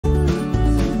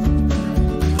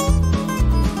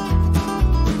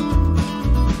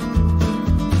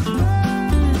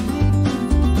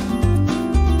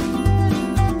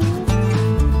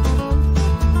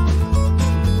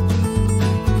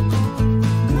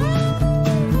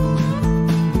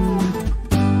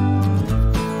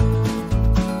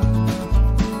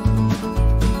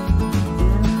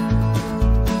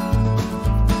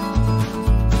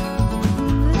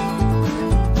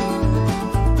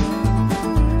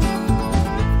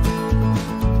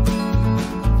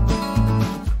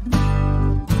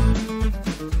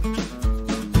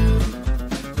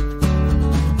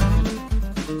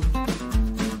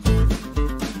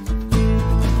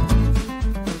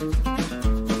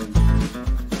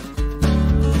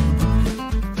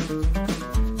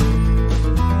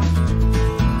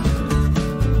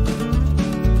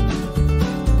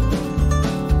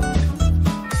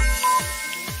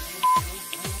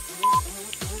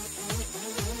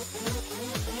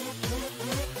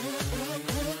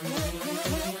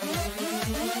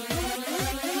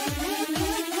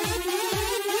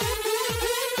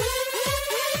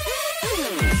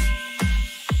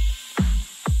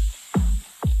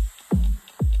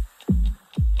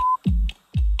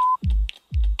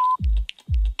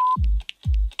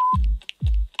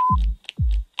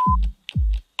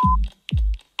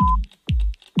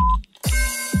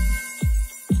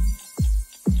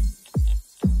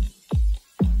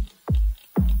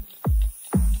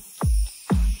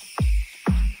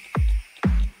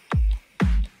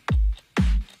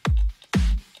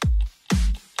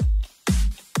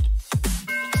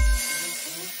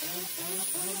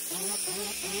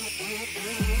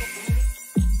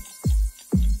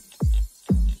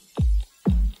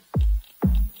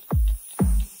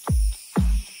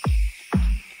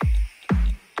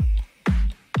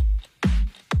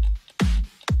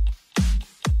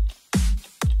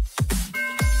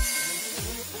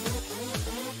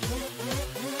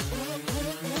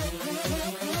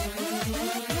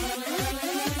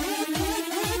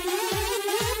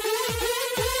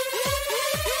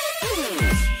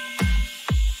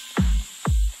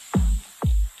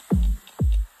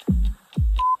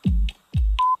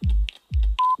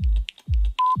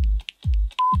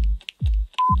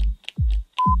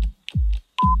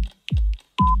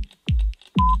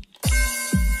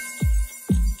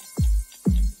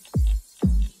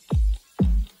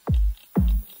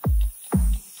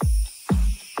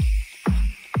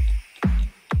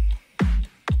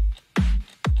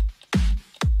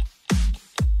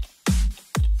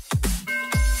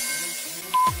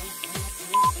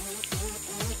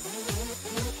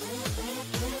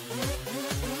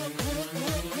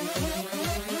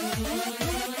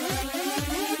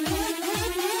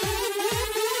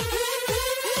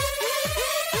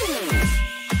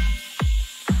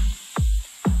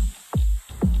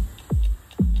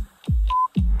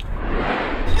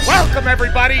Welcome,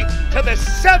 everybody, to the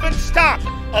 7th stop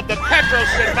of the Petros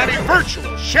and Money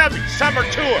Virtual Chevy Summer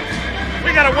Tour.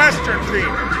 We got a Western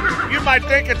theme. You might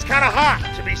think it's kind of hot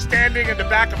to be standing in the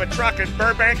back of a truck in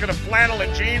Burbank in a flannel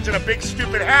and jeans and a big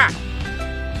stupid hat.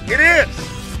 It is.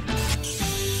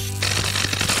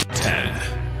 10,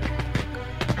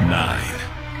 9,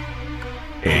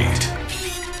 8,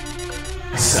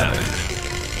 7,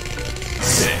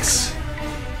 6,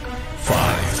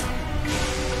 5,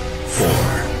 4,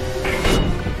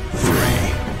 3,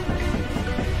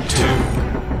 2,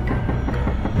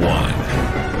 1.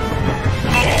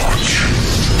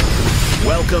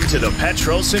 Welcome to the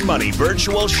Petros and Money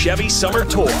Virtual Chevy Summer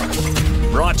Tour.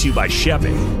 Brought to you by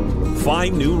Chevy.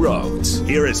 Find new roads.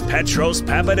 Here is Petros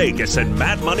Papadakis and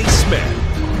Matt Money Smith.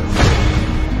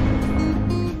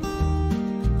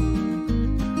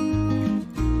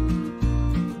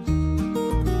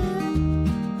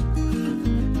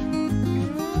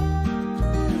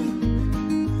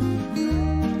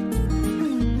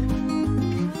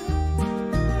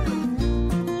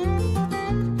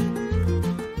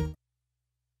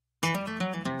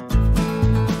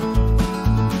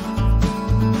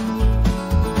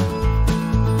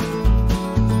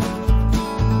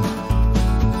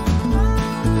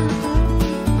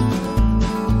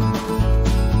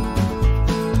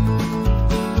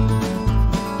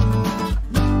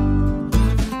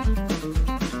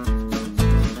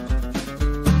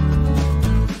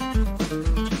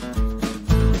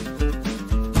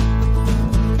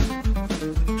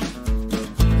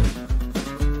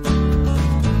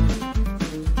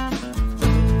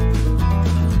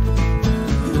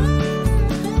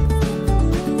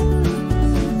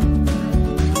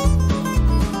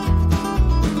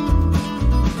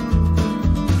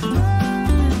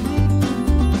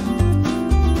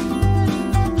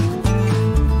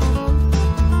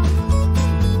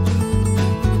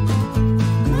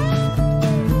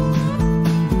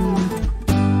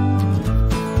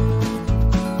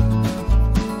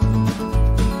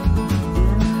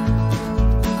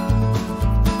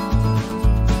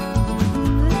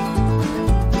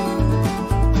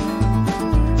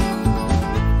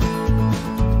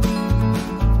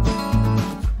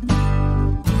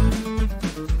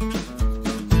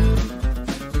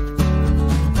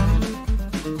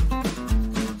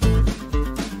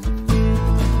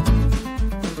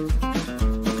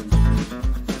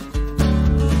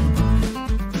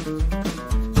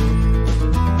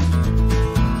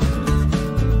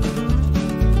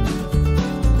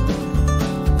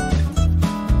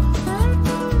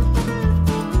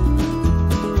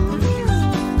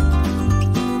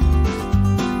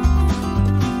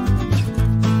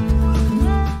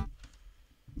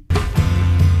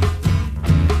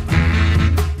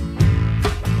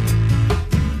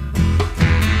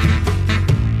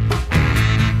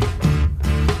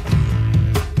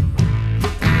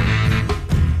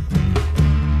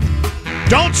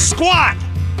 Don't squat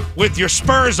with your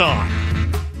spurs on.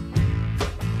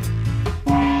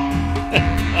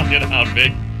 Get out,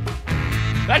 big.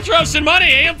 Petros and Money,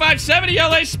 AM 570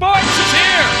 LA Sports is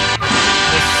here.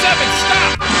 The 7th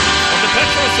stop of the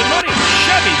Petros and Money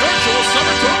Chevy Virtual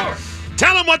Summer Tour.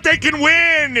 Tell them what they can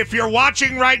win if you're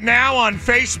watching right now on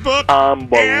Facebook.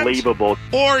 Unbelievable.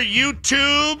 Or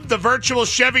YouTube. The Virtual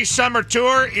Chevy Summer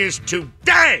Tour is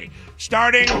today,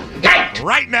 starting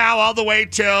right now all the way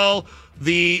till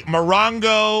the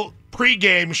Morongo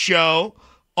pregame show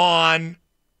on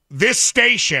this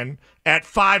station at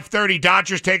 5:30.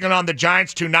 Dodgers taking on the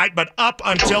Giants tonight. But up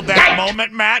until that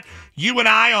moment, Matt, you and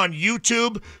I on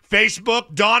YouTube,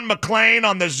 Facebook, Don McClain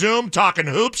on the Zoom talking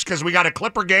hoops because we got a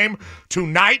Clipper game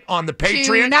tonight on the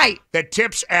Patriot that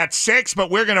tips at 6. But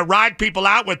we're going to ride people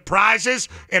out with prizes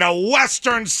in a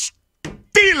Western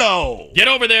stilo. Get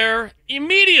over there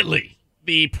immediately.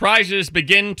 The prizes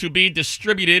begin to be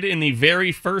distributed in the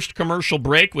very first commercial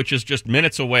break, which is just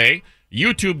minutes away.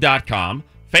 YouTube.com,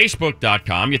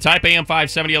 Facebook.com. You type AM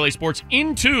 570 LA Sports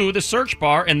into the search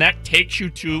bar, and that takes you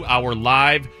to our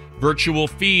live virtual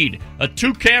feed. A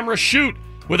 2-camera shoot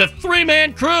with a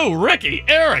 3-man crew, Ricky,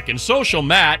 Eric, and Social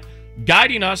Matt,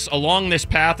 guiding us along this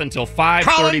path until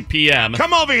 5:30 p.m.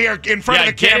 Come over here in front of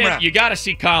the camera. You got to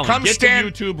see Colin. Get to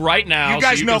YouTube right now. You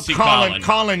guys so you know can see Colin.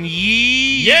 Colin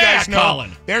Yee. Yeah, you guys know,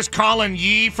 Colin. There's Colin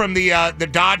Yee from the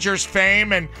Dodgers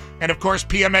fame and of course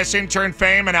PMS intern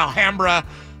fame and Alhambra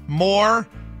Moore.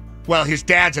 Well, his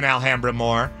dad's an Alhambra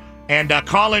Moore. And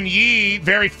Colin Yee,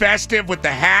 very festive with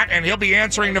the hat, and he'll be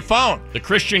answering the phone. The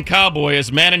Christian Cowboy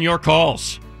is manning your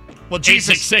calls. Well,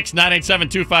 Jesus,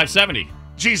 866-987-2570.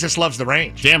 Jesus loves the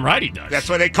range. Damn right he does. That's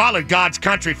why they call it God's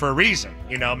country for a reason,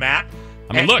 you know, Matt.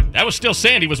 I mean, look, that was still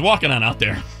sand he was walking on out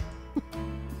there.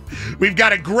 We've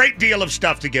got a great deal of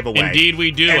stuff to give away. Indeed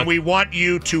we do. And we want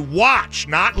you to watch,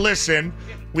 not listen.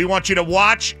 We want you to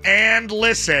watch and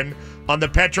listen on the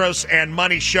Petros and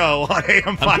Money Show on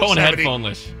AM 570. I'm going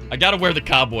headphoneless. I got to wear the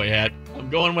cowboy hat. I'm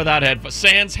going without headphones.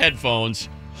 Sans headphones.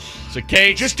 So,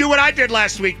 Kate. Just do what I did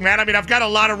last week, man. I mean, I've got a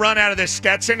lot of run out of this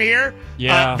Stetson here.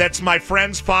 Yeah. That's my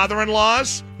friend's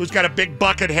father-in-law's, who's got a big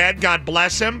bucket head. God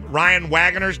bless him. Ryan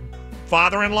Wagner's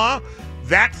father-in-law.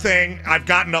 That thing, I've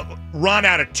gotten a run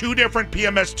out of 2 different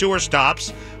PMS tour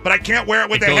stops, but I can't wear it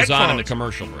with the headphones. It goes on in the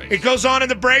commercial breaks. It goes on in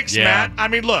the breaks, Yeah. Matt. I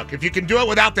mean, look, if you can do it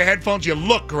without the headphones, you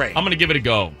look great. I'm going to give it a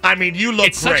go. I mean, you look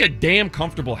It's great. such a damn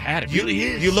comfortable hat. It really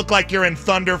is. You look like you're in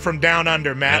Thunder from Down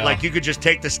Under, Matt. Yeah. Like you could just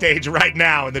take the stage right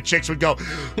now, and the chicks would go,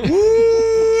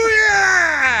 "Ooh,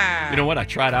 yeah!" You know what? I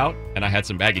tried out, and I had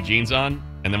some baggy jeans on,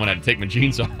 and then when I had to take my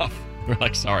jeans off, we're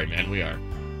like, sorry, man, we are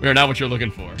not what you're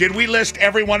looking for. Did we list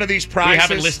every one of these prizes? We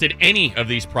haven't listed any of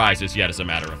these prizes yet, as a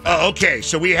matter of fact. Oh, okay,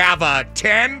 so we have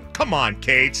 10. Come on,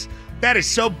 Kates. That is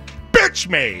so bitch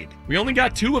made. We only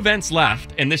got 2 events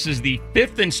left, and this is the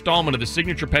 5th installment of the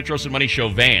signature Petros and Money Show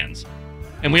vans.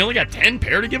 And we only got 10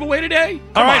 pair to give away today?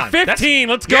 All right, on. 15.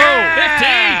 Let's go.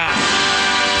 Yeah. 15!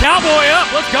 Cowboy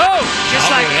up. Let's go.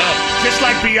 Just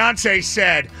like Beyonce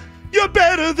said, "You're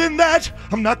better than that.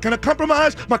 I'm not going to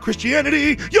compromise my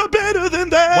Christianity. You're better than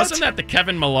that." Wasn't that the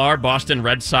Kevin Millar Boston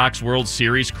Red Sox World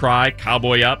Series cry,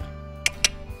 Cowboy Up?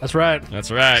 That's right.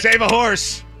 That's right. Save a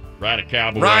horse. Ride a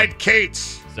cowboy. Ride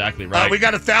Kates. Exactly right. We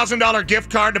got a $1,000 gift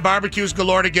card to Barbecues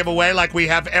Galore to give away, like we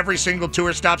have every single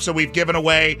tour stop. So we've given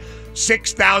away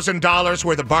 $6,000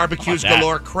 worth of Barbecues How about that?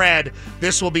 Galore cred.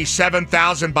 This will be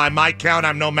 $7,000 by my count.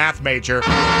 I'm no math major.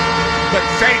 But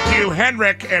thank you,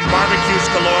 Henrik and Barbecues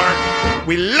Galore.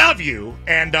 We love you.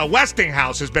 And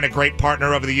Westinghouse has been a great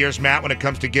partner over the years, Matt, when it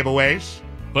comes to giveaways.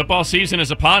 Football season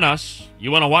is upon us. You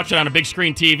want to watch it on a big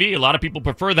screen TV. A lot of people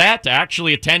prefer that to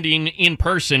actually attending in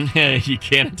person. You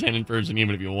can't attend in person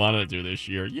even if you wanted to this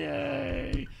year.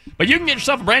 Yay. But you can get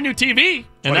yourself a brand new TV,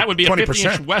 and that would be a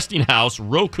 50-inch Westinghouse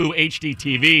Roku HD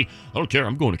TV. I don't care.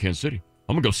 I'm going to Kansas City.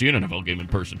 I'm going to go see an NFL game in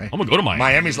person. I'm going to go to Miami.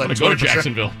 Miami's I'm like going to go to 20%.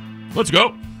 Jacksonville. Let's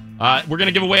go. We're going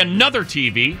to give away another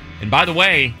TV. And by the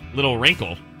way, little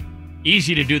wrinkle,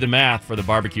 easy to do the math for the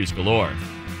Barbecues Galore.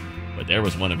 But there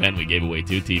was one event we gave away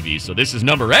 2 TVs. So this is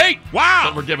number 8. Wow.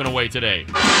 That we're giving away today.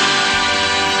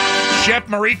 Chef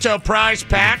Marito prize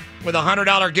pack with a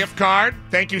 $100 gift card.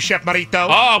 Thank you, Chef Marito.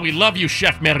 Oh, we love you,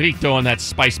 Chef Merito, on that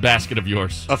spice basket of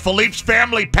yours. A Philippe's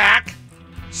family pack.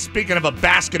 Speaking of a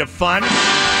basket of fun.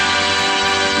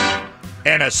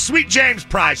 And a Sweet James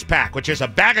prize pack, which is a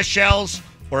bag of shells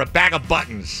or a bag of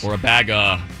buttons. Or a bag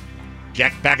of...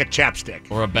 Bag of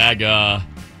chapstick. Or a bag of...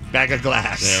 Bag of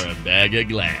glass. There, a bag of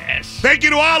glass. Thank you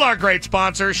to all our great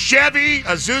sponsors. Chevy,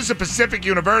 Azusa Pacific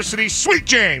University, Sweet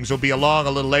James will be along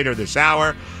a little later this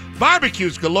hour.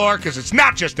 Barbecues Galore, because it's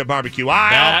not just a barbecue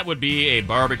aisle. That would be a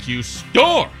barbecue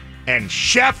store. And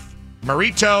Chef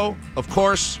Marito, of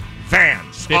course,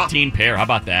 Vans. 15 pair. How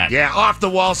about that? Yeah, off the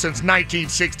wall since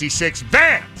 1966.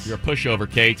 Vans.com. You're a pushover,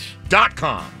 Kate.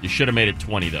 You should have made it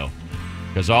 20, though.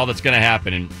 Because all that's going to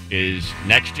happen is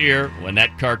next year, when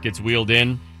that cart gets wheeled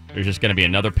in, there's just going to be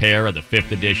another pair of the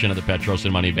 5th edition of the Petros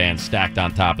and Money van stacked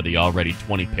on top of the already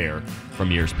 20 pair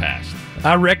from years past.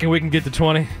 I reckon we can get to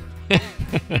 20.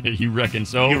 You reckon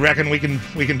so? You reckon we can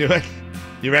do it?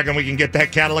 You reckon we can get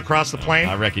that cattle across the plain?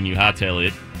 I reckon you hightail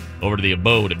it over to the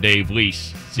abode of Dave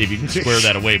Weiss. See if you can square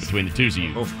that away between the twos of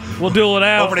you. We'll duel it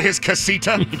out. Over to his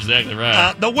casita. Exactly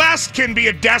right. The West can be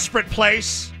a desperate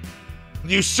place.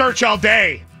 You search all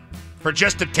day for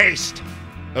just a taste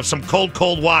of some cold,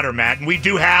 cold water, Matt. And we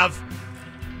do have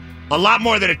a lot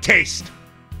more than a taste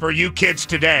for you kids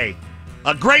today.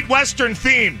 A great Western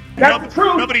theme. That's the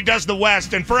truth. Nobody does the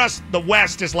West. And for us, the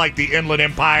West is like the Inland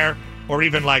Empire, or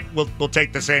even like, we'll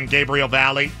take the San Gabriel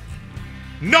Valley.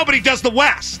 Nobody does the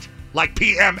West like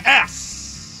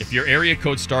PMS. If your area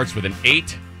code starts with an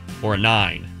 8 or a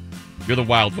 9, you're the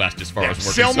Wild West as far as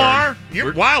we're Sylmar, concerned.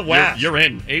 you're Wild West. You're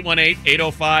in.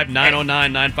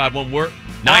 818-805-909-951. We're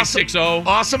 960.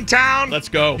 Awesome town. Let's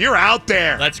go. You're out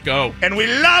there. Let's go. And we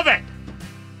love it.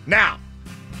 Now,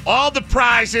 all the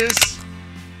prizes,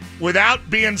 without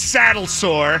being saddle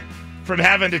sore from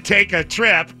having to take a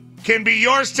trip, can be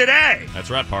yours today.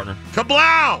 That's right, partner.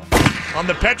 Kablow! On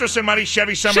the Petros and Money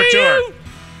Chevy Summer Tour.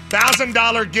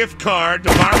 $1,000 gift card to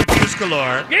Barbecues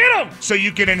Galore. Get him! So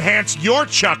you can enhance your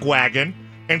chuck wagon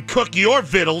and cook your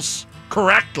vittles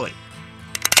correctly.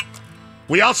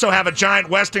 We also have a giant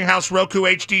Westinghouse Roku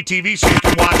HD TV so you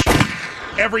can watch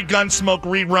every Gunsmoke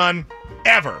rerun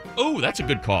ever. Oh, that's a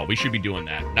good call. We should be doing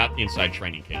that, not inside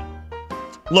training camp.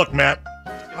 Look, Matt,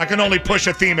 I can only push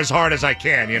a theme as hard as I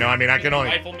can, you know? I mean, I can only...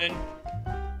 Rifleman.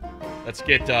 Let's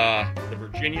get the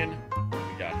Virginian. What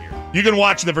we got here? You can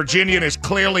watch the Virginian as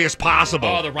clearly as possible.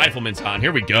 Oh, the Rifleman's on.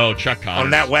 Here we go. Chuck Connors. On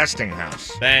that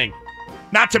Westinghouse. Bang.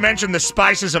 Not to mention the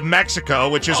Spices of Mexico,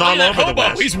 which is look all at that over the hobo.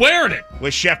 West. He's wearing it.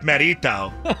 With Chef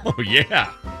Merito. Oh,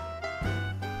 yeah.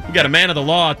 We got a man of the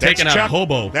law taking out a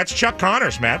hobo. That's Chuck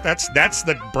Connors, Matt. That's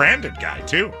the branded guy,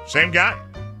 too. Same guy.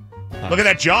 Look at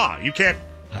that jaw. You can't...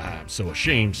 I'm so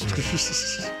ashamed,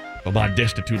 sir, of my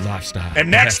destitute lifestyle. And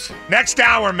next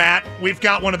hour, Matt, we've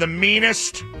got one of the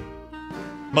meanest,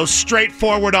 most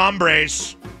straightforward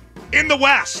hombres in the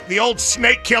West. The old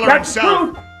snake killer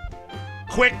himself.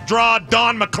 Quick draw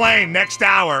Don McClain next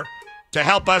hour to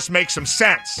help us make some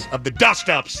sense of the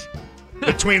dust-ups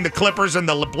between the Clippers and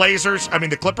the Blazers. I mean,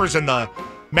 the Clippers and the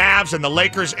Mavs and the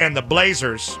Lakers and the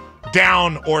Blazers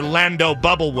down Orlando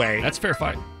bubble way. That's fair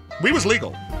fight. We was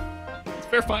legal. It's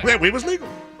fair fight. Yeah, we was legal.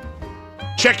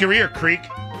 Check your ear, Creek.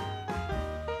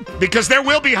 Because there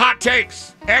will be hot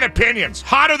takes and opinions.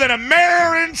 Hotter than a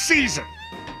mare in season.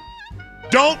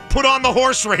 Don't put on the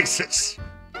horse races.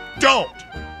 Don't.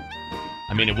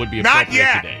 I mean, it would be Not appropriate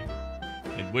yet. today.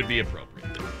 It would be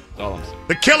appropriate. That's all I'm saying.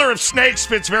 The Killer of Snakes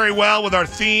fits very well with our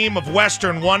theme of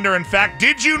Western wonder. In fact,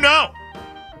 did you know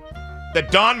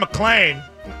that Don McClain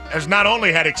has not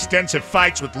only had extensive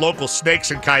fights with local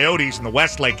snakes and coyotes in the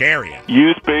Westlake area,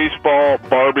 youth baseball,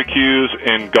 barbecues,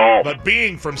 and golf. but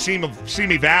being from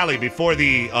Simi Valley before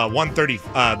the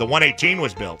 118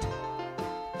 was built,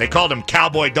 they called him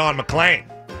Cowboy Don McClain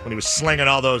when he was slinging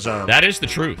all those That is the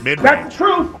truth. mid-range. That's the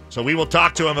truth. So we will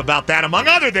talk to him about that, among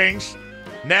other things,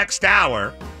 next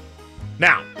hour.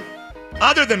 Now,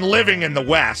 other than living in the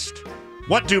West,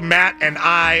 what do Matt and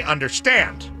I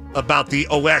understand about the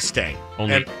Oeste?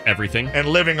 Only everything. And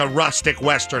living a rustic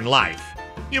Western life?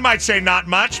 You might say not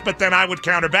much, but then I would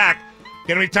counter back. You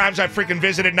know how many times I've freaking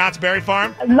visited Knott's Berry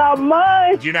Farm? Not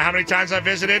much. Do you know how many times I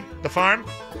visited the farm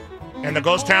and the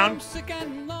ghost town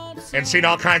and seen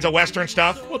all kinds of Western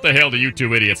stuff? What the hell do you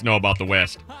two idiots know about the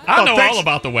West? I know all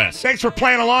about the West. Thanks for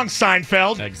playing along,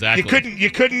 Seinfeld. Exactly.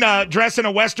 You couldn't dress in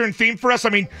a Western theme for us? I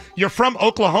mean, you're from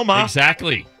Oklahoma.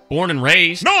 Exactly. Born and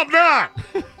raised. No, I'm not.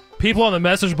 People on the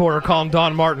message board are calling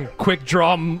Don Martin Quick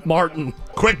Draw Martin.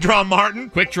 Quick Draw Martin?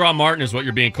 Quick Draw Martin is what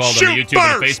you're being called Shoot on the YouTube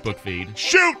and first. Facebook feed.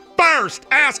 Shoot first.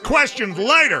 Ask questions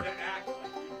later.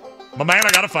 My man,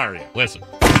 I gotta fire you. Listen.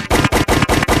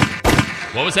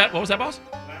 What was that? What was that, boss?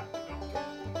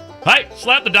 Hey,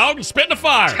 slap the dog and spit in the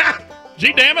fire.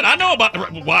 Gee, damn it, I know about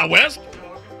the Wild West.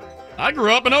 I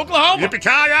grew up in Oklahoma.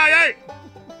 Yippee-ki-yay!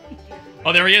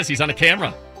 Oh, there he is. He's on the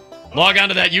camera. Log on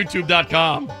to that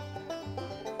YouTube.com.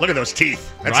 Look at those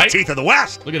teeth. That's Right? the teeth of the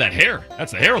West. Look at that hair.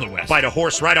 That's the hair of the West. Bite a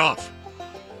horse right off.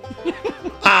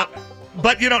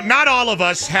 But, you know, not all of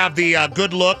us have the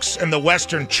good looks and the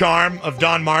Western charm of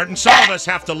Don Martin. Some of us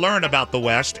have to learn about the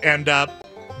West, and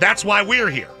that's why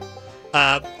we're here.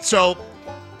 So,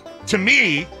 to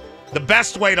me, the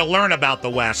best way to learn about the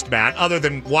West, Matt, other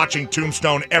than watching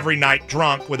Tombstone every night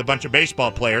drunk with a bunch of baseball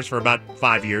players for about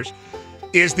 5 years,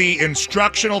 is the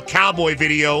instructional cowboy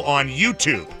video on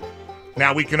YouTube.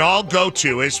 Now, we can all go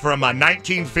to is from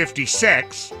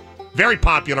 1956, very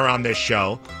popular on this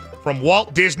show, from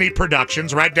Walt Disney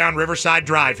Productions, right down Riverside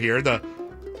Drive here, the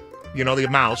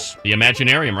mouse. The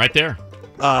Imaginarium right there.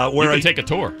 Where you can take a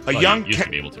tour. A young you used to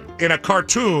be able to. In a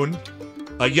cartoon,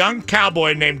 a young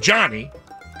cowboy named Johnny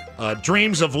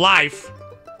dreams of life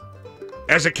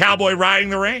as a cowboy riding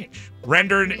the range,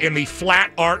 rendered in the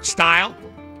flat art style,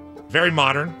 very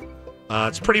modern.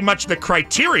 It's pretty much the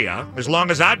criteria, as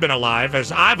long as I've been alive,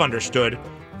 as I've understood,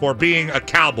 for being a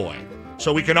cowboy.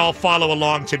 So we can all follow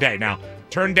along today. Now,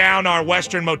 turn down our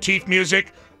Western motif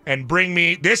music and bring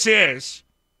me, this is...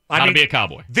 How to be a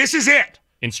cowboy. This is it.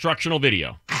 Instructional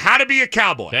video. How to be a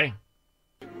cowboy. Okay.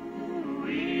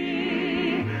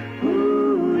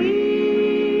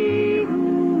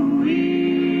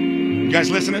 You guys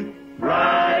listening?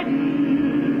 Riding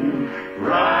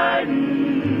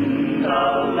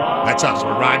along. That's us.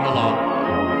 We're riding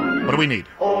along. What do we need?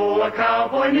 Oh, a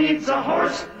cowboy needs a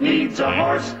horse, needs a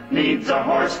horse, needs a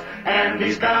horse, and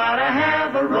he's gotta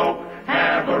have a rope,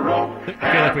 have a rope,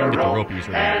 I feel like we can get the ropies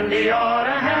right and he ought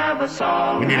to have a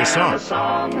song. We need a song. Have a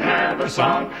song, have a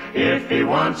song, if he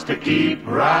wants to keep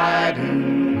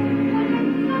riding.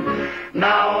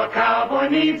 Now a cowboy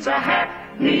needs a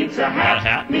hat, needs a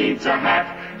hat, needs a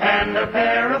hat, and a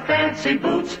pair of fancy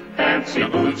boots, fancy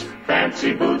boots,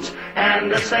 fancy boots,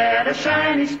 and a set of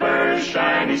shiny spurs,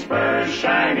 shiny spurs,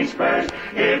 shiny spurs,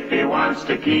 if he wants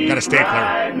to keep Got a stapler.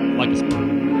 riding. Like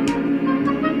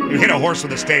a You hit a horse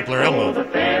with a stapler, he'll move. The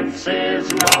fence is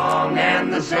long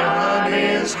and the sun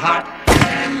is hot,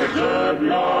 and the good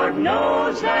Lord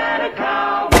knows that a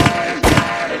cowboy's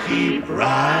gotta keep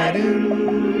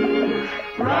riding,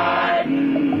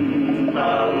 riding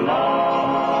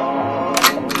along.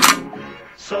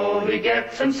 So he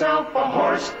gets himself a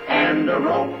horse and a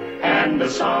rope and a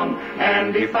song,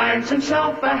 and he finds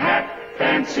himself a hat,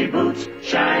 fancy boots,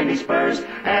 shiny spurs,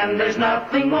 and there's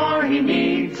nothing more he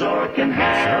needs or can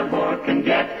have or can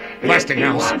get if he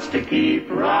wants to keep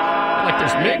riding. Like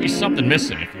there's maybe something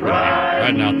missing if you're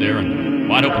riding out there in the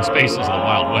wide open spaces of the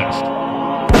Wild West.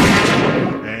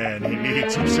 And he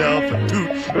needs himself a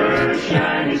toot. Spurs,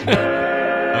 shiny spurs,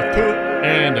 A toot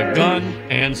and a gun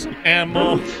and some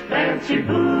ammo fancy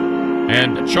boots,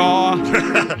 and a chaw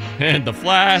and the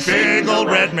flash. Big old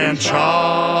red man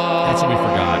chaw. That's what we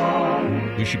forgot.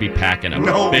 We should be packing a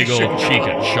No, big we old shouldn't. cheek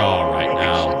of chaw right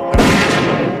now.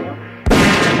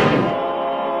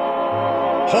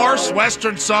 Horse,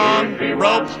 Western song,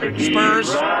 rope,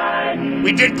 spurs.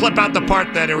 We did clip out the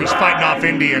part that he was fighting off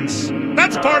Indians.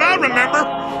 That's the part I remember.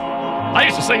 I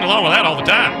used to sing along with that all the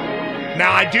time.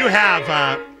 Now, I do have,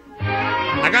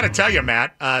 I got to tell you,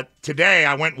 Matt, today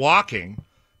I went walking,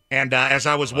 and as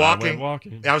I was walking,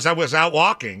 as I was out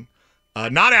walking,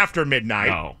 not after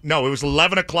midnight. No, it was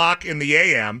 11 o'clock in the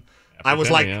a.m. I was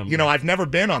like, I've never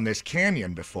been on this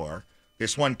canyon before.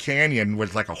 This one canyon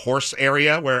was like a horse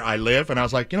area where I live, and I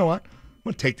was like, you know what? I'm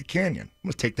going to take the canyon. I'm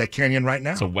going to take that canyon right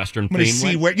now. It's a Western I'm going to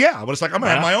theme. see where, I was like, I'm going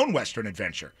to have my own Western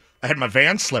adventure. I had my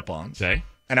Van slip-ons, and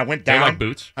I went down. They like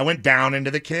boots. I went down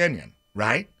into the canyon,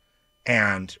 right?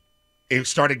 And it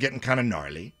started getting kind of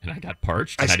gnarly. And I got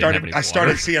parched. I didn't have any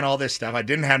started water. seeing all this stuff. I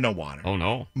didn't have no water. Oh,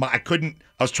 no. I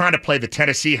was trying to play the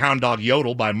Tennessee Hound Dog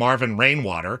Yodel by Marvin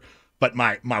Rainwater, but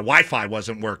my Wi-Fi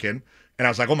wasn't working. And I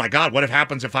was like, oh, my God, what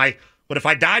happens if I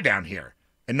die down here?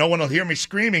 And no one will hear me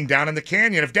screaming down in the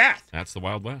canyon of death. That's the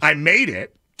Wild West. I made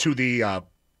it to the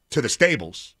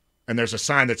stables, and there's a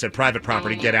sign that said private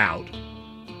property, get out.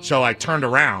 So I turned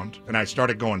around, and I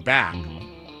started going back.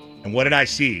 And what did I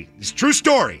see? It's a true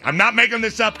story. I'm not making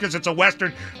this up because it's a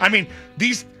Western. I mean,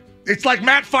 it's like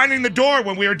Matt finding the door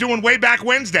when we were doing Way Back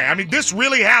Wednesday. I mean, this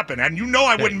really happened, and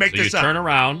I wouldn't make this up. You turn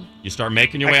around, you start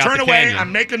making your way out the turn away, canyon.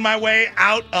 I'm making my way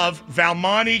out of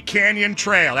Valmonte Canyon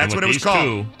Trail. That's what it was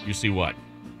called. You see what?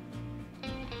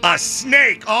 A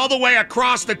snake all the way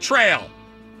across the trail.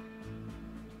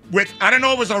 I don't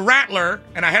know, it was a rattler,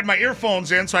 and I had my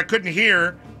earphones in so I couldn't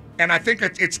hear, and I think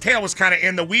its tail was kind of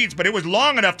in the weeds, but it was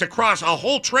long enough to cross a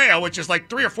whole trail, which is like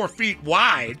 3 or 4 feet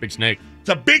wide. Big snake. It's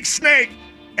a big snake,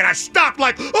 and I stopped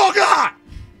like, oh, God!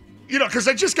 Because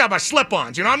I just got my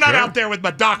slip-ons. I'm not out there with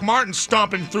my Doc Martens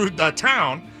stomping through the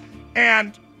town,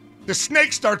 and the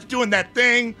snake starts doing that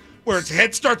thing where its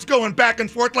head starts going back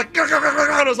and forth like, and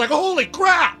I was like, holy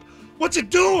crap! What's it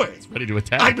doing? It's ready to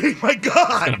attack. I mean, my God.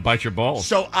 It's going to bite your balls.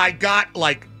 So I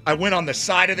went on the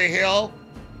side of the hill,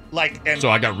 So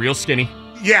I got real skinny.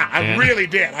 Yeah, I really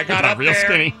did. I got up real there,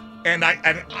 skinny. and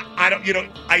I don't,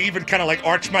 I even kind of like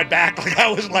arched my back, like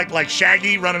I was like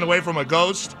Shaggy running away from a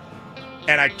ghost,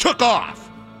 and I took off.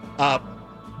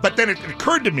 But then it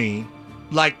occurred to me,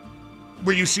 like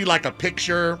where you see like a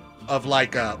picture of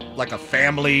like a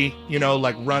family,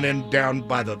 like running down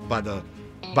by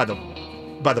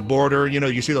the border,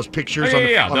 you see those pictures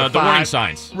on the warning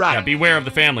signs. Right. Yeah, beware of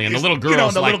the family. And the little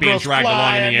girls being dragged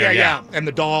along in the air. Yeah. And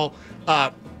the doll.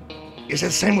 Is it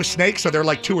the same with snakes? Are there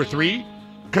like 2 or 3?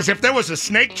 Because if there was a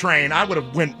snake train, I would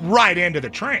have went right into the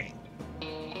train.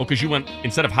 Well, because you went,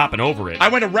 instead of hopping over it. I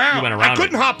went around. You went around I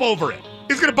couldn't hop over it.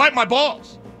 It's going to bite my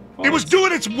balls. It was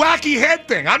doing its wacky head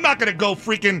thing. I'm not going to go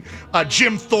freaking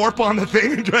Jim Thorpe on the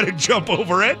thing and try to jump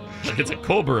over it. Like it's a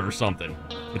cobra or something.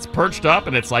 It's perched up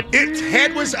and it's like... Its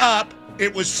head was up.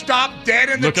 It was stopped dead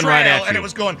in the Looking trail. right at and you. it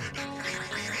was going...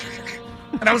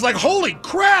 And I was like, holy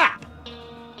crap.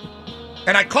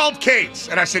 And I called Kate's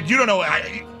and I said, you don't know,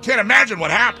 I can't imagine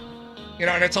what happened.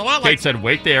 And it's a lot like... Kate said,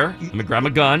 wait there. I'm going to grab a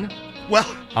gun. Well...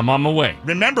 I'm on my way.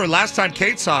 Remember, last time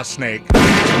Kate saw a snake, a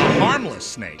harmless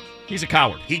snake. He's a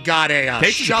coward. He got a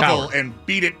shovel and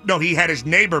beat it. No, he had his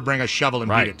neighbor bring a shovel and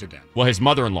beat it to death. Well, his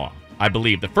mother-in-law, I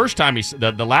believe. The first time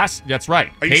the last, that's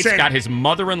right. Kate's got his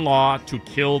mother-in-law to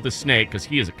kill the snake because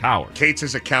he is a coward. Kate's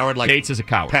is a coward like Kate's is a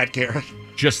coward. Pat Garrett.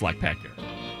 Just like Pat Garrett.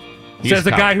 Says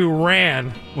the guy who ran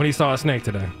when he saw a snake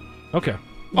today. Okay.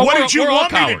 What did you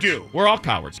want me to do? We're all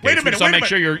cowards. Kate. Wait a minute. So make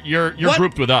sure you're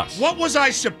grouped with us. What was I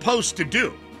supposed to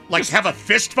do? Like have a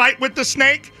fist fight with the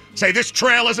snake? Say this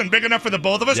trail isn't big enough for the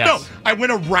both of us? Yes. No. I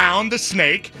went around the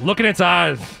snake. Look in its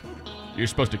eyes. You're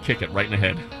supposed to kick it right in the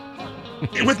head.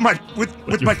 with my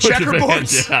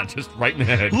checkerboards. Yeah, just right in the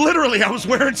head. Literally, I was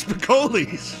wearing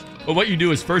Spicolis. Well, what you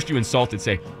do is first you insult it,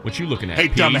 say, "What you looking at? Hey,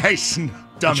 P?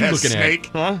 dumbass snake.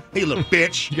 Huh? Hey, little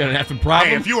bitch. You got an effing problem?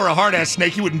 Hey, if you were a hard-ass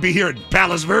snake, you wouldn't be here at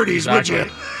Palos Verdes, would you?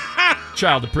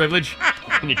 Child of privilege.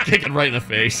 And you kick it right in the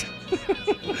face.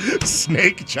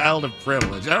 Snake, child of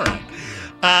privilege. All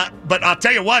right. But I'll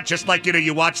tell you what, just like,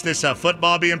 you watch this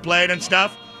football being played and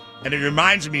stuff, and it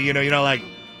reminds me, like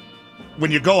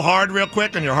when you go hard real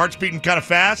quick and your heart's beating kind of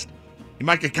fast, you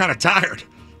might get kind of tired.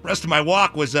 The rest of my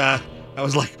walk was, I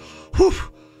was like, whew,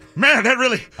 man, that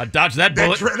really... I dodged that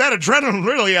bullet. That adrenaline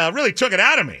really took it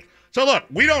out of me. So look,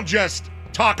 we don't just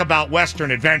talk about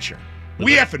Western adventure.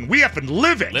 We effing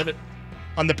live it. Live it.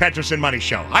 On the Petros and Money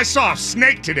Show. I saw a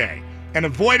snake today and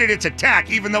avoided its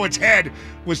attack, even though its head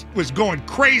was going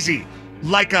crazy,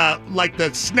 like the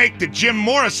snake that Jim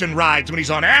Morrison rides when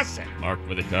he's on acid. Marked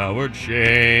with a coward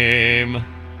shame.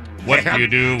 What do you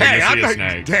do when you see a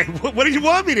snake? Hey, what do you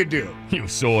want me to do? You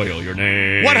soil your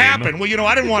name. What happened? Well,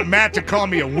 I didn't want Matt to call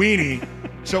me a weenie,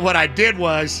 so what I did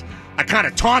was I kind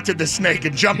of taunted the snake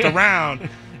and jumped around.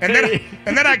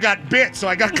 And then I got bit, so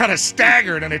I got kind of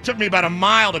staggered, and it took me about a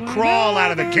mile to crawl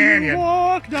out of the canyon.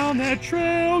 Walk down that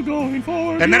trail going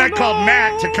forward. And then I called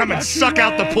Matt to come and suck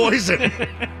out the poison.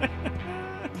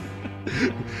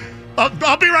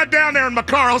 I'll be right down there in my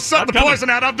car. I'll suck the poison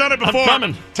out. I've done it before. I'm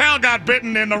coming. Tal got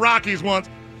bitten in the Rockies once.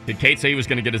 Did Kate say he was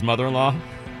going to get his mother-in-law?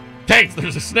 Kate,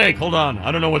 there's a snake. Hold on.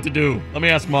 I don't know what to do. Let me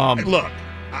ask Mom. Look,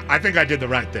 I think I did the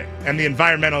right thing, and the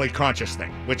environmentally conscious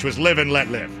thing, which was live and let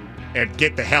live. And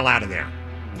get the hell out of there.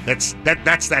 That's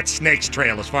that snake's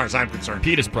trail as far as I'm concerned.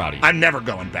 Pete is proud of you. I'm never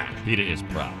going back. Pete is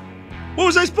proud. What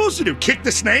was I supposed to do? Kick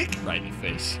the snake? Right in the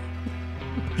face.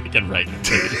 Kick it right in the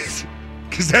face.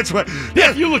 Because that's what...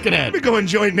 Yeah, you looking at. Let me go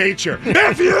enjoy nature.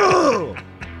 F you!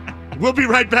 We'll be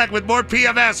right back with more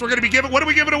PMS. We're going to be giving... What are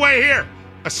we giving away here?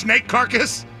 A snake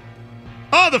carcass?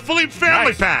 Oh, the Philippe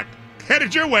Family Pack.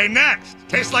 Headed your way next.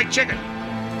 Tastes like chicken.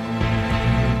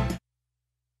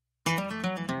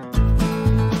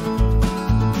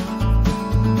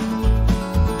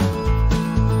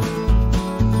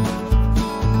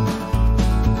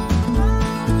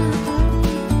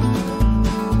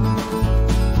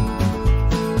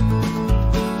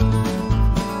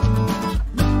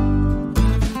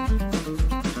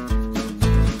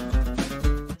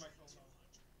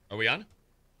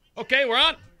 Okay, we're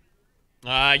on.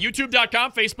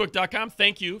 YouTube.com, Facebook.com.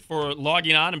 Thank you for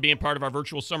logging on and being part of our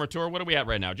virtual summer tour. What are we at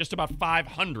right now? Just about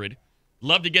 500.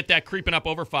 Love to get that creeping up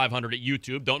over 500 at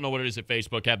YouTube. Don't know what it is at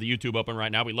Facebook. Have the YouTube open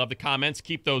right now. We love the comments.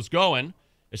 Keep those going,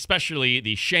 especially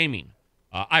the shaming.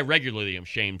 I regularly am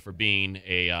shamed for being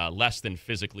a less than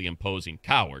physically imposing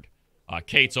coward.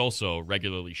 Kate's also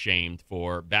regularly shamed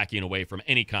for backing away from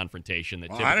any confrontation that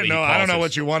typically I don't know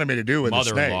what you wanted me to do with the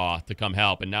snake. Mother-in-law to come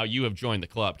help, and now you have joined the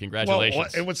club. Congratulations. Well,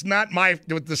 it was not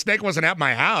the snake wasn't at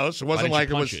my house. It wasn't like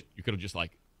it was. You could have just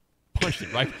punched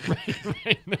it right.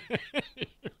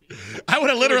 I would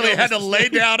have literally had to lay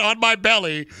down on my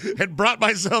belly and brought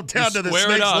myself down to the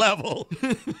snake's level.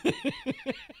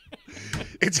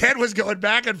 Its head was going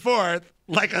back and forth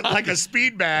like a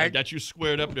speed bag. I got you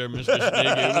squared up there, Mr.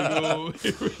 Snake.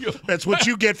 Here we go. That's what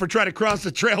you get for trying to cross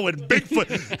the trail with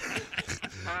Bigfoot.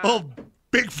 Old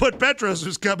Bigfoot Petros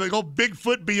was coming. Old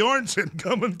Bigfoot Bjornsson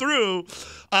coming through.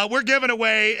 We're giving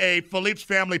away a Philippe's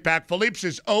Family Pack. Philippe's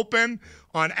is open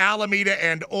on Alameda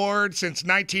and Ord since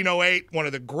 1908, one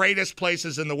of the greatest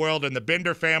places in the world, and the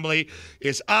Bender family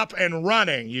is up and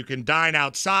running. You can dine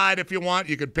outside if you want.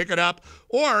 You can pick it up.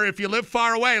 Or if you live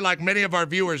far away, like many of our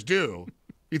viewers do.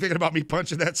 You thinking about me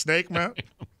punching that snake, Matt?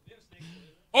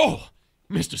 Oh,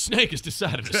 Mr. Snake has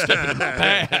decided to step into my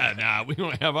pad. Now we're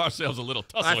going to have ourselves a little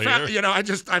tussle here.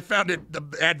 I found it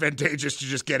advantageous to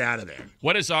just get out of there.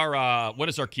 What is our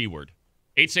keyword?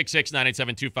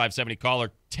 866-987-2570.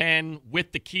 Caller 10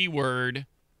 with the keyword.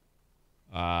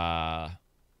 What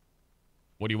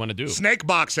do you want to do? Snake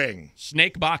boxing.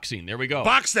 Snake boxing. There we go.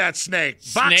 Box that snake.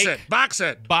 Box it. Box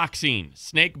it. Boxing.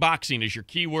 Snake boxing is your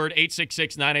keyword.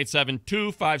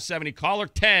 866-987-2570. Caller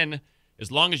 10.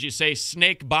 As long as you say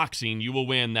snake boxing, you will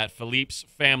win that Philippe's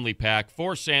Family Pack.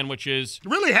 4 sandwiches. It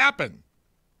really happened.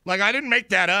 Like, I didn't make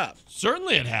that up.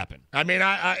 Certainly it happened. I mean,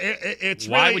 it's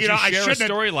Why really, would you share a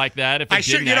story like that if it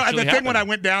didn't actually happen? Thing when I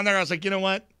went down there, I was like, you know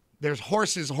what? There's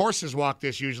horses. Horses walk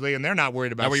this usually, and they're not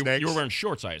worried about snakes. You were wearing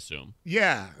shorts, I assume.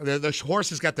 Yeah, the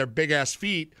horses got their big ass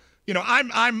feet.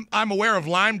 I'm aware of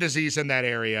Lyme disease in that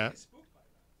area.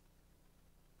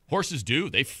 Horses do.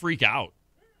 They freak out.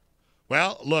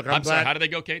 Well, look, I'm glad. Sorry, how do they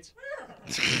go, Kates?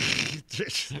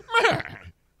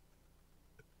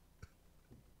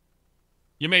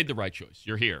 You made the right choice.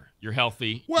 You're here. You're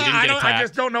healthy. Well, you didn't get attacked. I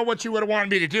just don't know what you would have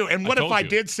wanted me to do. And what if told I you.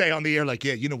 did say on the air, like,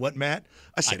 yeah, you know what, Matt?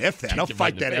 I said, F that. I'll kicked him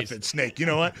fight right in that the face. effing snake. You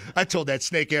know what? I told that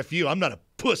snake F you. I'm not a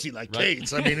pussy like Right.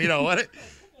 Cates. I mean, you know what?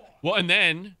 Well, and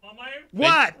then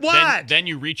What? Then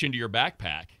you reach into your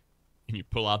backpack and you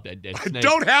pull out that dead I snake.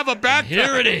 don't have a backpack.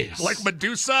 Here it is. Like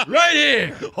Medusa? Right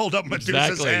here. Hold up Medusa's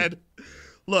Exactly. head.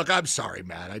 Look, I'm sorry,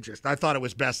 Matt. I thought it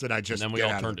was best that I just And then we get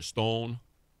all out of turned it. to stone.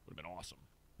 Would have been awesome.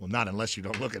 Well, not unless you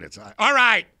don't look at its eye. All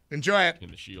right. Enjoy it.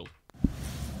 In the shield.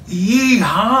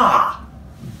 Yeehaw!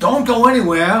 Don't go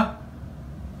anywhere.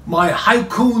 My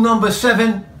haiku number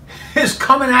 7 is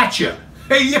coming at you.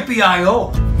 Hey,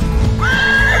 yippee-i-oh.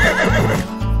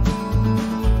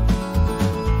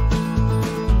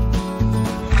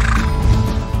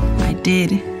 I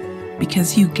did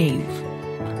because you gave.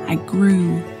 I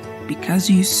grew because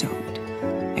you sowed.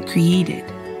 I created.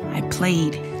 I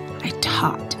played. I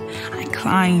taught. I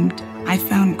climbed. I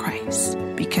found Christ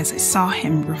because I saw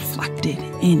him reflected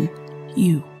in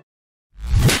you.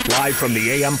 Live from the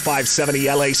AM 570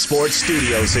 LA Sports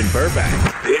Studios in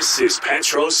Burbank, this is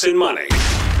Petros and Money.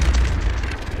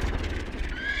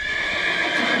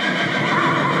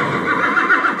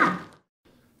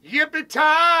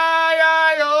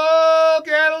 Yippee-ki-yi-oh,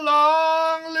 get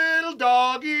along, little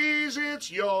doggies.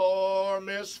 It's your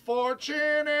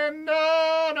misfortune and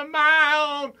none of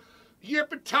my own.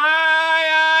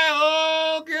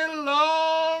 Yippee-ki-yi-oh, get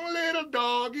along, little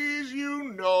doggies.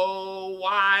 You know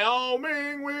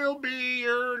Wyoming will be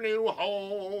your new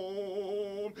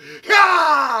home.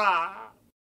 Yeah!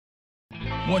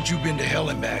 Once you've been to hell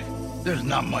and back, there's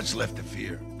not much left to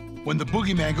fear. When the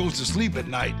boogeyman goes to sleep at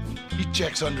night, he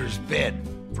checks under his bed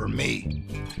for me.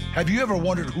 Have you ever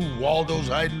wondered who Waldo's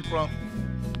hiding from?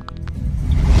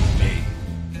 Me.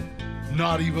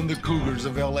 Not even the Cougars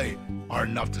of LA are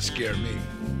enough to scare me.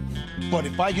 But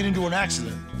if I get into an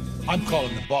accident, I'm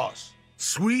calling the boss.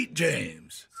 Sweet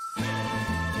James.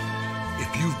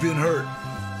 If you've been hurt,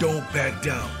 don't back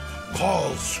down.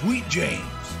 Call Sweet James.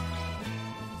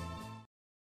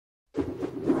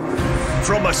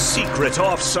 From a secret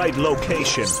off-site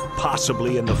location,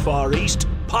 possibly in the Far East,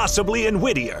 possibly in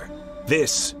Whittier,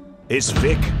 this is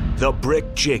Vic the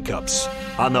Brick Jacobs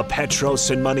on the Petros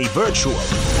and Money Virtual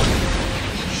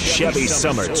Chevy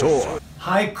Summer Tour.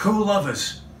 Haiku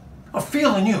lovers, I'm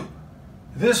feeling you.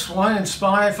 This one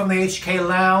inspired from the HK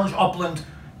Lounge, Upland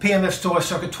PMS Tour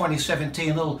Circuit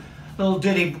 2017. Little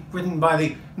ditty written by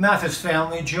the Mathis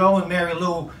family, Joe and Mary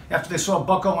Lou, after they saw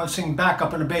Buck Owens sing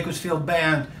backup in the Bakersfield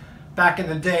Band back in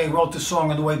the day, wrote the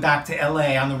song on the way back to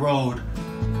LA on the road.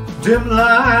 Dim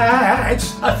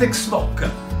lights, a thick smoke,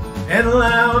 and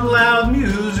loud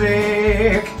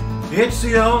music. It's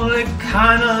the only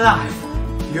kind of life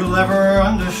you'll ever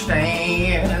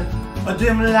understand. A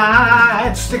dim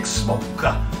light, thick smoke,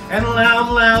 and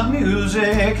loud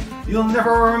music. You'll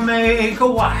never make a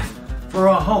wife for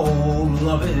a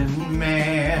home-loving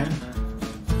man.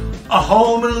 A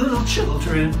home and little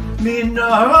children mean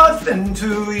nothing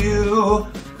to you.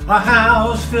 A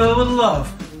house filled with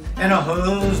love and a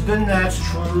husband that's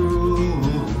true.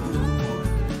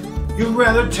 You'd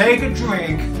rather take a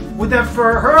drink with that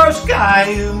first guy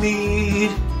you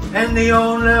meet, and the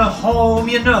only home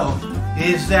you know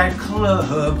is that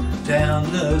club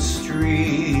down the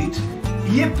street.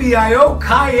 Yippee-i-oh,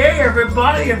 ki-yay,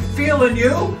 everybody, and feeling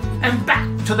you. And back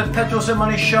to the Petros and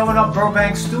Money Show in our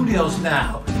Burbank studios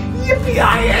now.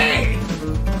 Yippee-i-yay!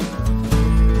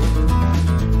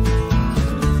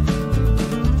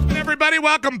 Everybody,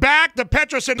 welcome back. The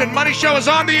Petros and Money Show is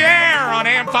on the air on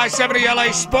AM 570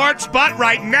 LA Sports, but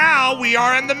right now we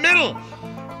are in the middle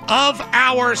of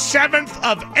our 7th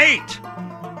of 8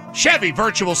 Chevy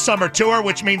Virtual Summer Tour,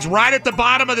 which means right at the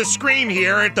bottom of the screen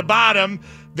here, at the bottom,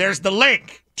 there's the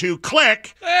link to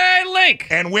click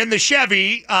and win the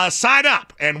Chevy. Sign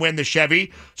up and win the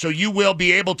Chevy, so you will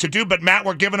be able to do. But, Matt,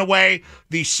 we're giving away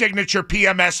the signature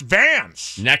PMS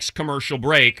vans. Next commercial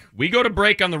break. We go to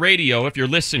break on the radio if you're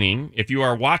listening. If you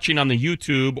are watching on the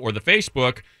YouTube or the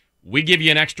Facebook, we give you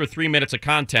an extra 3 minutes of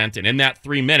content, and in that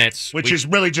 3 minutes... Which is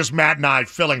really just Matt and I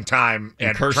filling time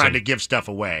and trying to give stuff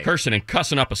away. Cursing and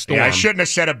cussing up a storm. Yeah, I shouldn't have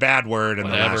said a bad word in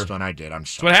Whatever. the last one I did. I'm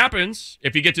That's sorry. what happens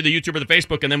if you get to the YouTube or the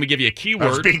Facebook, and then we give you a keyword. I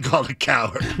was being called a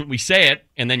coward. We say it,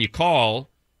 and then you call,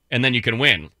 and then you can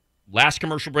win. Last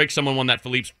commercial break, someone won that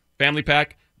Philippe's family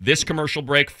pack. This commercial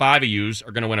break, 5 of yous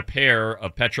are going to win a pair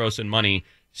of Petros and Money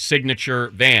signature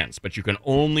vans, but you can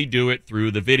only do it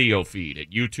through the video feed at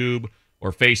YouTube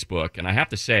or Facebook. And I have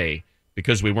to say,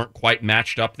 because we weren't quite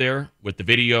matched up there with the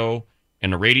video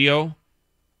and the radio,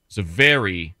 it's a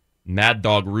very, Mad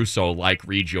Dog Russo-like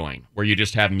rejoin, where you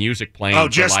just have music playing for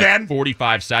just like then?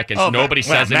 45 seconds. Oh, Nobody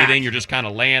says Matt, anything. You're just kind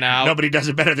of laying out. Nobody does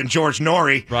it better than George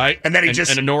Norrie. Right. And then he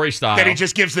in a Norrie style. Then he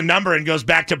just gives the number and goes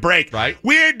back to break. Right.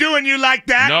 We ain't doing you like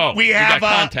that. No, we we have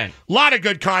got content. A lot of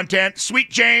good content. Sweet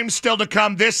James still to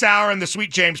come this hour in the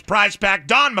Sweet James prize pack.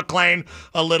 Don McClain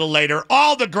a little later.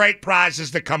 All the great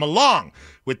prizes that come along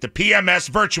with the PMS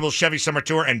Virtual Chevy Summer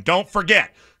Tour. And don't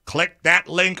forget, click that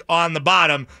link on the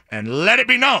bottom and let it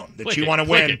be known that you want to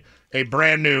win a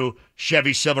brand new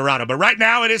Chevy Silverado. But right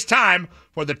now it is time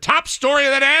for the top story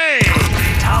of the day.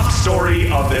 Top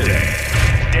story of the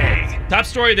day. Top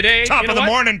story of the day. Top of the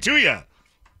morning to you.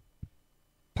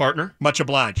 Partner. Much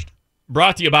obliged.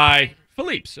 Brought to you by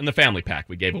Philippe's and the family pack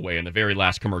we gave away in the very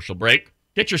last commercial break.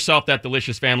 Get yourself that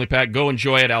delicious family pack. Go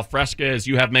enjoy it al fresca as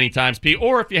you have many times, P.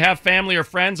 Or if you have family or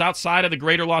friends outside of the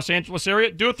greater Los Angeles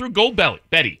area, do it through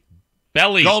Goldbelly.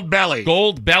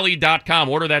 Goldbelly.com.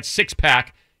 Order that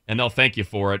 6-pack, and they'll thank you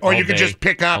for it. Or you can just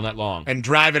pick up all night long and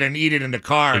drive it and eat it in the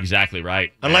car. Exactly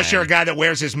right. Unless you're a guy that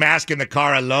wears his mask in the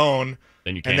car alone,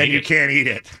 then you can't can't eat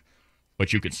it.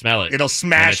 But you could smell it. It'll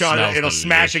smash on it. It'll delicious.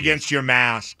 smash against your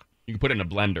mask. You can put it in a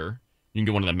blender. You can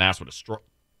get one of the masks with a straw.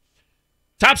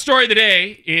 Top story of the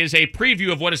day is a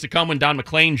preview of what is to come when Don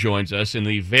McClain joins us in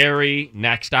the very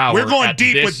next hour. We're going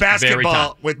deep with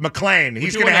basketball with McClain.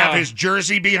 He's going to have his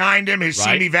jersey behind him, his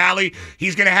Simi Valley.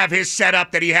 He's going to have his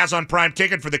setup that he has on Prime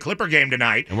Ticket for the Clipper game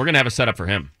tonight. And we're going to have a setup for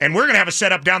him. And we're going to have a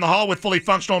setup down the hall with fully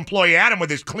functional employee Adam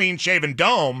with his clean-shaven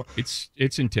dome. It's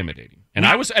intimidating. And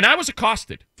I was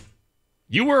accosted.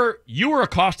 You were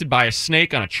accosted by a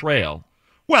snake on a trail.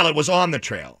 Well, it was on the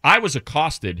trail. I was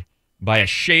accosted by a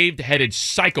shaved-headed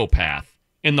psychopath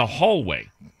in the hallway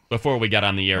before we got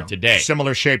on the air today.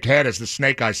 Similar shaped head as the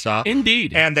snake I saw.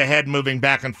 Indeed. And the head moving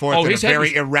back and forth in a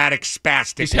very erratic,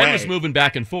 spastic way. His head was moving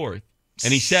back and forth.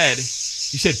 And he said,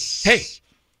 hey,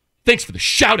 thanks for the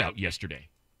shout-out yesterday.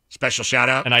 Special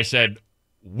shout-out? And I said,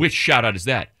 which shout-out is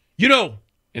that? You know,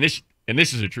 and this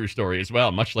is a true story as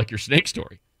well, much like your snake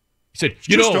story. He said,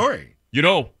 story. You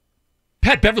know,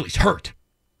 Pat Beverly's hurt.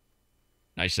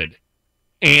 And I said,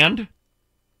 and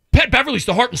Pat Beverly's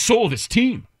the heart and soul of his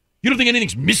team. You don't think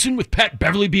anything's missing with Pat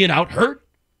Beverly being out hurt?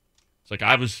 It's like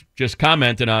I was just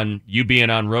commenting on you being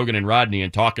on Rogan and Rodney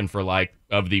and talking for like,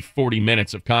 of the 40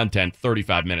 minutes of content,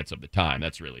 35 minutes of the time.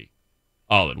 That's really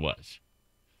all it was.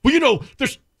 Well, you know,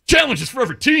 there's challenges for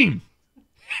every team.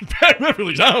 Pat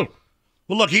Beverly's out.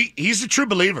 Well, look, he's a true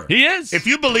believer. He is. If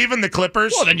you believe in the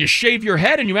Clippers... Well, then you shave your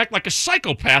head and you act like a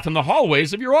psychopath in the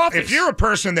hallways of your office. If you're a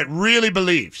person that really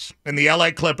believes in the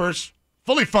L.A. Clippers,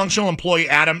 fully functional employee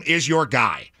Adam is your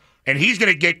guy. And he's going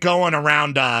to get going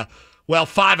around,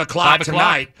 5 o'clock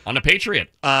tonight. On the Patriot.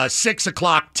 6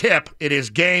 o'clock tip. It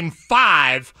is Game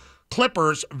 5,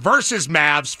 Clippers versus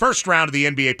Mavs, first round of the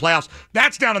NBA playoffs.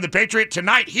 That's down on the Patriot.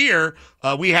 Tonight here,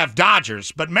 we have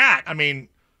Dodgers. But, Matt, I mean...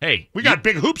 Hey, we got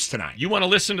big hoops tonight. You want to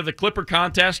listen to the Clipper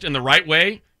contest in the right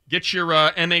way? Get your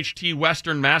MHT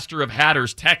Western Master of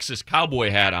Hatters Texas cowboy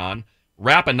hat on.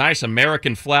 Wrap a nice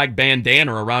American flag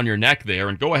bandana around your neck there,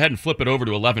 and go ahead and flip it over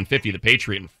to 1150 The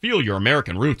Patriot and feel your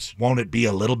American roots. Won't it be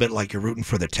a little bit like you're rooting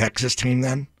for the Texas team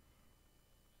then?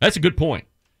 That's a good point.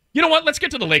 You know what? Let's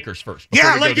get to the Lakers first.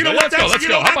 Yeah, let's go. Let's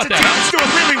go. How about that? That's doing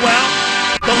really well.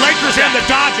 The Lakers and the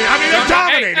Dodgers. I mean, they're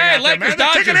dominating. Hey, Lakers,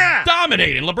 Dodgers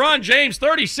dominating. LeBron James,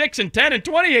 36 and 10 in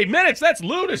 28 minutes. That's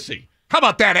lunacy. How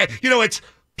about that? You know, it's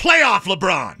playoff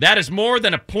LeBron. That is more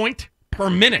than a point per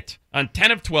minute on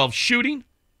 10 of 12 shooting,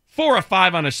 4 of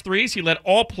 5 on his threes. He led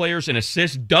all players in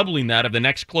assists, doubling that of the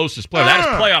next closest player. That is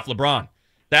playoff LeBron.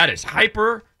 That is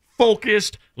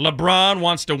hyper-focused. LeBron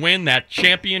wants to win that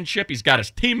championship. He's got his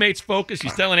teammates focused.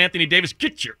 He's telling Anthony Davis,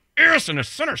 get your ears in the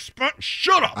center spot and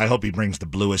shut up. I hope he brings The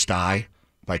Bluest Eye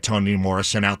by Toni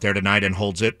Morrison out there tonight and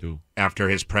holds it after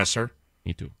his presser.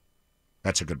 Me too.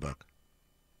 That's a good book.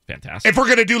 Fantastic. If we're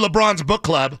going to do LeBron's book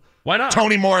club, why not?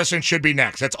 Toni Morrison should be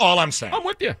next. That's all I'm saying. I'm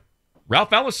with you.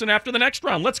 Ralph Ellison after the next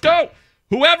round. Let's go.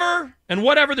 Whoever and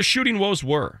whatever the shooting woes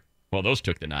were, well, those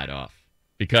took the night off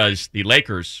because the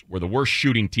Lakers were the worst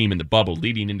shooting team in the bubble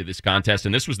leading into this contest,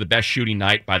 and this was the best shooting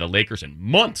night by the Lakers in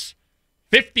months.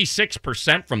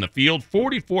 56% from the field,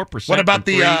 44%. What about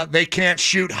from the they can't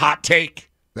shoot hot take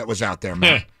that was out there,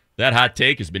 man? That hot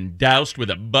take has been doused with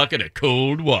a bucket of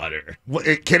cold water.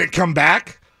 Can it come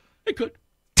back? It could.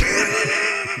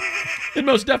 It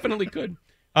most definitely could.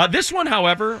 This one,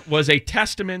 however, was a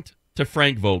testament to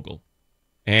Frank Vogel.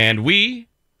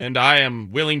 And I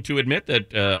am willing to admit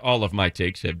that all of my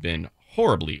takes have been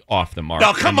horribly off the mark.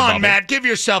 No, come on, Matt. Give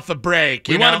yourself a break.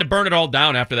 We wanted to burn it all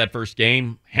down after that first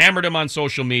game. Hammered him on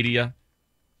social media.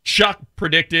 Chuck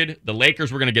predicted the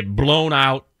Lakers were going to get blown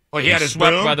out. Well, he had his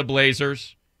swept boom. by the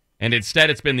Blazers, and instead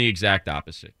it's been the exact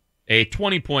opposite. A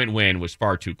 20-point win was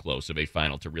far too close of a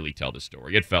final to really tell the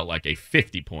story. It felt like a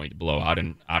 50-point blowout,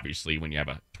 and obviously when you have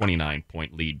a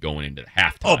 29-point lead going into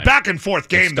halftime. Oh, back and forth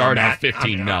game, though, Start out Matt.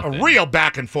 15-0. A real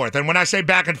back and forth. And when I say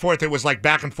back and forth, it was like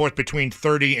back and forth between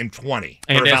 30 and 20,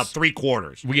 And for about as 3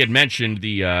 quarters. We had mentioned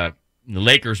the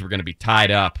Lakers were going to be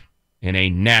tied up in a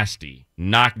nasty,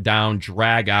 knockdown,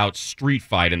 drag-out street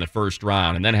fight in the first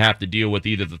round and then have to deal with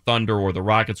either the Thunder or the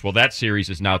Rockets. Well, that series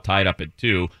is now tied up at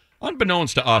 2.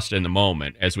 Unbeknownst to us in the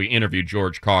moment, as we interviewed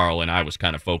George Karl, and I was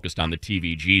kind of focused on the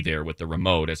TVG there with the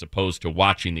remote as opposed to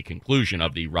watching the conclusion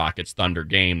of the Rockets-Thunder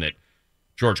game that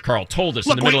George Karl told us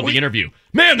in the middle of the interview.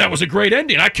 Man, that was a great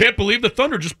ending. I can't believe the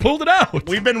Thunder just pulled it out.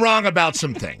 We've been wrong about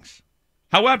some things.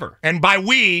 However. And by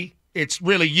we, it's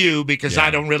really you, because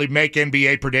I don't really make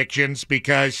NBA predictions,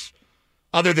 because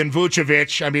other than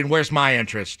Vucevic, I mean, where's my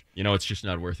interest? You know, it's just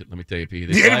not worth it, let me tell you, P. It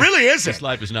really isn't. This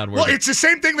life is not worth it. Well, it's the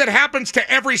same thing that happens to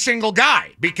every single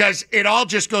guy, because it all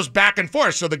just goes back and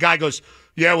forth. So the guy goes,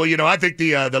 yeah, well, I think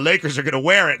the Lakers are going to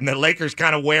wear it, and the Lakers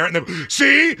kind of wear it. And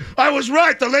see, I was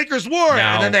right. The Lakers wore it,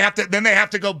 and then they have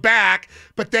to go back.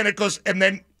 But then it goes, and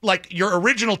then like your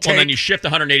original take. Well, then you shift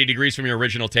 180 degrees from your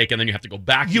original take, and then you have to go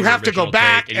back. You have to go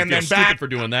back, and then you feel back. stupid for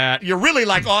doing that. You're really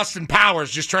like Austin Powers,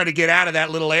 just trying to get out of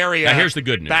that little area. Now, here's the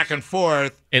good news: back and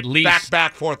forth, at least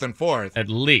back, forth and forth. At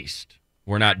least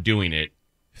we're not doing it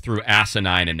through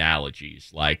asinine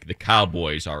analogies like the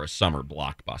Cowboys are a summer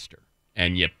blockbuster,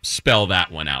 and you spell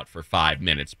that one out for 5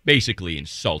 minutes, basically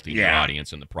insulting your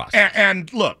audience in the process.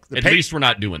 And look, at least we're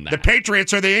not doing that. The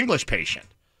Patriots are the English patient.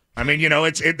 I mean,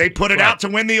 they put it out to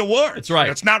win the award. That's right.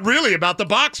 It's not really about the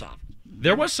box office.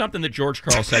 There was something that George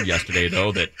Karl said yesterday,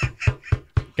 though, that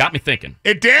got me thinking.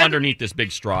 It did? Underneath this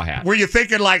big straw hat. Were you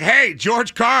thinking like, hey,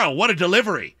 George Karl, what a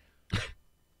delivery? A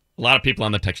lot of people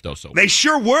on the Textoso. They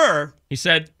sure were. He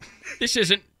said, this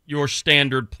isn't your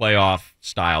standard playoff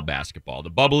style basketball. The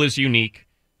bubble is unique.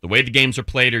 The way the games are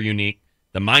played are unique.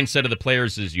 The mindset of the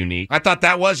players is unique. I thought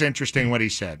that was interesting what he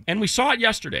said. And we saw it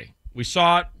yesterday. We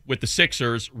saw it with the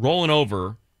Sixers rolling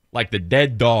over like the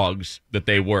dead dogs that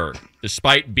they were,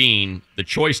 despite being the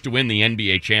choice to win the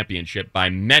NBA championship by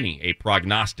many a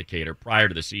prognosticator prior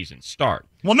to the season's start.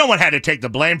 Well, no one had to take the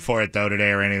blame for it, though,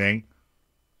 today or anything.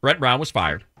 Brett Brown was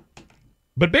fired.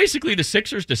 But basically, the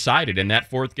Sixers decided in that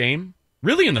fourth game,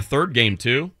 really in the third game,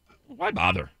 too, why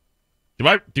bother?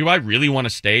 Do I really want to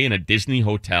stay in a Disney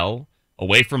hotel,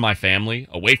 away from my family,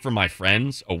 away from my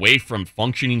friends, away from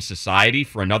functioning society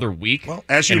for another week? Well,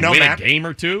 as you and know, win Matt, a game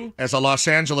or two? As a Los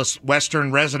Angeles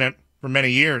Western resident for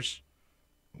many years,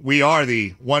 we are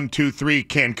the 1-2-3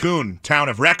 Cancun town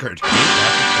of record.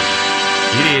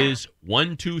 It is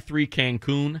 1-2-3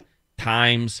 Cancun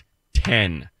times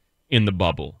 10 in the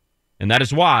bubble. And that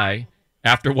is why,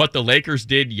 after what the Lakers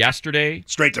did yesterday,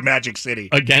 straight to Magic City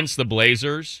against the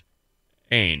Blazers,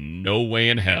 ain't no way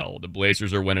in hell the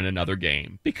Blazers are winning another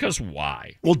game. Because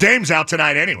why? Well, Dame's out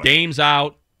tonight anyway. Dame's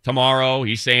out tomorrow.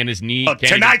 He's saying his knee.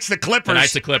 Tonight's the Clippers.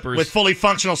 Tonight's the Clippers. With fully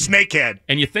functional Snakehead.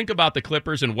 And you think about the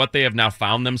Clippers and what they have now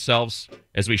found themselves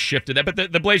as we shifted that.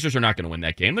 But the Blazers are not going to win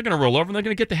that game. They're going to roll over and they're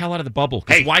going to get the hell out of the bubble.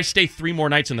 Because why stay 3 more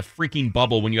nights in the freaking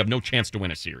bubble when you have no chance to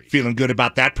win a series? Feeling good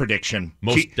about that prediction.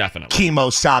 Most definitely.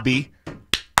 Chemo Sabi.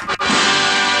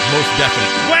 Most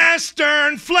definitely.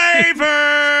 Western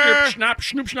flavor. Snap,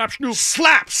 snoop, snap, snoop.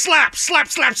 Slap, slap, slap,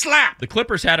 slap, slap. The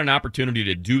Clippers had an opportunity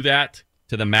to do that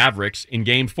to the Mavericks in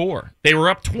Game 4. They were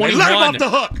up 21 they let them off the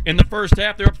hook. In the first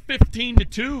half. They're up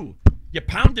 15-2. You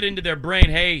pounded into their brain,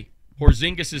 hey,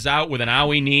 Porzingis is out with an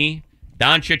owie knee.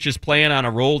 Doncic is playing on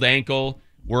a rolled ankle.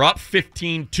 We're up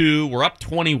 15-2. We're up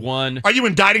 21. Are you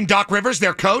indicting Doc Rivers,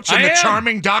 their coach, and I the am.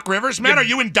 charming Doc Rivers? Man, are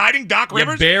you indicting Doc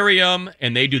Rivers? You bury them,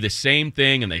 and they do the same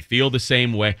thing, and they feel the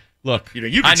same way. Look,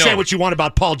 you can say what you want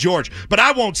about Paul George, but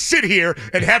I won't sit here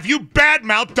and have you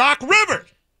badmouth Doc Rivers.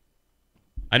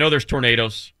 I know there's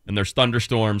tornadoes, and there's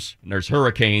thunderstorms, and there's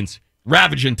hurricanes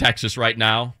ravaging Texas right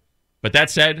now. But that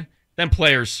said, them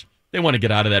players, they want to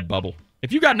get out of that bubble.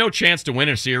 If you got no chance to win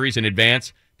a series in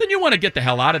advance, then you want to get the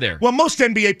hell out of there. Well, most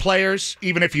NBA players,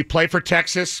 even if you play for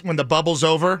Texas, when the bubble's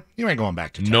over, you ain't going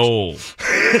back to Texas. No.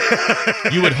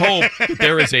 You would hope that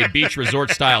there is a beach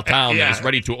resort-style town that is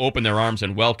ready to open their arms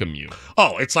and welcome you.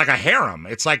 Oh, it's like a harem.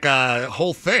 It's like a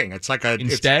whole thing. It's like a...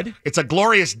 Instead? It's a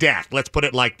glorious death. Let's put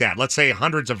it like that. Let's say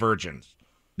hundreds of virgins.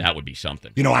 That would be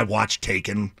something. You know, I watched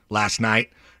Taken last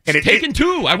night, And Taken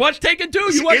 2. I watched Taken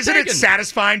 2. You watched Isn't Taken. it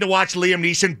satisfying to watch Liam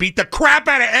Neeson beat the crap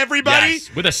out of everybody?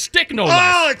 Yes, with a stick, no Oh,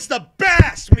 less. it's the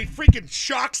best when he freaking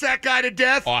shocks that guy to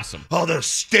death. Awesome. Oh, the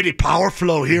steady power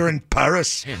flow here in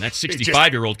Paris. Man, that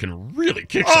 65-year-old can really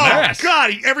kick some Oh, ass.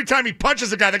 God. Every time he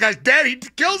punches a guy, the guy's dead. He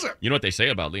kills him. You know what they say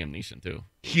about Liam Neeson, too?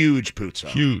 Huge putzo.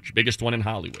 Huge. Biggest one in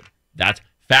Hollywood. That's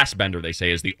Fassbender, they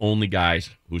say, is the only guy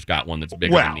who's got one that's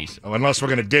bigger than Neeson. Unless we're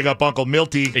going to dig up Uncle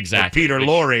Milty or Peter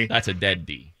Lorre. That's a dead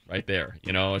D right there.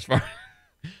 As far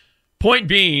point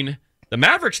being, the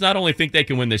Mavericks not only think they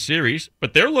can win this series,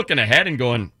 but they're looking ahead and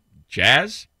going,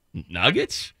 Jazz,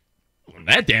 Nuggets,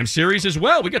 that damn series as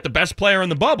well. We got the best player in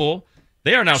the bubble.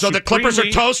 They are now. So the Clippers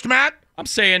are toast, Matt? I'm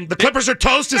saying the Clippers are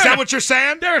toast. Is that what you're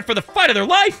saying? They're in for the fight of their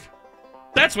life.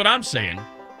 That's what I'm saying.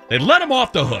 They let them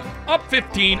off the hook. Up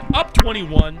 15, up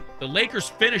 21. The Lakers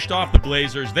finished off the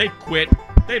Blazers. They quit.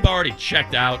 They've already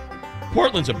checked out.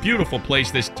 Portland's a beautiful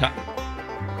place this time.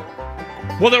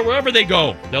 Well, wherever they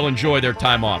go, they'll enjoy their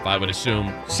time off, I would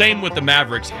assume. Same with the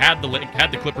Mavericks. Had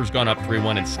the Clippers gone up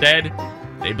 3-1 instead,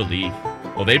 they believe.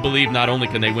 Well, they believe not only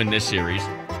can they win this series,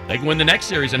 they can win the next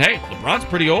series. And, hey, LeBron's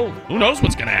pretty old. Who knows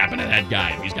what's going to happen to that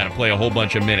guy if he's got to play a whole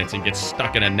bunch of minutes and get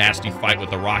stuck in a nasty fight with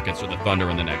the Rockets or the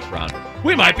Thunder in the next round.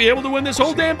 We might be able to win this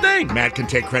whole damn thing. Matt can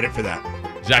take credit for that.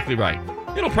 Exactly right.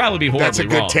 It'll probably be horribly That's a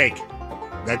good wrong. take.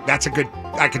 That's a good.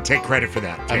 I can take credit for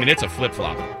that. I mean, it's a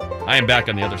flip-flop. I am back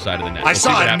on the other side of the net. I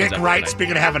saw Nick Wright,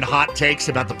 speaking of having hot takes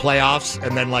about the playoffs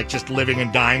and then, just living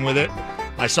and dying with it.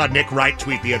 I saw Nick Wright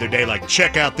tweet the other day,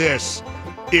 check out this.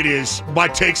 It is, my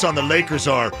takes on the Lakers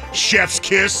are chef's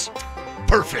kiss,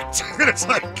 perfect. And it's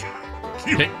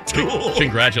you tool.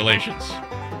 Congratulations.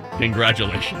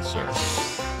 Congratulations, sir.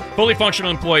 Fully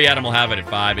functional employee Adam will have it at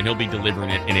 5, and he'll be delivering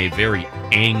it in a very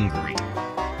angry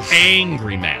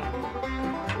manner.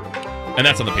 And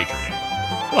that's on the Patreon.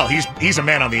 Well, he's a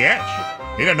man on the edge.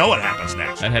 He doesn't know what happens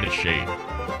next. That head is shaved.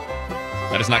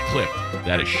 That is not clipped.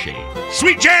 That is shaved.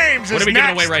 Sweet James is What are we next.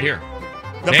 giving away right here?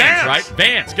 The Vans, right?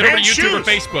 Vans. Get over to Vans YouTube or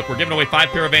shoes. Facebook. We're giving away 5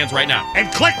 pair of Vans right now.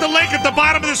 And click the link at the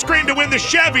bottom of the screen to win the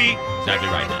Chevy. Exactly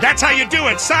right. That's how you do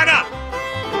it. Sign up.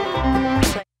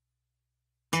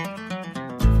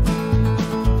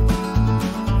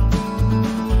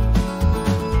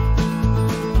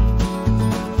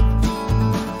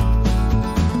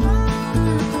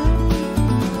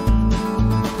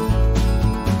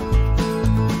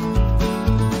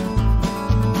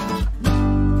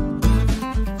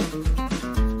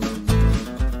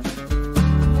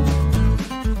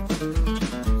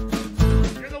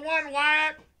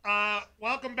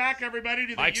 Welcome back, everybody,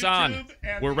 to the Mike's YouTube.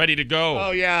 on. We're ready to go. Oh,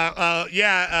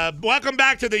 yeah. Welcome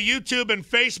back to the YouTube and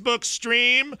Facebook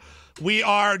stream. We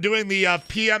are doing the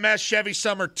PMS Chevy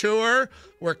Summer Tour.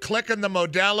 We're clicking the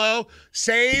Modelo.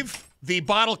 Save the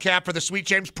bottle cap for the Sweet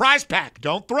James prize pack.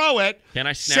 Don't throw it. Can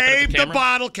I snap it at Save the the camera?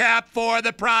 bottle cap for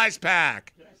the prize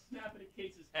pack. Can I snap it at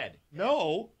Kate's head?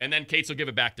 No. And then Kate's will give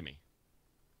it back to me.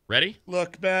 Ready?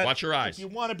 Look, Matt. Watch your eyes. If you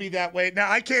want to be that way. Now,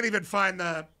 I can't even find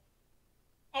the...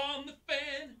 On the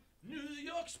Fan, New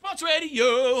York Sports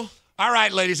Radio. All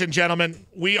right, ladies and gentlemen,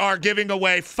 we are giving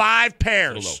away 5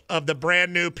 pairs of the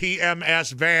brand new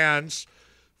PMS Vans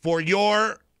for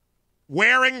your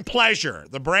wearing pleasure.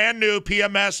 The brand new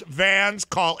PMS Vans.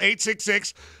 Call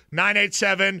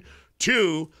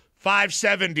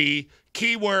 866-987-2570.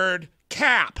 Keyword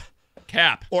CAP.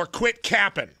 Cap. Or quit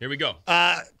capping. Here we go.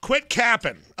 Quit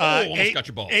capping. Almost got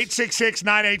your balls.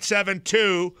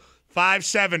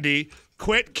 866-987-2570.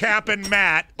 Quit capping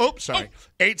Matt. Oh, sorry.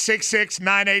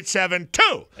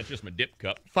 866-987-2. That's just my dip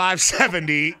cup.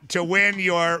 570 to win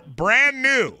your brand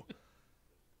new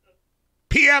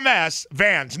PMS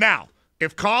Vans. Now,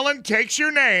 if Colin takes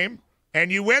your name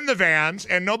and you win the Vans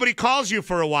and nobody calls you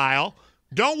for a while,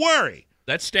 don't worry.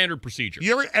 That's standard procedure.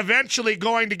 You're eventually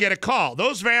going to get a call.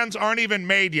 Those Vans aren't even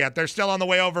made yet. They're still on the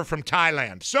way over from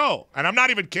Thailand. So, and I'm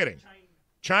not even kidding.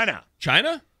 China.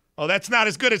 China? Oh, that's not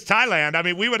as good as Thailand. I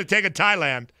mean, we would have taken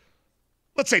Thailand.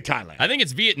 Let's say Thailand. I think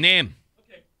it's Vietnam.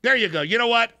 There you go. You know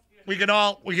what? We can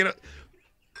all agree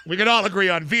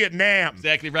on Vietnam.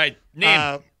 Exactly right.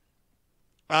 Name.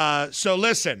 So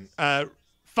listen, 5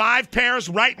 pairs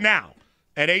right now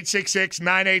at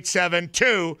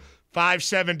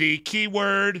 866-987-2570.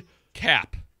 Keyword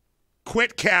cap.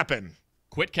 Quit capping.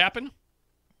 Quit capping?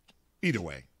 Either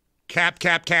way. Cap.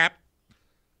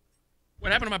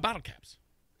 What happened to my bottle caps?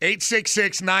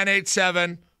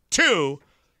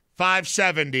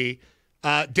 866-987-2570.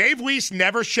 Dave Weiss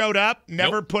never showed up,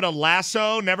 never put a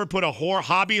lasso, never put a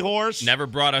hobby horse. Never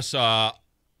brought us a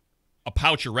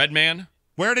pouch of Red Man.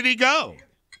 Where did he go?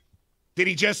 Did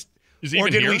he just, Is he or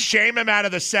even did here? we shame him out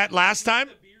of the set last time?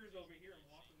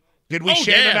 Did we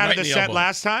shave him out of the set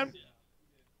last time?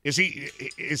 Is he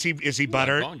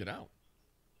butthurt? Bonged it out.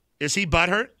 Is he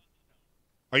butthurt?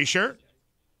 Are you sure?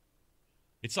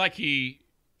 It's like he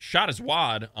shot his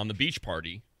wad on the beach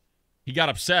party. He got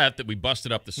upset that we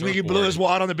busted up the surfboard. He blew his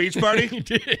wad on the beach party? He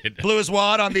did. Blew his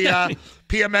wad on the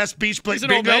PMS beach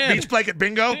blanket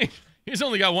bingo? He's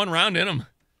only got one round in him.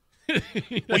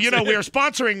 Well, we are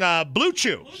sponsoring Blue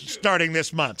Chew starting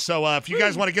this month. So if you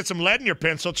guys want to get some lead in your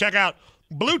pencil, check out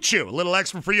Blue Chew. A little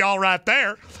extra for y'all right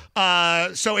there.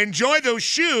 So enjoy those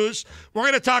shoes. We're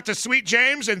going to talk to Sweet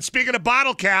James. And speaking of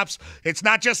bottle caps, it's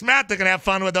not just Matt that can have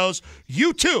fun with those.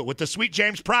 You too, with the Sweet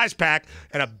James prize pack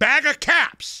and a bag of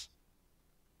caps.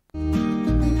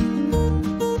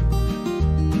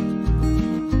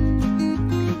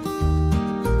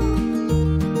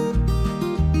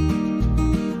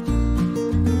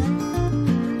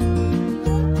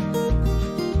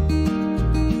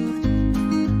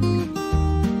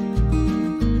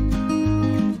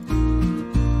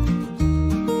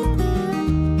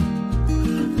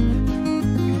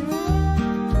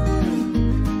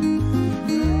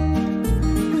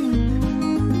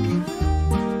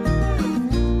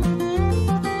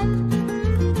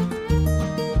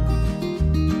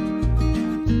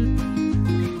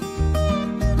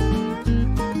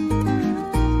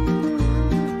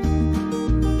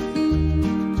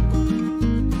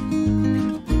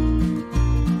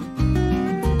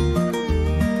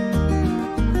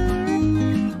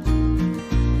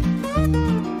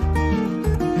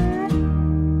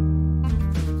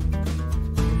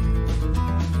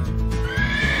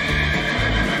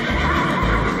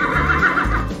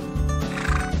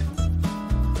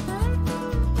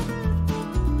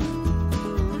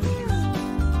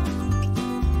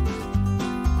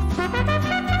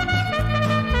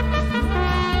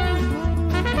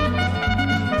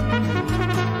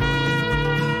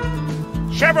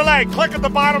 Chevrolet, click at the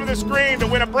bottom of the screen to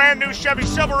win a brand new Chevy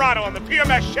Silverado on the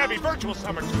PMS Chevy Virtual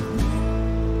Summer Tour.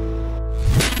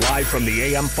 Live from the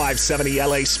AM 570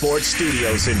 LA Sports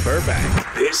Studios in Burbank,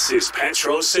 this is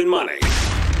Petros and Money.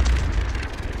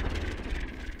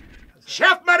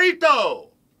 Chef Marito!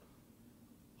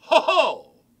 Ho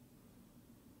ho!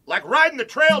 Like riding the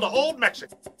trail to Old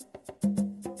Mexico.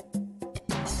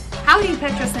 Howdy,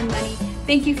 Petros and Money.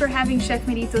 Thank you for having Chef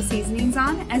Marito Seasonings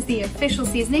on as the official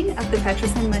seasoning of the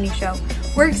Petros and Money Show.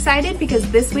 We're excited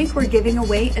because this week we're giving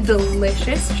away a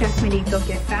delicious Chef Marito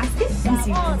gift basket, as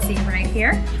you can see right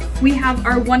here. We have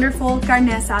our wonderful carne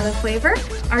asada flavor,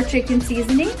 our chicken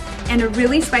seasoning, and to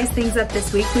really spice things up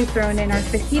this week, we've thrown in our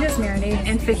fajitas marinade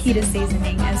and fajita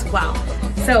seasoning as well.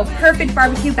 So perfect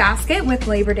barbecue basket with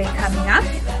Labor Day coming up.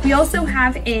 We also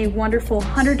have a wonderful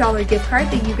 $100 gift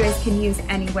card that you guys can use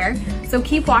anywhere. So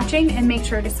keep watching and make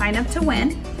sure to sign up to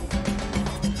win.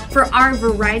 For our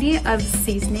variety of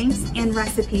seasonings and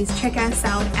recipes, check us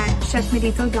out at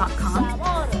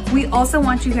chefmarito.com. We also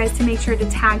want you guys to make sure to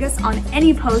tag us on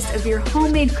any post of your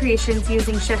homemade creations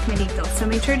using Chef Marito. So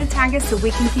make sure to tag us so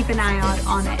we can keep an eye out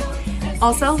on it.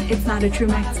 Also, it's not a true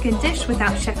Mexican dish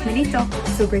without Chef Marito,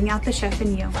 so bring out the chef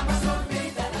in you.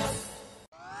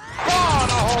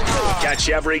 Catch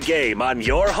every game on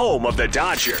your home of the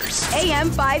Dodgers.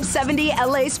 AM 570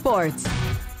 LA Sports.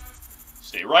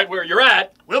 Stay right where you're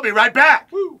at. We'll be right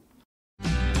back. Woo.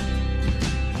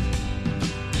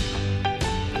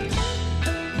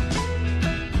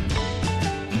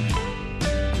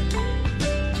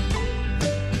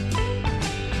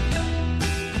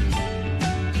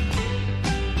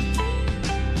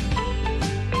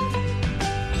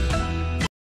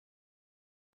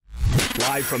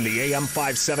 Live from the AM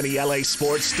 570 LA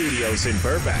Sports Studios in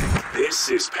Burbank, this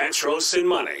is Petros and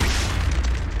Money.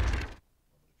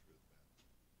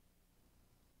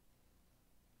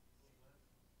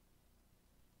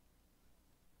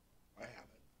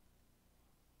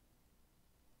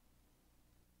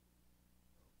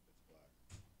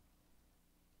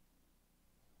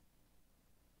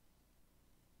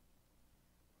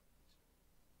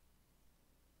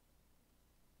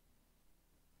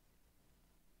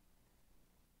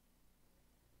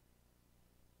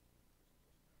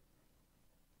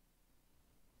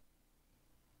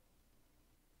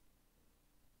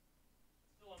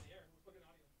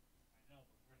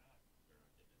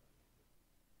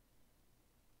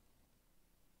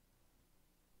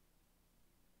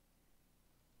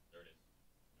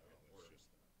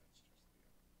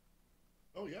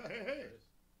 Oh, yeah, hey.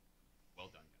 Well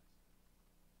done, guys.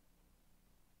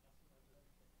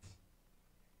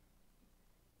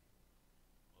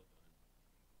 Well done.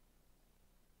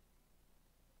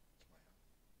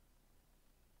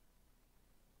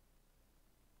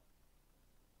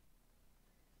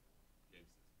 James,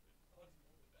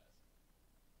 the best.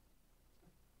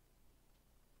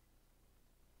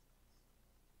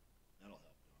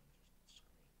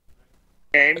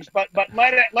 James, but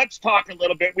let's talk a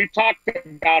little bit. We've talked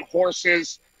about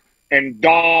horses and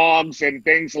dogs and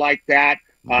things like that,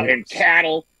 and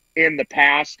cattle in the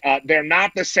past. They're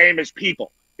not the same as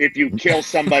people. If you kill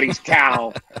somebody's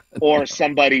cow or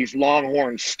somebody's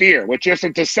longhorn steer, which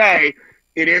isn't to say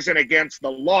it isn't against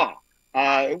the law.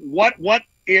 What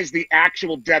is the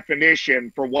actual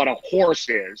definition for what a horse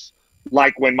is?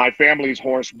 Like when my family's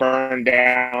horse burned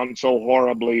down so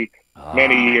horribly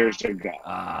many years ago.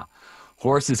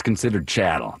 Horse is considered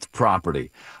chattel. It's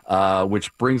property,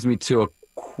 which brings me to a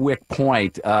quick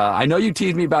point. I know you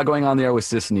teased me about going on there with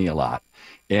Sissany a lot.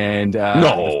 And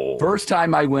the first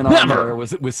time I went on there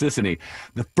was with Sissany.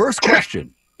 The first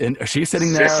question, and she's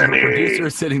sitting there, the producer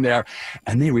is sitting there,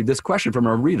 and they read this question from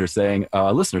a reader saying,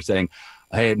 listener saying,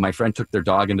 hey, my friend took their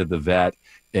dog into the vet,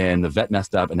 and the vet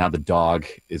messed up, and now the dog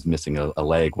is missing a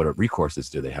leg. What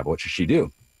recourses do they have? What should she do?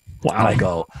 Wow. And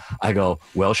I go,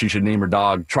 well, she should name her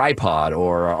dog Tripod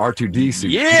or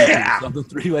R2D2. Yeah. Something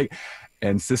three-leg.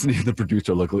 And Sissany, the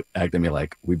producer, looked at me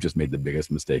like, we've just made the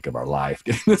biggest mistake of our life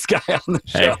getting this guy on the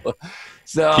show.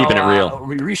 So keeping it real.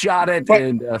 We reshot it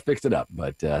and fixed it up.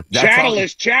 But chattel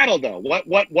is chattel, though.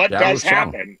 What does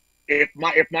happen if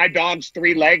my dog's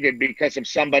three-legged because of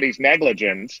somebody's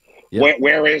negligence? Yep.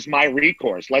 Where is my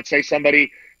recourse? Let's say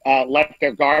somebody left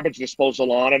their garbage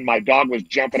disposal on, and my dog was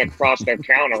jumping across their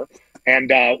counter,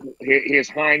 and his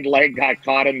hind leg got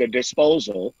caught in the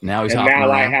disposal. Now he's hopping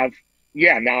around.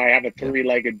 Now I have a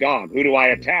three-legged dog. Who do I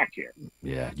attack here?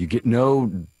 Yeah,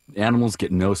 animals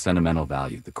get no sentimental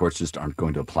value. The courts just aren't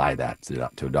going to apply that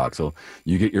to a dog. So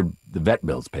you get the vet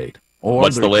bills paid. Or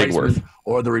what's the leg worth?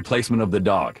 Or the replacement of the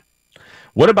dog.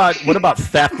 What about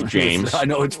theft, James? I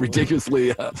know it's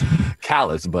ridiculously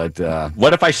callous, but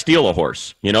what if I steal a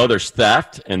horse? You know, there's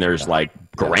theft and there's like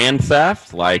grand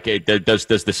theft. Like, does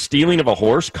the stealing of a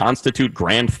horse constitute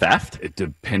grand theft?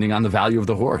 Depending on the value of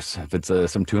the horse. If it's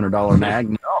some $200 nag,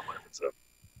 no. But it's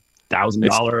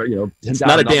 $1,000, it's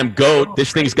not a damn goat.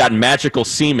 This thing's got magical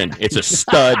semen. It's a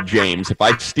stud, James. If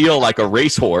I steal like a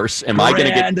racehorse, am I going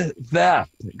to get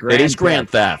theft? It is grand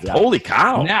theft. Yeah. Holy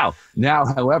cow! Now,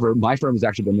 however, my firm has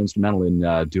actually been instrumental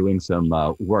in doing some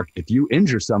work. If you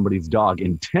injure somebody's dog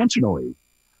intentionally,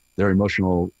 their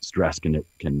emotional stress can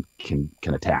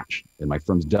attach, and my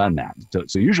firm's done that.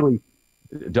 So usually,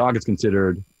 a dog is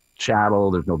considered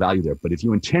chattel. There's no value there. But if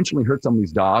you intentionally hurt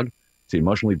somebody's dog to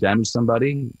emotionally damage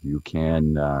somebody, you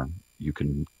can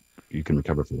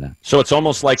recover for that. So it's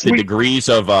almost like the degrees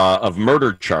of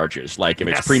murder charges. Like if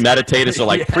it's premeditated, so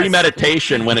like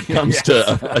premeditation when it comes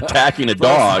to attacking a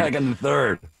dog. Second and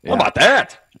third. How about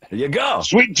that? There you go.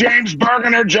 Sweet James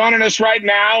Bergener joining us right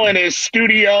now in his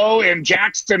studio in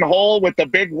Jackson Hole with the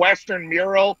big Western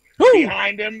mural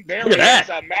behind him. There he is.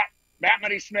 Matt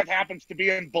Money Smith happens to be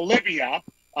in Bolivia.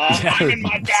 I'm in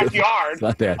my backyard.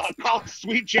 Call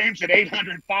Sweet James at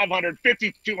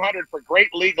 800-500-5200 for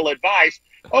great legal advice.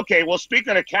 Okay, well,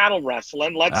 speaking of cattle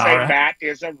rustling, let's say Matt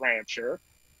is a rancher.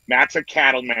 Matt's a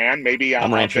cattleman, maybe a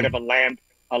bit of a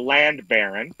land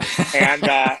baron, and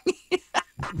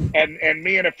and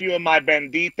me and a few of my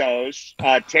banditos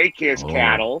take his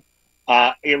cattle,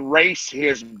 erase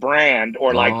his brand,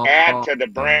 or add to the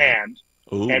brand.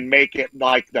 Ooh. And make it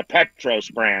like the Petros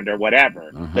brand or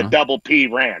whatever, the Double P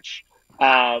Ranch.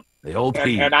 The old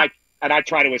P. And I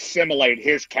try to assimilate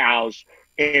his cows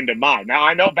into mine. Now,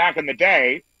 I know back in the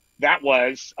day that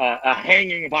was a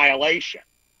hanging violation,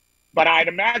 but I'd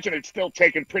imagine it's still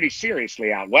taken pretty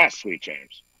seriously out west, Sweet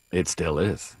James. It still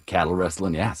is. Cattle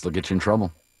wrestling, still get you in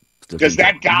trouble. Does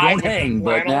that guy won't hang?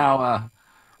 But now,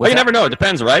 well, you never know. It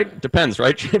depends, right? Depends,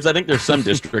 right, James? I think there's some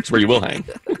districts where you will hang.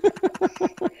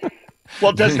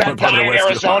 Well, does that guy in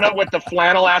Arizona with the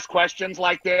flannel ask questions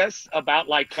like this about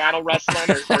cattle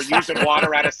wrestling or using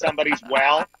water out of somebody's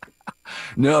well?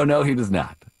 No, he does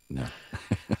not. No.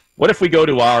 What if we go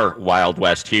to our Wild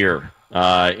West here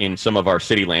in some of our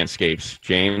city landscapes,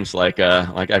 James, like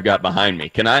I've got behind me?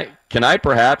 Can I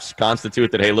perhaps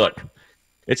constitute that? Hey, look,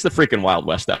 it's the freaking Wild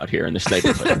West out here in this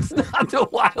neighborhood. It's not the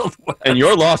Wild West, and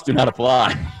your laws do not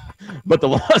apply. But the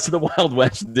laws of the Wild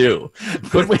West do.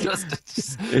 Could we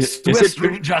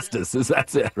street justice?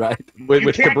 That's it, right? With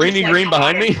Cabrini Green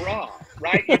behind me,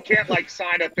 right? You can't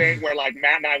sign a thing where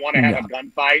Matt and I want to have a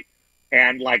gunfight,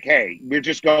 and hey, we're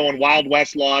just going Wild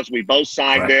West laws. We both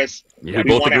signed this. Yeah,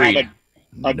 we want to have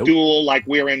a duel like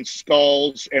we're in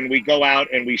Skulls, and we go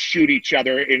out and we shoot each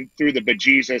other through the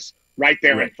bejesus. Right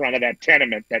there in front of that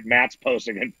tenement that Matt's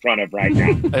posing in front of right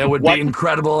now. It would be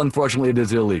incredible. Unfortunately, it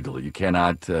is illegal. You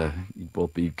cannot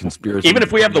both be conspiracy. Even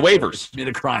if we have the waivers. Be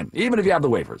a crime. Even if you have the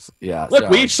waivers. Yeah. Look,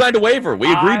 we each signed a waiver.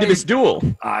 We agreed to this duel.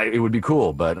 It would be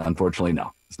cool, but unfortunately,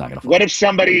 no. It's not going to fly. What if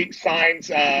somebody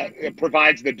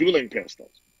provides the dueling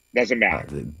pistols? Doesn't matter.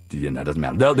 That doesn't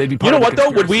matter. They'd be You know what,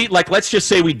 though? Would we, let's just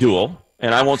say we duel,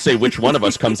 and I won't say which one of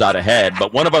us comes out ahead,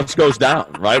 but one of us goes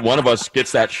down, right? One of us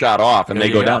gets that shot off, and they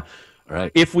go down.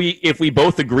 Right. If we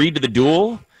both agreed to the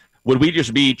duel, would we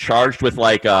just be charged with,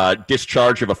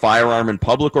 discharge of a firearm in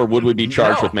public, or would we be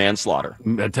charged with manslaughter?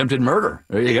 Attempted murder.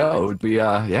 There you go. It would be,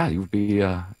 you would be...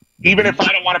 Even if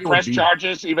I don't want to press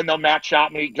charges, even though Matt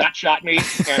gut shot me,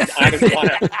 and I didn't want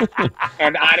to.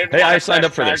 Hey, I signed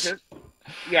up for this.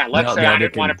 Yeah, let's say I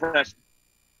didn't want to press.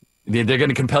 They're going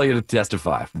to compel you to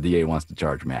testify if the DA wants to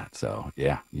charge Matt. So,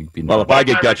 yeah. You'd be well, if I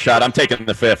get gut shot, I'm taking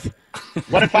the 5th.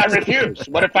 What if I refuse?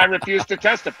 What if I refuse to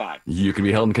testify? You can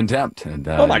be held in contempt. And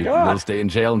oh, my God. You'll stay in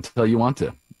jail until you want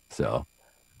to. So,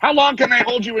 how long can they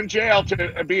hold you in jail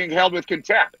to being held with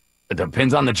contempt? It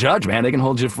depends on the judge, man. They can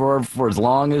hold you for as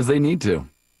long as they need to.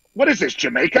 What is this,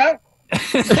 Jamaica?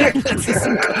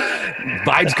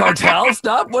 Vibes cartel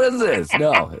stuff? What is this?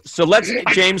 No. So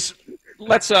James,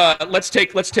 let's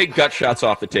take gut shots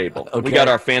off the table. Okay. We got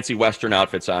our fancy Western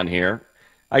outfits on here.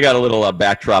 I got a little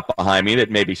backdrop behind me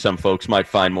that maybe some folks might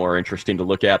find more interesting to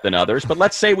look at than others. But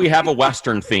let's say we have a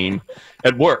Western theme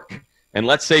at work. And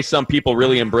let's say some people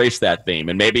really embrace that theme,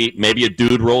 and maybe a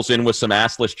dude rolls in with some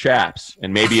assless chaps,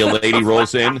 and maybe a lady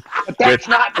rolls in. But that's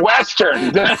not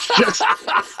Western. That's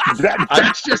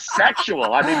just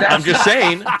sexual. I mean, I'm just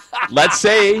saying. Let's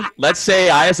say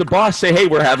I, as a boss, say, hey,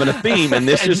 we're having a theme, and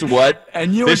this is what.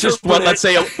 Let's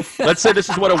say this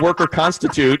is what a worker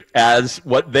constitute as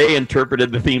what they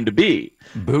interpreted the theme to be.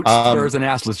 Boots, spurs, and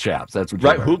assless chaps. That's what.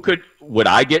 Right. Would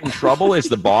I get in trouble as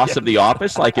the boss of the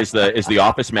office? Like, is the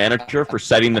office manager for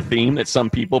setting the theme that some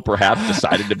people perhaps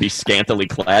decided to be scantily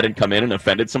clad and come in and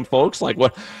offended some folks? Like,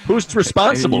 what? Who's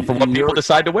responsible for what people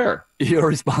decide to wear? You're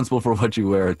responsible for what you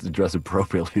wear to dress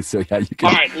appropriately. So yeah, you can.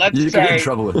 All right, you can get in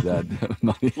trouble with that.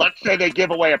 Let's say they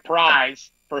give away a prize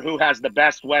for who has the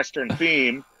best Western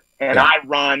theme, and I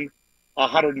run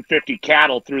 150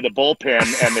 cattle through the bullpen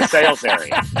and the sales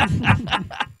area.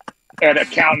 And a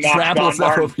cow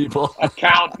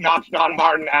knocks Don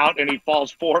Martin out, and he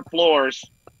falls 4 floors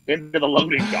into the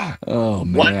loading dock. Oh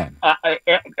man! I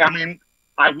mean,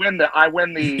 I win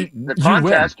the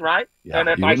contest, right? Yeah, and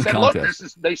if I said, look,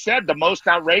 they said the most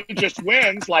outrageous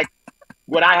wins. Like,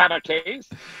 would I have a case?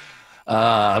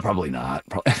 Probably not.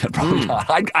 Probably not.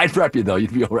 I'd prep you though.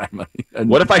 You'd be all right, money.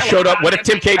 What if I showed up? What if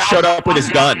Tim Cates showed up with his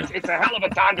gun? It's a hell of a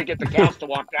time to get the cows to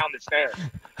walk down the stairs.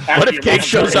 What if Cates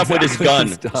shows up with his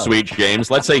gun, sweet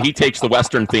James? Let's say he takes the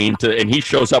Western theme and he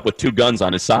shows up with 2 guns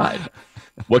on his side.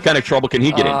 What kind of trouble can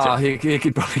he get into? He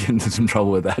could probably get into some trouble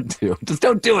with that too. Just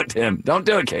don't do it, Tim. Don't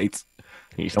do it, Cates.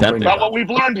 He's tempting. But what we've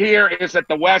learned here is that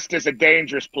the West is a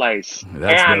dangerous place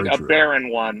and a barren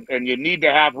one, and you need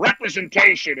to have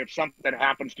representation if something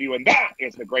happens to you, and that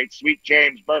is the great Sweet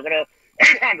James Bergener.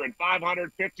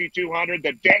 800-500-5200,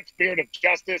 the dense beard of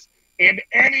justice in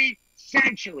any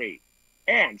century.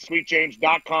 And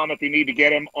sweetjames.com if you need to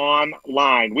get him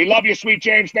online. We love you, Sweet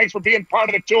James. Thanks for being part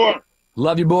of the tour.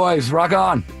 Love you, boys. Rock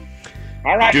on.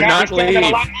 All right, do not leave. A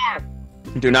lot more.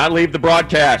 Do not leave the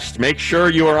broadcast. Make sure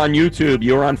you are on YouTube.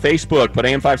 You are on Facebook. Put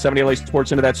AM570 LA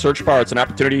Sports into that search bar. It's an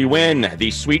opportunity to win the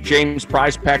Sweet James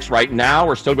prize packs right now.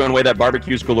 We're still giving away that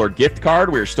Barbecues Galore gift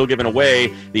card. We're still giving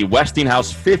away the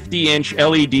Westinghouse 50-inch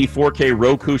LED 4K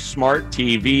Roku Smart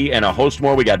TV and a host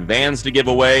more. We got vans to give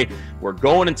away. We're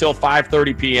going until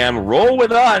 5:30 p.m. Roll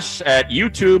with us at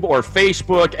YouTube or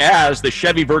Facebook as the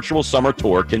Chevy Virtual Summer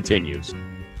Tour continues.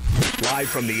 Live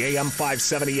from the AM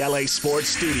 570 LA Sports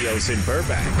Studios in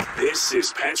Burbank, this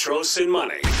is Petros and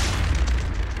Money.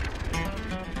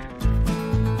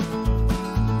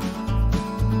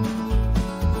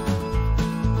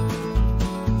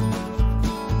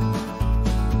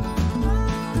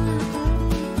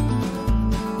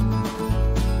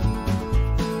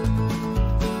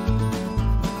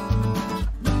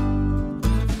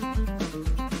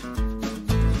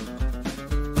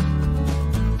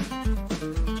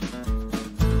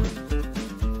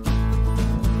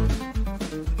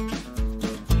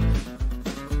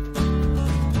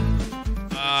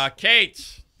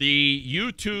 Kate, the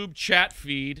YouTube chat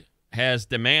feed has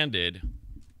demanded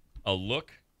a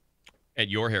look at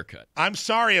your haircut. I'm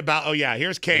sorry about. Oh yeah,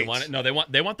 here's Kate.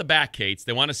 They want the back, Kate's.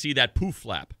 They want to see that poof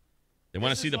flap. They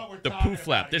want to see the poof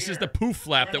flap. This is the poof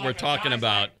flap that we're talking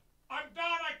about. I'm done.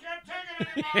 I can't take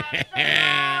it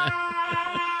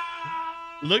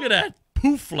anymore. Look at that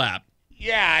poof flap.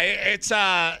 Yeah, it's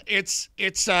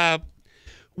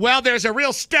well, there's a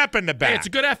real step in the back. Hey, it's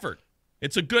a good effort.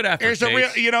 It's a good effort. There's a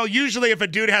real, usually if a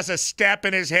dude has a step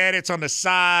in his head, it's on the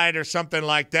side or something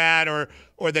like that, or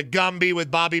the Gumby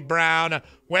with Bobby Brown.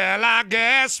 Well, I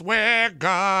guess we're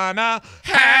gonna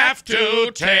have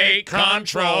to take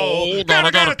control.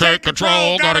 Gotta take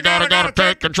control. Gotta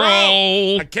take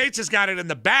control. And Cates has got it in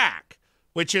the back,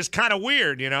 which is kind of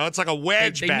weird. It's like a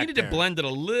wedge. They back needed there. to blend it a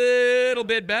little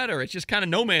bit better. It's just kind of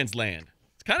no man's land.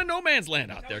 It's kind of no man's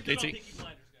land out there, Casey.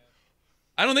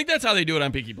 I don't think that's how they do it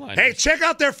on Peaky Blinders. Hey, check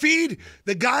out their feed.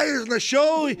 The guy on the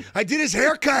show, I did his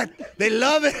haircut. They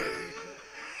love it.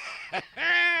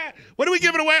 What are we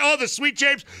giving away? Oh, the Sweet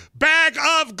James bag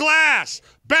of glass.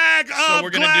 So we're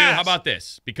going to do, how about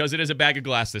this? Because it is a bag of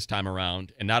glass this time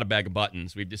around and not a bag of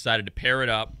buttons, we've decided to pair it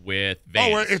up with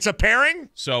Vans. Oh, it's a pairing?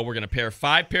 So we're going to pair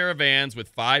 5 pair of Vans with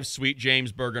 5 Sweet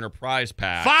James Bergener prize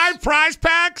packs. 5 prize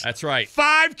packs? That's right.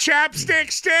 5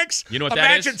 chapstick sticks? You know what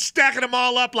that is? Imagine stacking them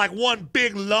all up like one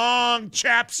big, long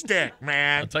chapstick,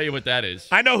 man. I'll tell you what that is.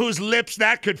 I know whose lips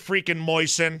that could freaking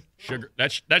moisten. Sugar.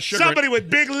 That's sugar. Somebody with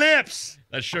big lips.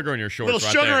 That's sugar in your shorts. Little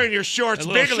right sugar there. in your shorts,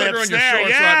 big big sugar lips in your there.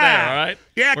 shorts Yeah, right there. All right.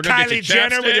 Yeah, We're gonna get Kylie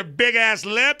Jenner chapstick. with your big ass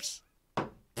lips.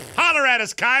 Holler at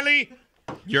us, Kylie.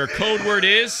 Your code word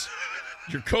is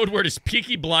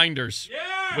Peaky Blinders.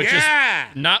 Yeah. Which is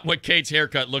not what Kate's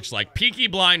haircut looks like. Peaky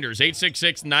Blinders,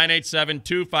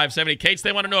 866-987-2570. Kate's,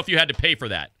 they want to know if you had to pay for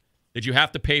that. Did you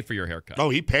have to pay for your haircut? Oh,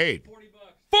 he paid.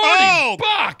 $40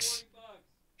 bucks.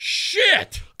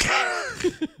 Shit.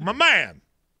 My man.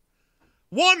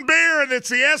 One beer and it's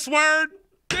the S word.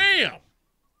 Damn.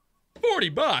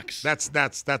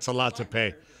 $40. That's a lot to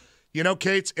pay.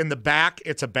 Kate's in the back,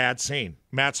 it's a bad scene.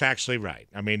 Matt's actually right.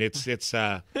 I mean, it's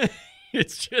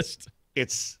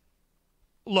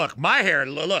look, my hair,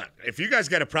 look, if you guys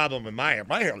got a problem with my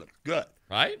hair looks good.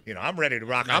 Right? I'm ready to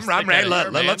rock. Nice I'm ready.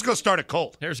 hair, Let's go start a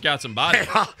cult. Hair's got some body.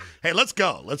 Hey, let's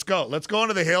go. Let's go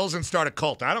into the hills and start a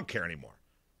cult. I don't care anymore.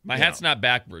 My hat's not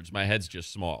backwards. My head's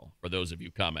just small, for those of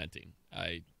you commenting.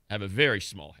 I have a very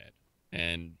small head,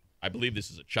 and I believe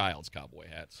this is a child's cowboy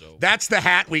hat. So that's the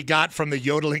hat we got from the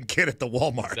yodeling kid at the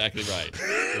Walmart. Exactly right.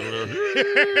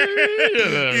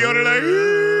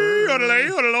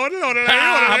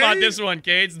 How about this one,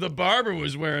 Cates? The barber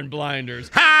was wearing blinders.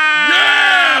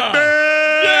 Yeah!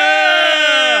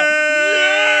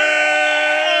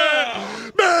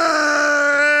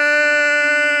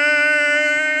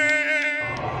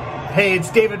 Hey,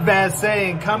 it's David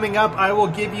Vassay, and coming up, I will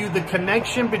give you the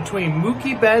connection between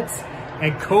Mookie Betts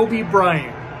and Kobe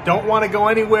Bryant. Don't want to go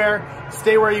anywhere.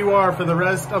 Stay where you are for the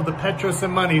rest of the Petros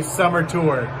and Money Summer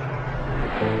Tour.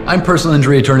 I'm personal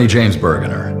injury attorney James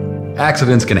Bergener.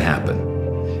 Accidents can happen.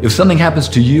 If something happens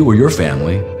to you or your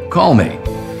family, call me.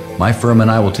 My firm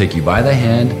and I will take you by the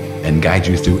hand and guide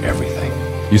you through everything.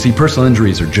 You see, personal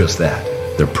injuries are just that.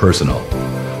 They're personal.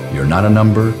 You're not a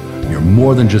number. You're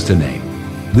more than just a name.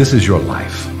 This is your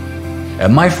life. At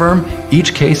my firm,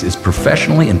 each case is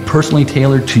professionally and personally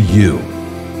tailored to you.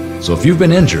 So if you've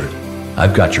been injured,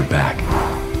 I've got your back.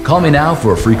 Call me now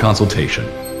for a free consultation.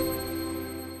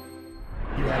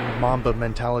 You had Mamba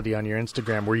mentality on your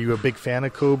Instagram. Were you a big fan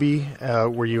of Kobe?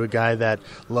 Were you a guy that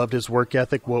loved his work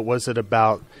ethic? What was it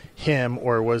about him,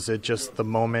 or was it just the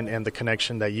moment and the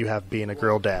connection that you have being a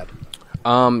girl dad?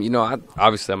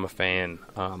 Obviously I'm a fan,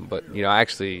 but I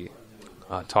actually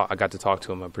I got to talk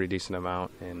to him a pretty decent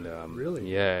amount, and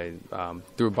really,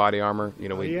 through Body Armor, we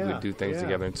do things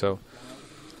together, and so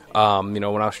when I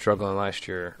was struggling last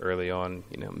year early on,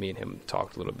 me and him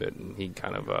talked a little bit, and he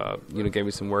kind of gave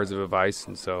me some words of advice,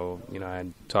 and so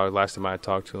last time I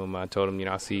talked to him, I told him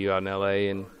I'll see you out in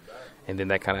LA, and then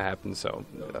that kind of happened, so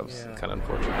that was kind of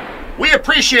unfortunate. We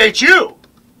appreciate you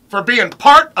for being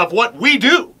part of what we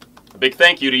do. A big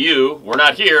thank you to you. We're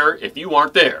not here if you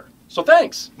aren't there. So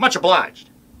thanks. Much obliged.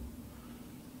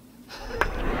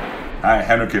 Hi,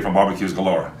 Henry Kid from Barbecues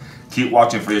Galore. Keep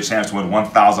watching for your chance to win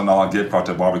 $1,000 gift card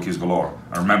to Barbecues Galore.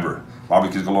 And remember,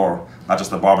 Barbecues Galore, not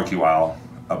just a barbecue aisle,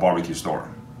 a barbecue store.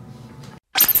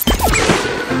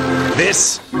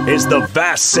 This is the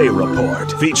Vassay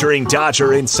Report, featuring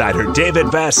Dodger insider David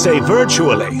Vassay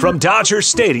virtually from Dodger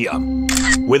Stadium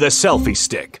with a selfie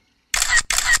stick.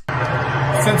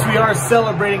 Since we are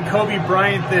celebrating Kobe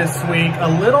Bryant this week, a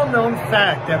little known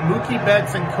fact that Mookie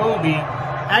Betts and Kobe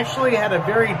actually had a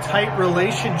very tight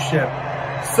relationship.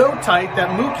 So tight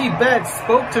that Mookie Betts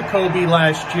spoke to Kobe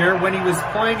last year when he was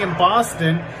playing in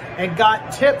Boston and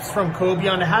got tips from Kobe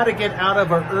on how to get out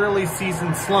of an early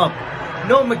season slump.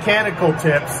 No mechanical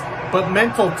tips, but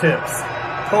mental tips.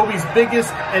 Kobe's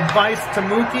biggest advice to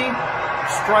Mookie: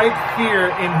 strike fear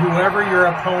in whoever your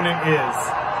opponent is.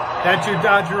 That's your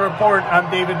Dodger Report.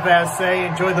 I'm David Vassay.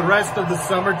 Enjoy the rest of the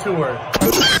summer tour.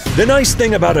 The nice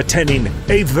thing about attending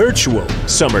a virtual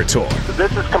summer tour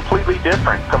This is completely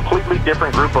different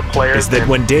group of players. is that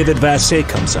when David Vassay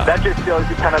comes up, That just shows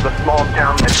you kind of the small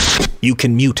town. you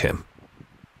can mute him.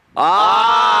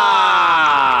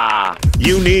 Ah!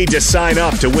 You need to sign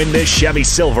up to win this Chevy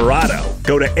Silverado.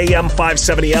 Go to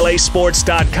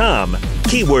am570lasports.com,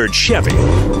 keyword Chevy.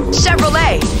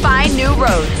 Chevrolet, find new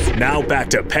roads. Now back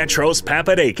to Petros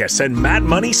Papadakis and Matt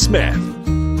Money Smith.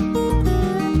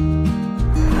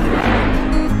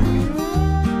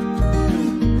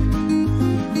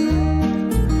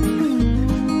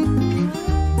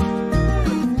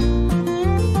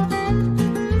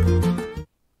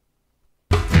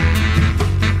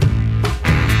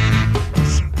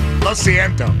 Lo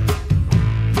siento.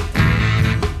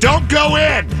 Don't go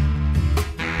in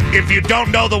if you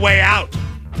don't know the way out.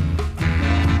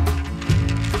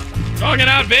 Talking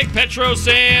out Vic, Petros,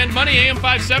 and Money, AM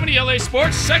 570, LA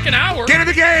Sports, second hour. Get in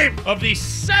the game! Of the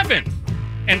 7th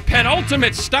and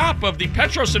penultimate stop of the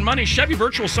Petros and Money Chevy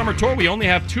Virtual Summer Tour. We only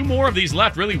have 2 more of these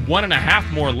left, really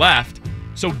 1.5 more left.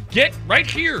 So get right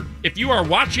here. If you are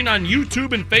watching on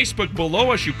YouTube and Facebook below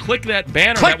us, you click that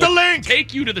banner. Click that the link!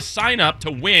 Take you to the sign up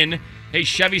to win a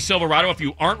Chevy Silverado. If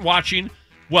you aren't watching,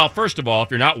 well, first of all, if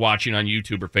you're not watching on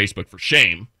YouTube or Facebook, for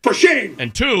shame. For shame!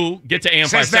 And 2, get to AM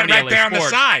Says that 570 right LA there on the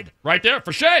Sports. side. Right there,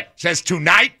 for shame. Says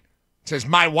tonight. Says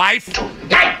my wife.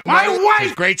 My wife!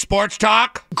 Says great sports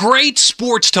talk. Great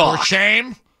sports talk. For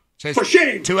shame. Says For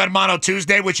shame. 2 Hermano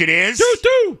Tuesday, which it is.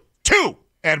 2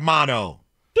 Hermano.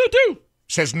 2.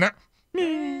 Says no.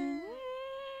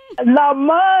 Not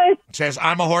much. Says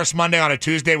I'm a horse Monday on a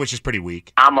Tuesday, which is pretty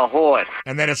weak. I'm a horse.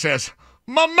 And then it says,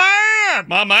 my man!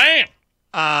 My man!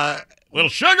 Little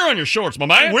sugar on your shorts, my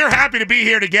man. We're happy to be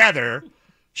here together.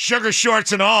 Sugar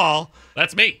shorts and all.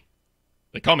 That's me.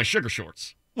 They call me Sugar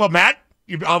Shorts. Well, Matt,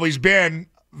 you've always been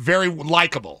very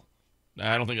likable.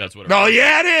 I don't think that's what it No, is.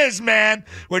 yeah, it is, man.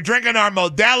 We're drinking our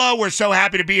Modelo. We're so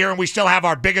happy to be here, and we still have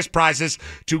our biggest prizes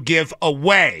to give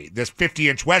away. This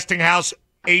 50-inch Westinghouse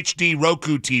HD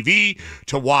Roku TV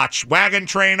to watch Wagon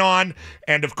Train on,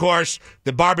 and, of course,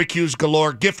 the Barbecues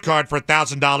Galore gift card for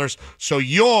 $1,000. So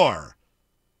your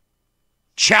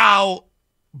chow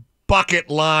bucket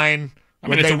line. I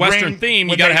mean, it's a Western theme.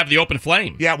 You got to have the open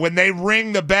flame. Yeah, when they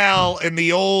ring the bell in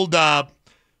the old,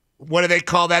 what do they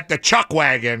call that? The chuck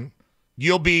wagon.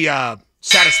 You'll be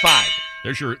satisfied.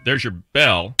 There's your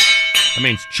bell. That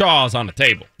means chaw's on the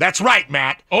table. That's right,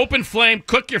 Matt. Open flame,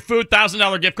 cook your food,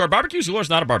 $1,000 gift card. Barbecues Galore is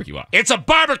not a barbecue aisle. It's a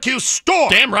barbecue store.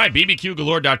 Damn right.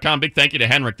 BBQGalore.com. Big thank you to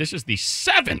Henrik. This is the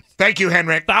 7th. Thank you,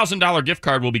 Henrik. $1,000 gift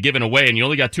card will be given away, and you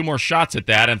only got 2 more shots at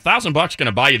that. And $1,000 going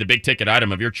to buy you the big ticket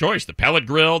item of your choice, the pellet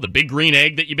grill, the big green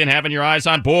egg that you've been having your eyes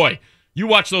on. Boy, you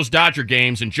watch those Dodger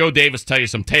games, and Joe Davis tell you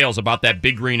some tales about that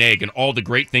big green egg and all the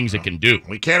great things it can do.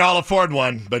 We can't all afford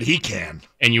one, but he can.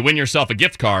 And you win yourself a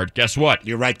gift card. Guess what?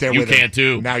 You're right there you with can it.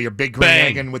 too. Now you're big green Bang.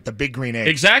 egging with the big green egg.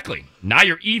 Exactly. Now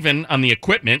you're even on the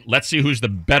equipment. Let's see who's the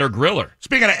better griller.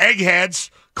 Speaking of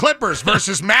eggheads, Clippers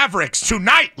versus Mavericks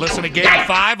tonight. Listen to Game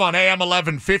 5 on AM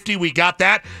 1150. We got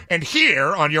that. And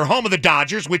here on your home of the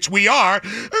Dodgers, which we are, the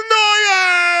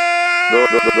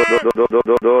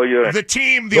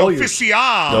team, the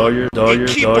oficial,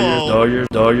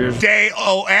 Dodgers. de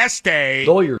Oeste,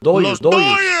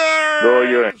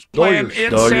 Dodgers. playing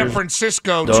in San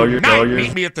Francisco tonight.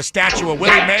 Meet me at the statue of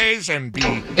Willie Mays and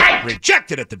be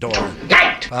rejected at the door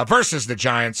versus the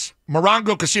Giants.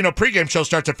 Morongo Casino pregame show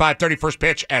starts at 5:30. First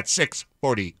pitch at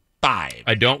 6:45.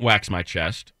 I don't wax my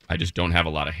chest. I just don't have a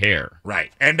lot of hair.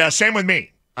 Right. And same with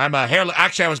me. I'm a hair.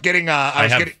 Actually, I was getting. I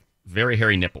have very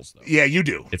hairy nipples, though. Yeah, you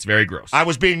do. It's very gross. I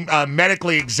was being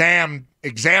medically examined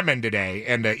today,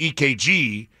 and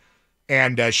EKG,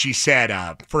 and she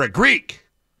said, for a Greek,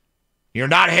 you're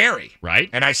not hairy. Right.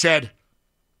 And I said,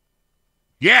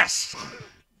 yes.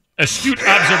 Astute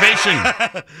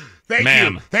observation. Thank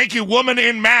Ma'am. you. Thank you, woman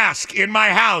in mask in my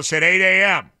house at 8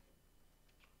 a.m.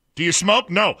 Do you smoke?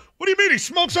 No. What do you mean? He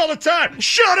smokes all the time.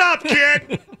 Shut up,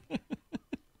 kid.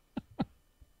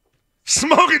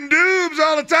 Smoking doobs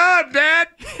all the time, Dad.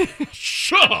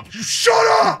 Shut up.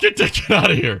 Shut up. Get that kid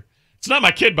out of here. It's not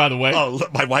my kid, by the way. Oh,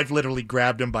 look, my wife literally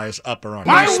grabbed him by his upper arm.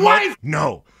 My Do you smoke? wife?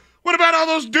 No. What about all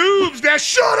those doobs, Dad?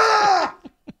 Shut up.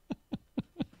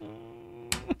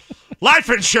 Life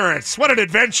insurance. What an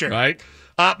adventure. Right.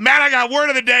 Matt, I got word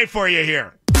of the day for you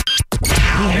here.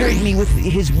 He heard me with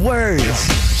his words.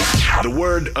 The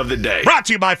word of the day. Brought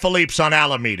to you by Philippe's on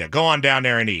Alameda. Go on down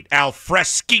there and eat. Al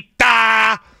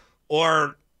Fresquita.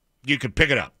 Or you could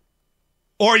pick it up.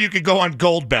 Or you could go on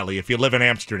Gold Belly if you live in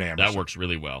Amsterdam. That works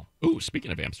really well. Ooh,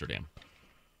 speaking of Amsterdam.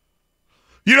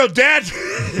 You know, Dad,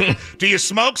 do you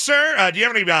smoke, sir? Do you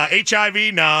have any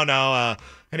HIV? No.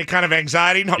 Any kind of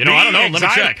anxiety? No. I don't know. Let me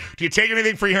check. Do you take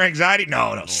anything for your anxiety?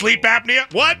 No. Sleep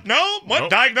apnea? What? No. What? Nope.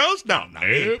 Diagnosed? No.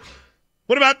 Nope.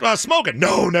 What about smoking?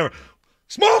 No, never.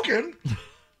 Smoking?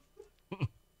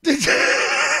 What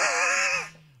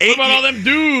about all them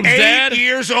dudes, Dad? 8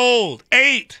 years old.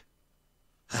 8.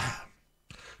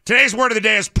 Today's word of the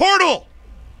day is portal.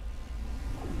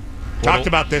 Talked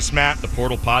about this, Matt. The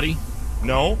portal potty?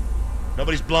 No.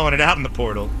 Nobody's blowing it out in the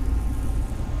portal.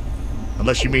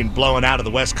 Unless you mean blowing out of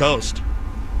the West Coast.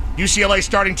 UCLA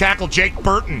starting tackle Jake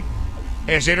Burton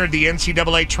has entered the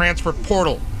NCAA transfer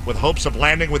portal with hopes of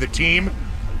landing with a team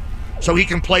so he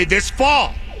can play this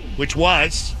fall, which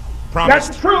was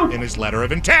promised in his letter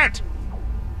of intent.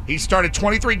 He started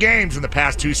 23 games in the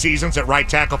past 2 seasons at right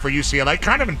tackle for UCLA.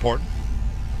 Kind of important.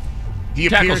 He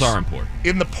Tackles are important.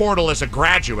 In the portal as a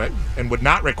graduate and would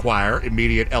not require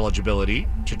immediate eligibility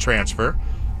to transfer.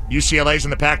 UCLA's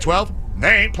in the Pac-12.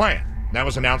 They ain't playing. That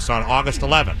was announced on August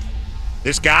 11th.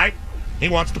 This guy, he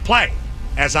wants to play.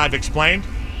 As I've explained,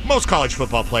 most college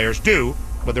football players do,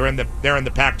 but they're in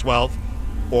the Pac-12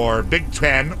 or Big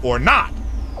Ten or not.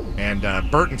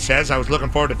 And Burton says, I was looking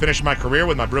forward to finishing my career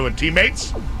with my Bruin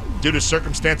teammates. Due to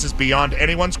circumstances beyond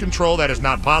anyone's control, that is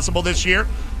not possible this year.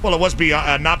 Well, it was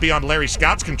not beyond Larry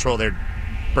Scott's control there,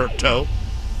 Berto.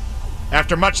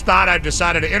 After much thought, I've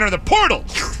decided to enter the portal.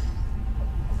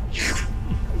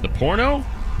 The porno?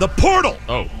 The portal.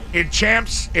 Oh.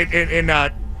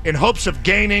 In hopes of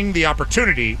gaining the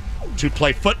opportunity to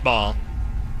play football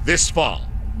this fall.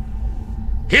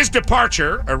 His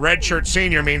departure, a redshirt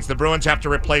senior, means the Bruins have to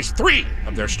replace 3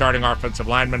 of their starting offensive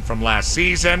linemen from last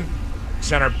season.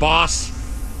 Center Boss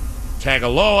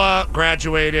Tagaloa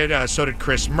graduated. So did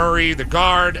Chris Murray, the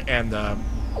guard, and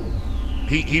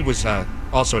he was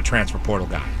also a transfer portal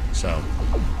guy. So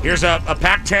here's a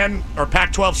Pac-10 or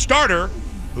Pac-12 starter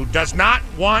who does not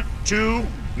want to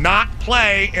not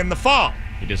play in the fall.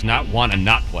 He does not want to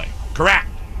not play. Correct.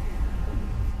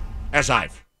 As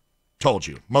I've told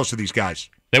you, most of these guys,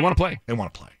 they want to play. They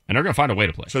want to play. And they're going to find a way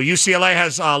to play. So UCLA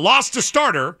has lost a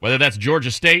starter. Whether that's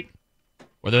Georgia State,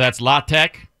 whether that's La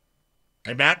Tech.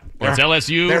 Hey, Matt. Or it's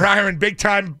LSU. They're hiring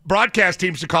big-time broadcast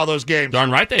teams to call those games. Darn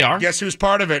right they are. Guess who's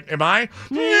part of it? Am I?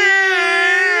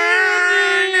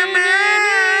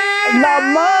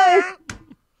 Not mine.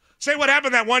 Say what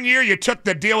happened that one year you took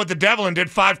the deal with the devil and did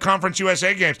 5 Conference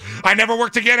USA games. I never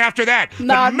worked again after that.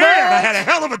 Not but man, I had a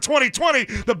hell of a 2020.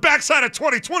 The backside of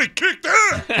 2020 kicked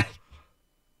in.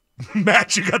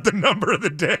 Matt, you got the number of the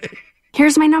day.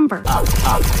 Here's my number.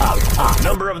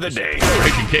 Number of the day.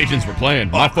 Raging Cajuns were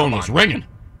playing. My phone was ringing.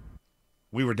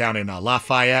 We were down in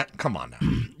Lafayette. Come on now.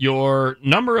 Your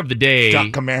number of the day.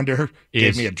 Duck Commander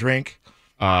gave me a drink.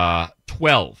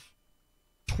 12.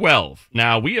 12.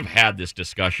 Now, we have had this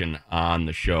discussion on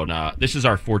the show. Now, this is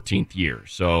our 14th year,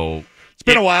 so... It's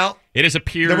been a while. It has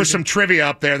appeared... There was some trivia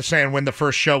up there saying when the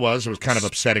first show was. It was kind of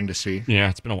upsetting to see. Yeah,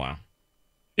 it's been a while.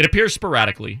 It appears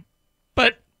sporadically,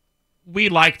 but we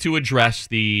like to address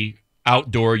the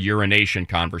outdoor urination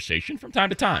conversation from time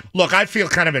to time. Look, I feel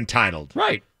kind of entitled.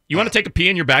 Right. You want to take a pee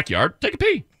in your backyard? Take a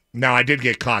pee. Now, I did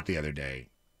get caught the other day.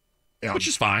 Which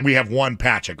is fine. We have one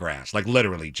patch of grass, like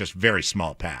literally just very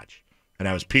small patch. And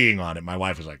I was peeing on it. My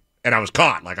wife was like, and I was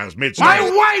caught, like I was mid-snow. My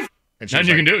wife! And nothing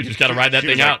you can do. You just got to ride that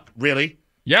thing out. Like, really?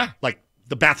 Yeah. Like,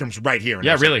 the bathroom's right here. And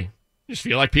yeah, really. You just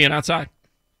feel like peeing outside.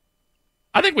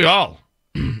 I think we all,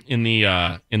 in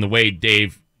the way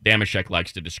Dave Damashek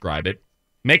likes to describe it,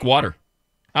 make water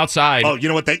outside. Oh, you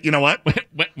know what?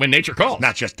 When nature calls.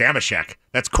 Not just Damashek.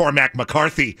 That's Cormac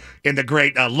McCarthy in the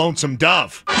great Lonesome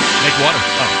Dove. Make water.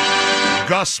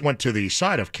 Gus went to the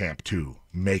side of camp to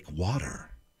make water.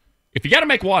 If you got to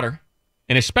make water,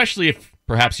 and especially if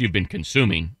perhaps you've been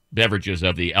consuming beverages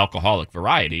of the alcoholic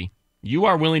variety, you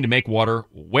are willing to make water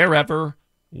wherever,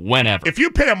 whenever. If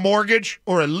you pay a mortgage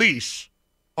or a lease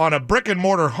on a brick and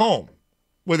mortar home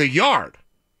with a yard,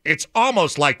 it's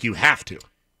almost like you have to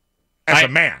as a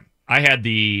man. I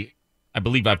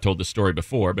believe I've told this story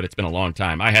before, but it's been a long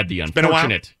time. I had the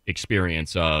unfortunate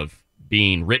experience of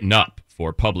being written up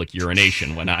for public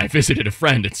urination when I visited a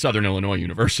friend at Southern Illinois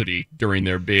University during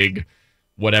their big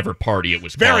whatever party it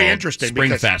was called. Very interesting.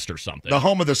 Springfest or something. The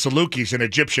home of the Salukis, an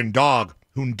Egyptian dog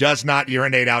who does not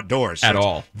urinate outdoors. At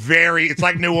all. It's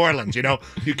like New Orleans, you know.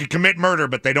 You can commit murder,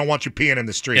 but they don't want you peeing in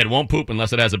the street. It won't poop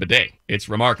unless it has a bidet. It's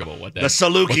remarkable what that The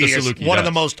Saluki is one of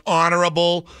the most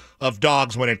honorable of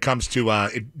dogs when it comes to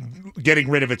getting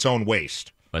rid of its own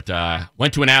waste. But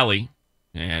went to an alley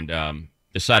and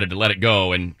decided to let it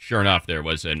go, and sure enough, there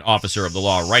was an officer of the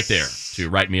law right there to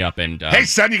write me up. And hey,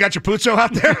 son, you got your puzzo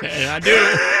out there? I do.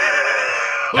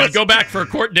 I'd go back for a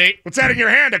court date. What's that in your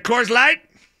hand? A Coors Light?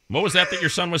 What was that your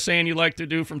son was saying you like to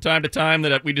do from time to time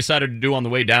that we decided to do on the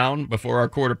way down before our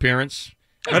court appearance?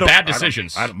 Bad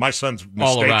decisions. My son's mistaken.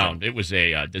 All around. It was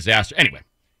a disaster. Anyway,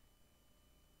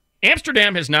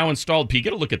 Amsterdam has now installed, P,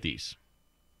 get a look at these.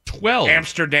 12.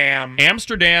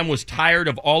 Amsterdam was tired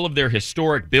of all of their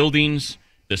historic buildings,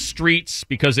 the streets,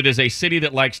 because it is a city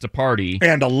that likes to party.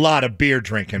 And a lot of beer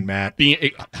drinking, Matt.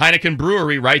 Heineken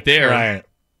Brewery right there. Right.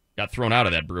 Got thrown out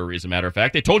of that brewery, as a matter of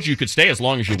fact. They told you could stay as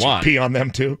long as you want. Pee on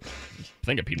them, too? I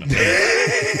think I peed on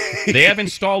them. They have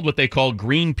installed what they call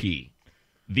green pee.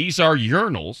 These are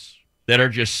urinals that are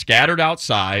just scattered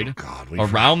outside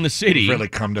around the city. We've really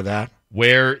come to that.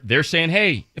 Where they're saying,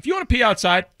 hey, if you want to pee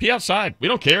outside, pee outside. We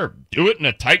don't care. Do it in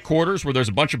a tight quarters where there's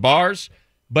a bunch of bars.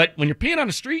 But when you're peeing on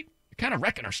the street, you're kind of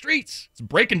wrecking our streets. It's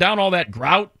breaking down all that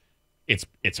grout.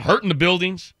 It's hurting the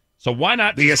buildings. So why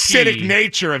not the acidic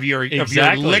nature of your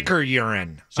liquor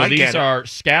urine? So these are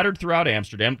scattered throughout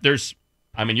Amsterdam.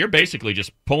 You're basically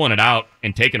just pulling it out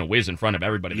and taking a whiz in front of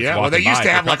everybody that's walking by. They used to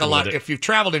have like a lot. If you've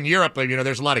traveled in Europe,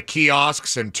 there's a lot of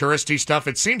kiosks and touristy stuff.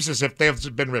 It seems as if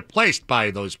they've been replaced by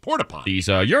those porta potties. These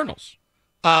urinals.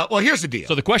 Well, here's the deal.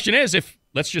 So the question is, if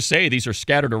let's just say these are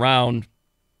scattered around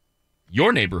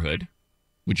your neighborhood,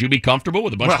 would you be comfortable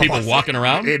with a bunch of people walking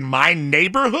around in my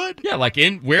neighborhood? Yeah, like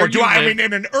in where you live.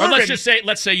 In an urban. Or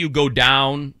let's say you go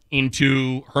down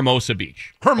into Hermosa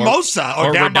Beach, or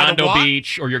down Redondo by the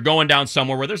Beach, or you're going down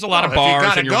somewhere where there's a lot of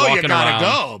bars and you're walking around.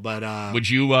 Go, but would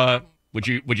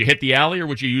you hit the alley, or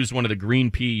would you use one of the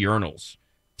green pea urinals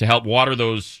to help water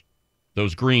those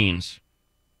greens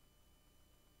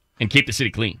and keep the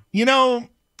city clean? It's a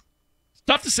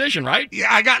tough decision, right?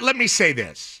 Yeah, let me say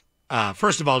this.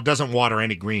 First of all, it doesn't water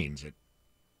any greens.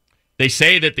 They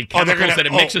say that the chemicals that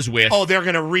it mixes with... they're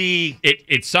going to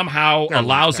It somehow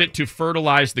allows it to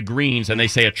fertilize the greens, and they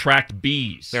say attract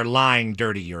bees. They're lying,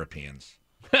 dirty Europeans.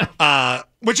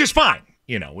 Which is fine,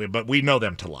 but we know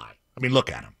them to lie. I mean,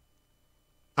 look at them.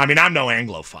 I mean, I'm no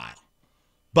Anglophile.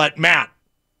 But, Matt,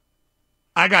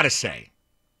 I got to say,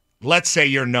 let's say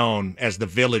you're known as the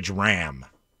village ram,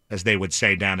 as they would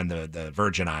say down in the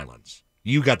Virgin Islands.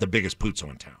 You got the biggest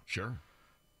puzzo in town. Sure.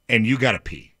 And you got to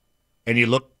pee. And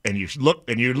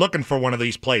you're looking for one of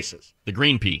these places. The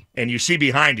green pea. And you see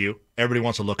behind you, everybody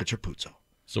wants to look at your puzzo.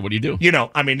 So what do you do? They're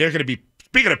going to be,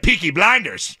 speaking of Peaky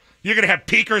Blinders, you're going to have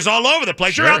peekers all over the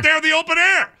place. Sure. You're out there in the open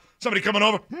air. Somebody coming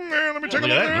over, let me take a look.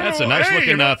 That's a nice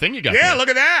looking thing you got there. Yeah, look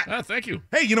at that. Thank you.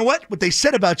 Hey, you know what? What they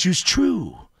said about you's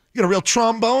true. You got a real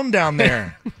trombone down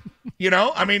there.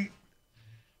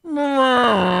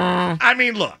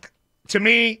 Look. To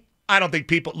me, I don't think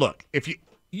people look. If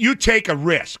you take a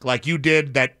risk like you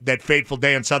did that fateful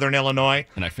day in Southern Illinois,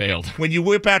 and I failed. When you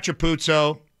whip out your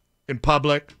puzzo in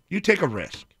public, you take a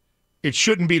risk. It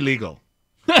shouldn't be legal.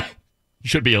 It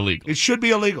should be illegal. It should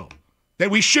be illegal.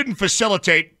 That we shouldn't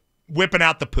facilitate whipping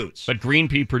out the poots. But green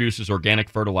pea produces organic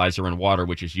fertilizer and water,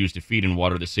 which is used to feed and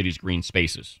water the city's green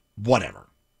spaces. Whatever.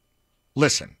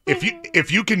 Listen,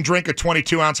 if you can drink a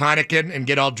 22-ounce Heineken and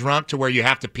get all drunk to where you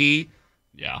have to pee,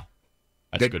 yeah.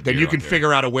 Then you can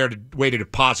figure out a way to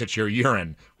deposit your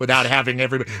urine without having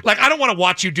everybody. Like, I don't want to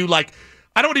watch you do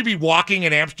I don't want to be walking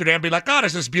in Amsterdam and be like, God,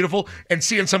 this is beautiful, and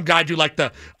seeing some guy do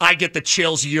I get the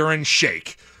chills urine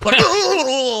shake.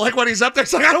 Like when he's up there,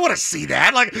 it's like, I don't want to see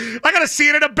that. Like, I got to see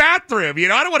it in a bathroom. I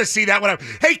don't want to see that when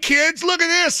hey, kids, look at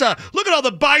this. Look at all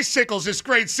the bicycles, this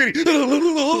great city.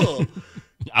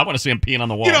 I want to see him peeing on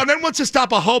the wall. And then what's to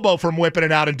stop a hobo from whipping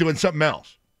it out and doing something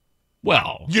else?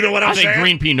 Well, you know what I'm saying? I think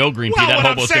green pea, no green pea. That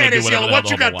hobo's going to do whatever the hell once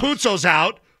you got puzzos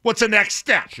out, what's the next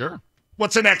step? Sure.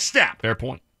 What's the next step? Fair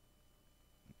point.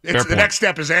 The next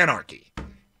step is anarchy.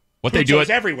 What they do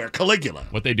everywhere, Caligula.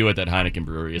 What they do at that Heineken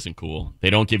brewery isn't cool.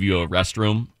 They don't give you a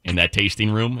restroom in that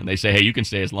tasting room, and they say, hey, you can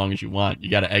stay as long as you want.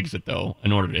 You got to exit, though,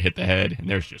 in order to hit the head. And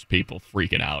there's just people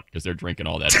freaking out because they're drinking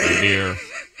all that beer.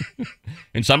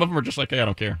 And some of them are just like, hey, I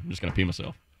don't care. I'm just going to pee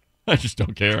myself. I just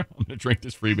don't care. I'm going to drink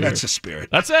this free beer. That's the spirit.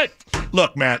 That's it.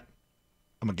 Look, Matt,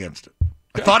 I'm against it.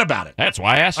 I thought about it. That's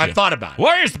why I asked you. I thought about it.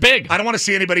 Warriors big. I don't want to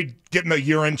see anybody getting a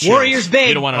urine chills. Warriors big.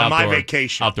 You don't want an on my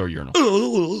vacation. Outdoor urinal.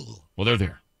 Well, they're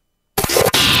there.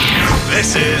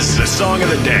 This is the song of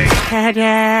the day.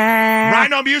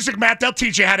 Rhino Music, Matt. They'll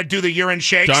teach you how to do the urine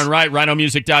shakes. Darn right.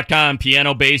 RhinoMusic.com.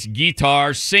 Piano, bass,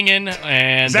 guitar, singing,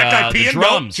 and is that guy peeing? the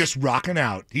drums. No, just rocking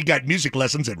out. He got music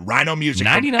lessons at Rhino Music.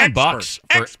 $99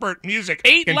 for expert music.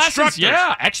 8 instructors. lessons.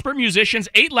 Yeah, expert musicians.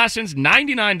 8 lessons.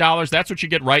 $99. That's what you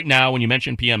get right now when you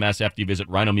mention PMS after you visit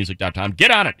RhinoMusic.com.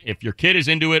 Get on it. If your kid is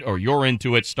into it or you're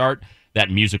into it, start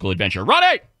that musical adventure.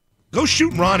 Ronnie! Go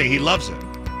shoot Ronnie. He loves it.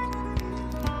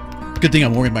 Good thing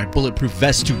I'm wearing my bulletproof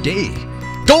vest today.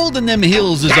 Gold in Them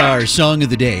Hills is our song of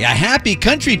the day. A happy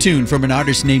country tune from an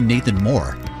artist named Nathan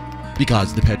Moore.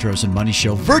 Because the Petros and Money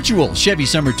Show virtual Chevy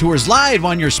Summer Tour is live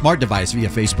on your smart device via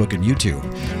Facebook and YouTube,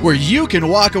 where you can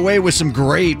walk away with some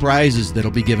great prizes that'll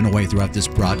be given away throughout this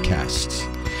broadcast.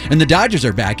 And the Dodgers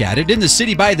are back at it in the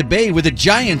city by the bay with the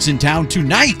Giants in town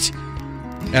tonight.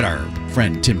 And our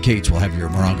friend Tim Cates will have your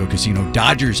Morongo Casino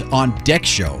Dodgers on Deck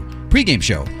show, pregame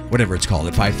show, whatever it's called,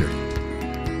 at 5:30.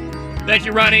 Thank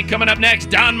you, Ronnie. Coming up next,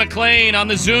 Don McClain on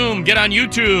the Zoom. Get on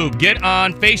YouTube. Get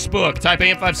on Facebook. Type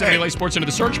AM570 LA Sports into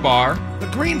the search bar. The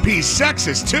green pea's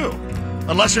sexist, too.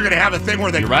 Unless you're going to have a thing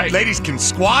where the ladies can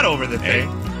squat over the thing.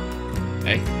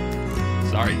 Hey.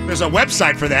 Sorry. There's a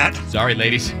website for that. Sorry,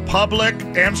 ladies. Public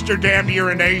Amsterdam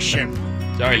urination.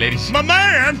 Sorry, ladies. My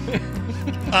man!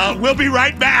 We'll be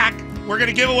right back. We're going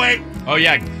to give away... Oh,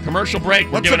 yeah. Commercial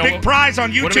break. What's the big prize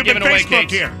on YouTube and Facebook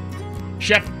here?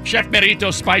 Chef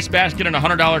Merito Spice Basket and a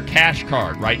 $100 cash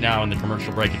card right now in the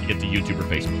commercial break if you get to YouTube or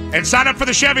Facebook. And sign up for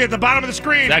the Chevy at the bottom of the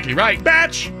screen. Exactly right.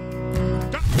 Batch.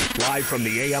 Live from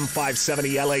the AM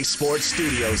 570 LA Sports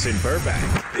Studios in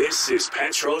Burbank, this is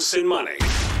Petros and Money.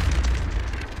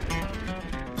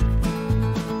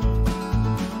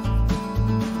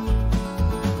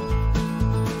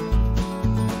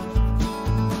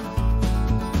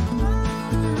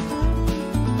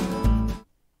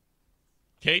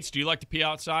 Cates, do you like to pee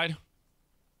outside?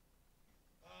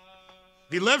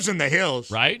 He lives in the hills.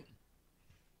 Right?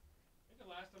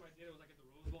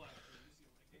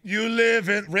 You live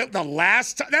in the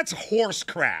last time? That's horse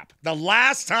crap. The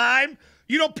last time?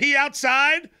 You don't pee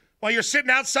outside while you're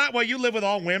sitting outside? Well, you live with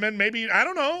all women. Maybe, I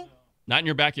don't know. Not in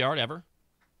your backyard ever?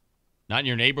 Not in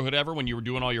your neighborhood ever when you were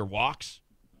doing all your walks?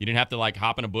 You didn't have to, like,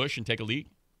 hop in a bush and take a leak?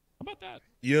 How about that?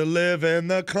 You live in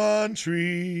the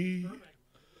country.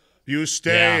 You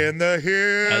stay in the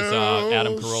hills. As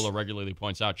Adam Carolla regularly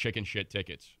points out, chicken shit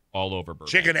tickets all over Burbank.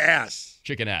 Chicken ass.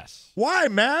 Chicken ass. Why,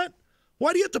 Matt?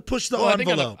 Why do you have to push the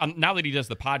envelope? Now that he does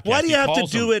the podcast, why do you have to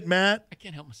do it, Matt? I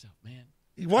can't help myself, man.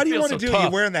 Why do you want to do it? You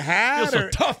wearing the hat? I feel so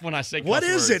tough when I say what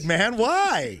is words. it, man?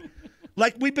 Why?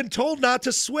 Like we've been told not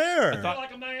to swear.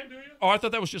 I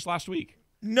thought that was just last week.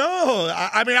 No,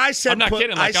 I mean I said. I'm not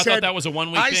kidding. I thought that was a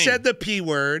 1 week thing. I said the P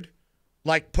word,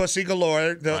 like Pussy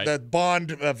Galore, the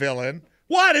Bond villain.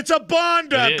 What? It's a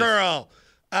Bond girl.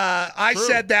 I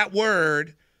said that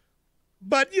word,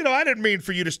 but I didn't mean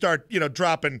for you to start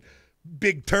dropping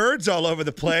big turds all over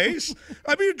the place.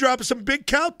 I mean, you're dropping some big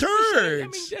cow turds. I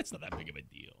mean, that's not that big of a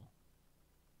deal.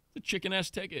 The chicken ass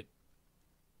ticket.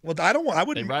 Well, I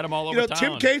wouldn't. They ride them all over town.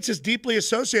 Tim Cates is deeply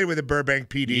associated with the Burbank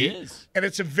PD. He is. And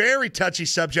it's a very touchy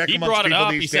subject he amongst brought it people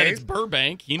up. these He days. said it's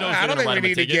Burbank. He knows I don't think we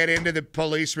need to ticket. get into the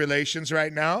police relations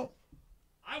right now.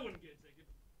 I wouldn't get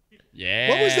a ticket. Yeah.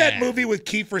 What was that movie with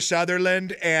Kiefer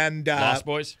Sutherland and Lost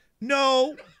Boys?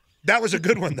 No. That was a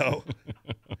good one, though.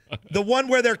 The one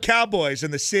where they're cowboys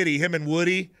in the city, him and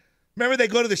Woody. Remember they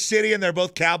go to the city and they're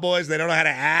both cowboys. They don't know how to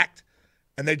act.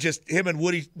 And they just, him and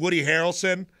Woody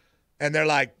Harrelson, and they're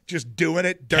like just doing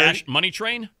it dirty. Money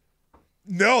Train?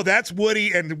 No, that's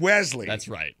Woody and Wesley. That's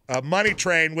right. Money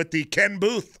Train with the Ken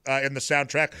Booth in the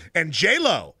soundtrack. And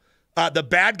J-Lo, the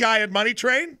bad guy in Money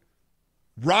Train,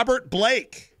 Robert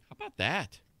Blake. How about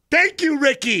that? Thank you,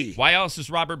 Ricky. Why else is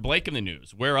Robert Blake in the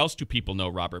news? Where else do people know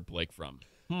Robert Blake from?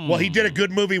 Well, he did a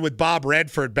good movie with Bob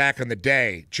Redford back in the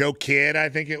day. Joe Kidd, I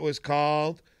think it was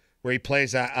called, where he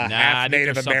plays a half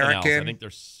Native American. I think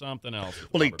there's something else.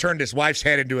 Well, he turned his wife's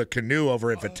head into a canoe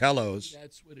over at Vitello's.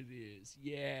 That's what it is.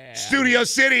 Yeah. Studio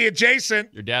City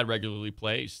adjacent. Your dad regularly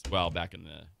plays, well, back in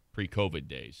the pre-COVID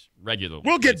days. Regularly.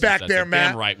 We'll get back there,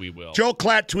 Matt. Damn right we will. Joel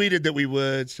Klatt tweeted that we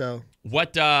would, so.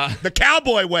 What? The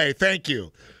Cowboy Way, thank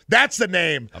you. That's the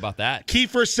name. How about that?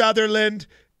 Kiefer Sutherland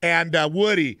and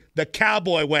Woody, the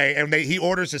Cowboy Way. And he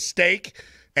orders a steak,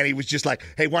 and he was just like,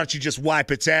 hey, why don't you just wipe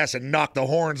its ass and knock the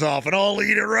horns off, and I'll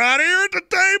eat it right here at the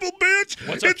table, bitch.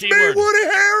 What's our it's keyword? me, Woody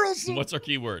Harrelson. What's our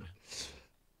keyword?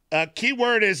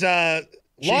 Keyword is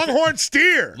Longhorn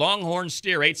Steer. Longhorn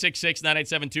Steer,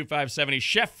 866-987-2570.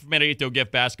 Chef Merito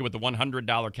gift basket with the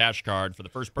 $100 cash card for the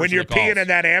first person When you're that calls. peeing in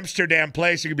that Amsterdam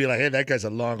place, you can be like, hey, that guy's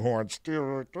a Longhorn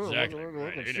Steer. Exactly.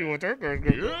 See what that guy's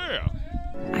gonna do. Yeah.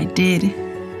 I did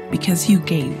because you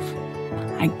gave.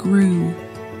 I grew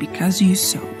because you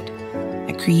sowed.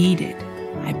 I created.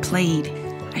 I played.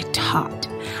 I taught.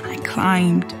 I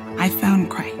climbed. I found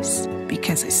Christ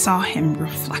because I saw him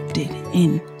reflected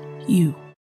in you.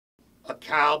 A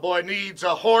cowboy needs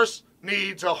a horse,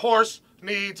 needs a horse,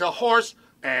 needs a horse,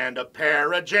 and a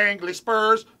pair of jangly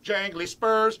spurs, jangly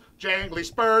spurs, jangly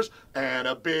spurs, and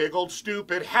a big old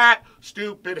stupid hat,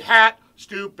 stupid hat,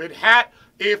 stupid hat,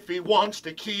 if he wants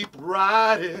to keep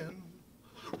riding.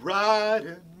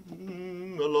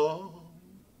 riding along.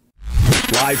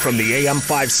 Live from the AM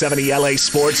 570 LA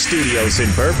Sports Studios in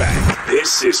Burbank,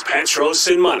 this is Petros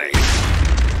and Money.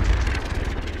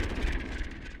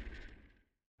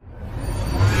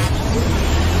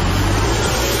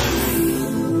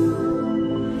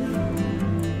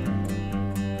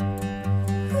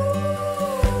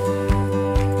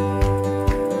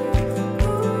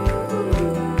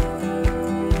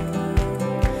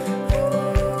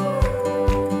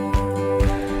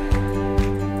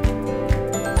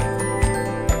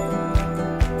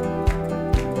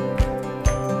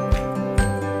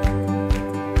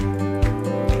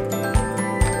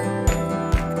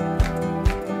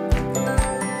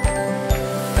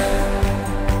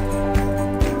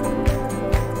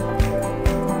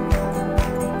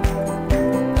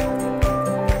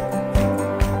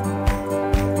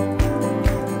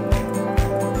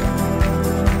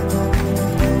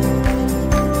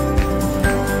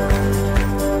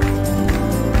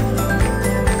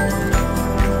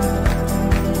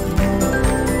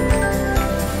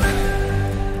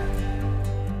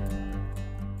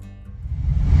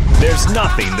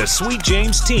 Nothing the Sweet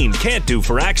James team can't do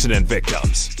for accident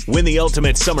victims. Win the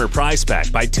ultimate summer prize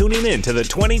pack by tuning in to the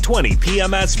 2020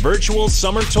 PMS Virtual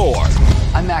Summer Tour.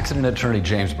 I'm accident attorney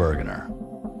James Bergener.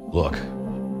 Look,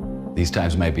 these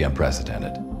times may be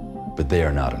unprecedented, but they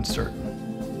are not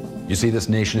uncertain. You see, this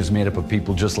nation is made up of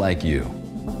people just like you.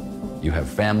 You have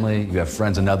family, you have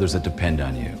friends and others that depend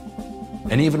on you.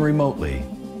 And even remotely,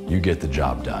 you get the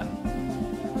job done.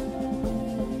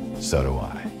 So do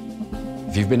I.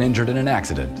 If you've been injured in an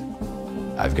accident,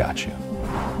 I've got you.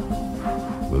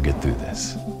 We'll get through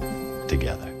this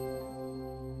together.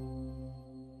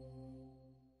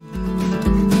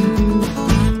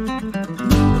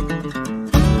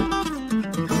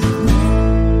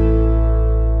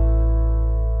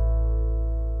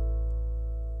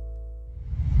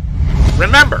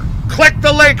 Remember, click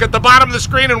the link at the bottom of the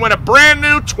screen and win a brand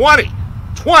new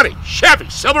 2020 Chevy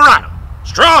Silverado.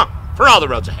 Strong for all the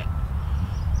roads ahead.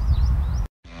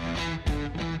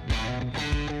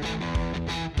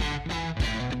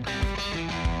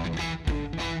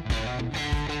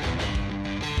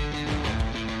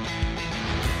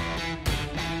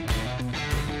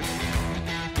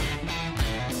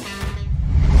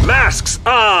 Masks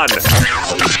on!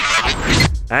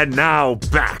 And now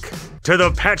back to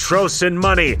the Petros and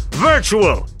Money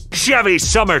Virtual Chevy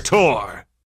Summer Tour.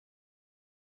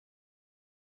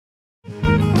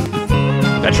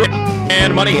 Petros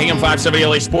and Money, AM 570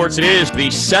 LA Sports. It is the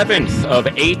 7th of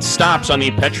 8 stops on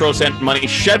the Petros and Money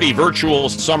Chevy Virtual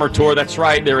Summer Tour. That's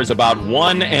right, there is about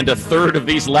 1 1/3 of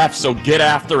these left, so get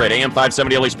after it.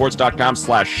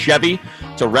 am570lasports.com/Chevy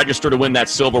to register to win that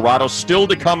Silverado. Still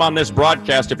to come on this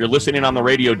broadcast. If you're listening on the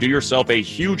radio, do yourself a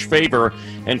huge favor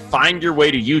and find your way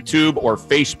to YouTube or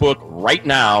Facebook right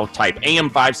now. Type AM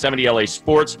 570 LA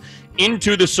Sports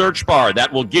into the search bar.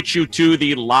 That will get you to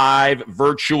the live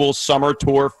virtual summer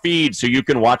tour feed so you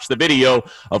can watch the video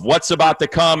of what's about to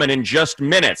come. And in just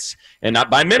minutes, and not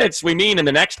by minutes, we mean in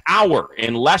the next hour,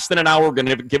 in less than an hour, we're going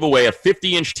to give away a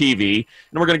 50-inch TV,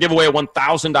 and we're going to give away a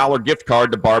 $1,000 gift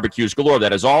card to Barbecues Galore.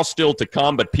 That is all still to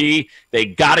come, but P, they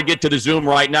got to get to the Zoom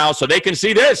right now so they can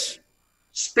see this.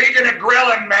 Speaking of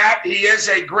grilling, Matt, he is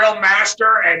a grill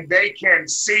master, and they can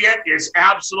see it. Is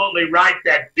absolutely right.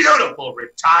 That beautiful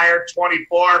retired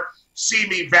 24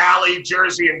 Simi Valley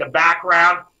jersey in the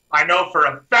background. I know for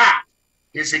a fact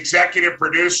his executive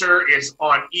producer is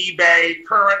on eBay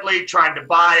currently trying to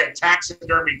buy a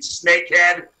taxidermied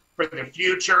snakehead for the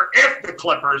future if the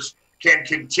Clippers can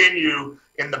continue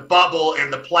in the bubble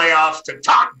in the playoffs to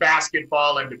talk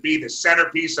basketball and to be the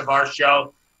centerpiece of our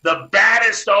show. The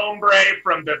baddest hombre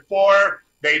from before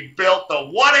they built the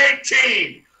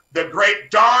 118, the great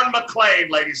Don McLean,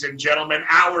 ladies and gentlemen,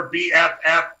 our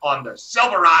BFF on the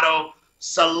Silverado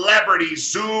Celebrity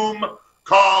Zoom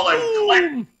call and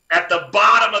click at the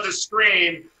bottom of the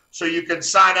screen so you can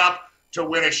sign up to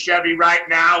win a Chevy right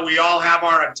now. We all have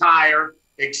our attire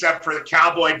except for the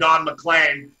Cowboy Don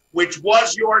McLean, which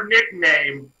was your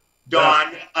nickname,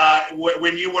 Don,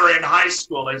 when you were in high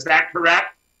school. Is that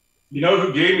correct? You know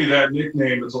who gave me that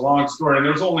nickname? It's a long story, and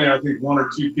there's only, I think, 1 or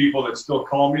 2 people that still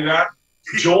call me that.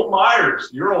 Joel Myers,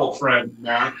 your old friend,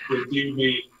 Matt, that gave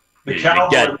me the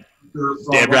Cowboy.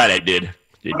 Damn right I did.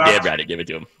 Damn right I gave it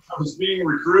to him. I was being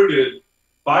recruited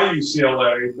by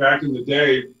UCLA back in the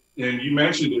day, and you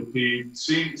mentioned it, Pete.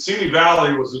 Simi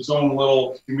Valley was its own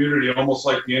little community, almost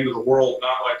like the end of the world,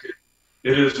 not like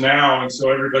it is now. And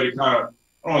so everybody kind of,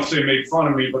 I don't want to say made fun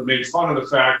of me, but made fun of the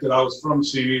fact that I was from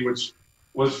Simi, which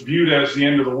was viewed as the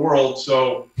end of the world.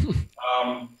 So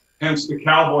hence the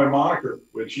cowboy moniker,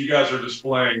 which you guys are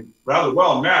displaying rather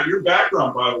well. Matt, your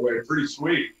background, by the way, pretty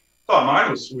sweet. I thought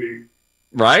mine was sweet.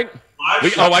 Right?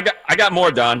 I got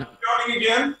more, Don. Rebounding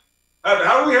again?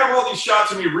 How do we have all these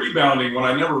shots of me rebounding when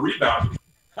I never rebounded?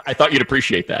 I thought you'd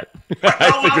appreciate that.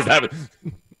 I figured that.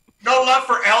 No love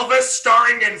for Elvis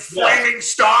starring in Flaming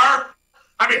Star?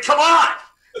 I mean, come on.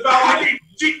 About me.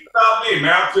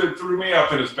 Matt threw me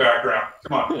up in his background.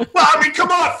 Come on. Well, I mean,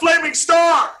 come on, Flaming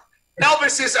Star.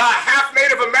 Elvis is half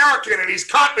Native American, and he's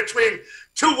caught between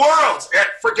two worlds.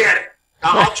 Forget it.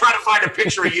 I'll try to find a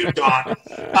picture of you, Don.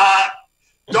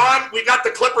 Don, we got the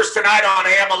Clippers tonight on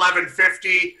AM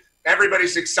 1150.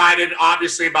 Everybody's excited,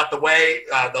 obviously, about the way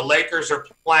the Lakers are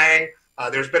playing.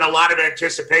 There's been a lot of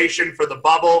anticipation for the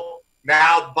bubble.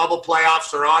 Now the bubble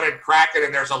playoffs are on and cracking,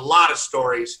 and there's a lot of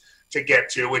stories to get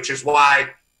to, which is why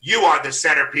you are the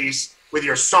centerpiece with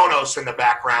your Sonos in the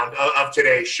background of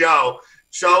today's show.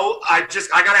 So I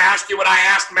got to ask you what I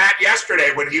asked Matt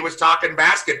yesterday when he was talking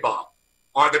basketball.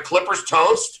 Are the Clippers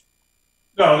toast?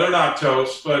 No, they're not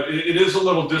toast, but it is a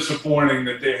little disappointing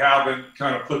that they haven't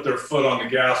kind of put their foot on the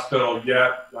gas pedal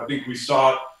yet. I think we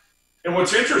saw it. And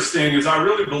what's interesting is I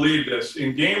really believe this.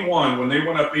 In game one, when they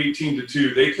went up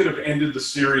 18-2, they could have ended the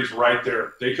series right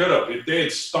there. They could have. If they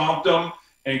had stomped them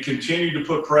and continued to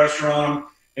put pressure on them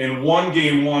and won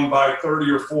game one by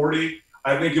 30 or 40,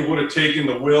 I think it would have taken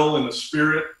the will and the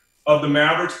spirit of the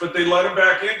Mavericks, but they let them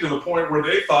back in to the point where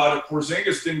they thought if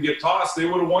Porzingis didn't get tossed, they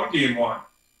would have won game one.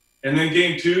 And then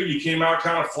game two, you came out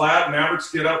kind of flat.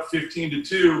 Mavericks get up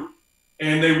 15-2,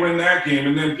 and they win that game.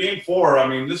 And then game four, I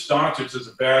mean, this Doncic is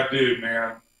a bad dude,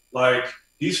 man. Like,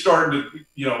 he's starting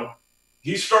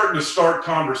to start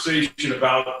conversation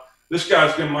about this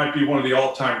guy's might be one of the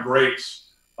all-time greats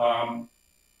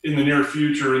in the near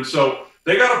future. And so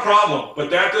they got a problem, but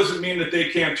that doesn't mean that they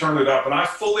can't turn it up. And I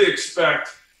fully expect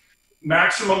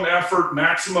maximum effort,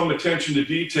 maximum attention to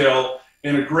detail,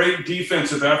 and a great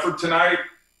defensive effort tonight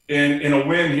in a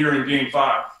win here in Game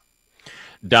 5.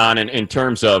 Don, in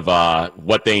terms of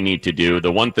what they need to do,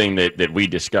 the one thing that we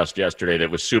discussed yesterday that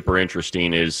was super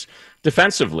interesting is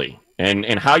defensively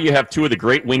and how you have two of the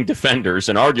great wing defenders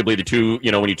and arguably the two,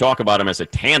 when you talk about them as a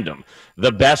tandem,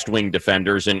 the best wing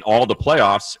defenders in all the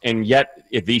playoffs, and yet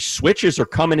if these switches are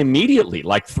coming immediately,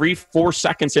 like 3-4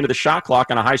 seconds into the shot clock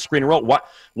on a high screen roll.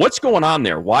 What's going on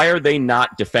there? Why are they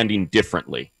not defending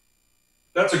differently?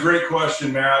 That's a great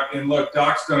question, Matt. And look,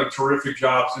 Doc's done a terrific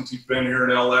job since he's been here in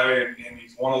LA, and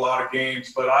he's won a lot of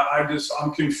games. But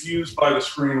I'm confused by the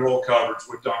screen roll coverage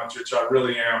with Doncic. I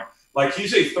really am. Like,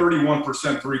 he's a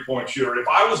 31% three-point shooter. If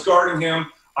I was guarding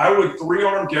him, I would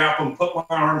three-arm gap him, put my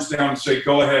arms down, and say,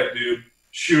 "Go ahead, dude,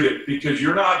 shoot it," because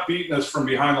you're not beating us from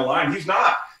behind the line. He's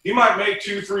not. He might make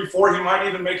 2, 3, 4. He might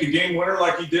even make a game winner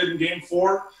like he did in Game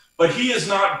 4. But he is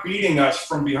not beating us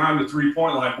from behind the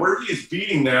three-point line. Where he is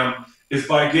beating them is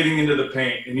by getting into the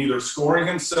paint and either scoring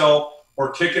himself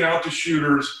or kicking out the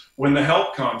shooters when the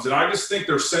help comes. And I just think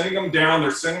they're sending them down.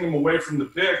 They're sending them away from the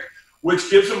pick,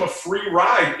 which gives them a free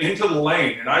ride into the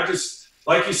lane. And I just,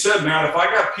 like you said, Matt, if I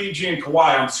got PG and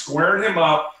Kawhi, I'm squaring him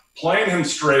up, playing him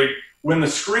straight. When the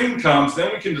screen comes,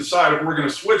 then we can decide if we're going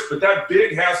to switch. But that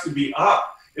big has to be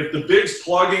up. If the big's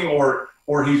plugging or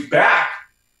he's back,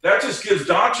 that just gives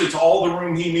Doncic all the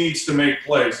room he needs to make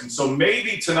plays. And so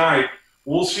maybe tonight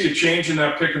we'll see a change in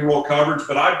that pick and roll coverage,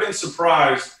 but I've been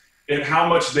surprised at how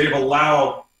much they've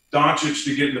allowed Doncic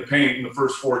to get in the paint in the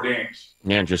first 4 games.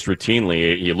 Man, just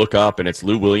routinely, you look up and it's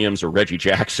Lou Williams or Reggie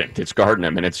Jackson. It's guarding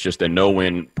him, and it's just a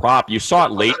no-win prop. You saw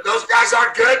it late. Those guys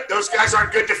aren't good. Those guys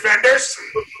aren't good defenders.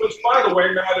 Which, by the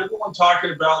way, Matt, everyone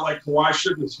talking about, like, Kawhi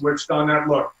shouldn't have switched on that.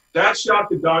 Look, that shot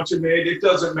that Doncic made, it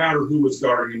doesn't matter who was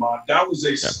guarding him on. That was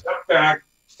a step back,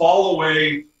 fall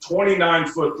away,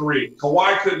 29-foot three.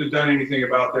 Kawhi couldn't have done anything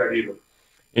about that either.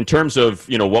 In terms of,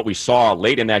 what we saw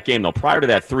late in that game, though, prior to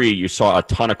that three, you saw a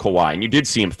ton of Kawhi, and you did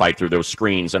see him fight through those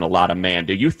screens and a lot of man.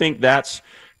 Do you think that's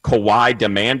Kawhi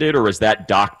demanded, or is that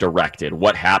Doc directed?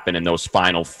 What happened in those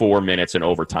final 4 minutes in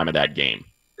overtime of that game?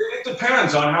 It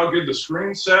depends on how good the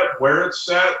screen's set, where it's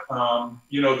set,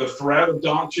 the threat of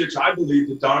Doncic. I believe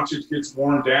that Doncic gets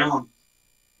worn down,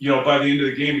 by the end of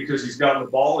the game because he's gotten the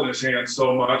ball in his hands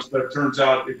so much. But it turns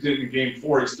out it didn't in Game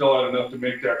 4. He still had enough to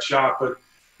make that shot. But,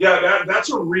 yeah,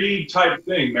 that's a read-type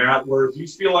thing, Matt, where if you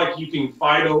feel like you can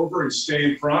fight over and stay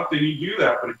in front, then you do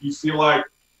that. But if you feel like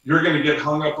you're going to get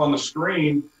hung up on the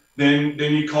screen, then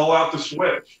you call out the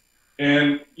switch.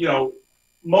 And,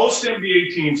 most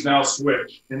NBA teams now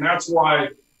switch. And that's why,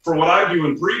 for what I do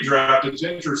in pre-draft, it's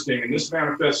interesting. And this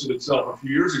manifested itself a few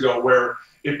years ago where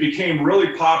it became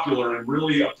really popular and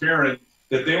really apparent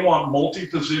that they want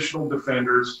multi-positional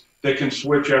defenders that can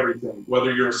switch everything.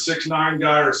 Whether you're a 6'9"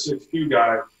 guy or a 6'2"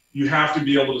 guy, you have to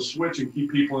be able to switch and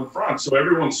keep people in front. So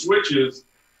everyone switches,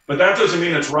 but that doesn't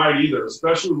mean it's right either,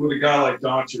 especially with a guy like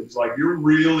Doncic. Like,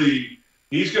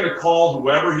 he's going to call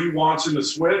whoever he wants in the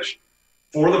switch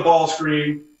for the ball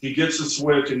screen. He gets the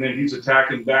switch, and then he's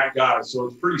attacking that guy. So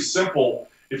it's pretty simple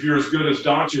if you're as good as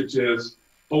Doncic is.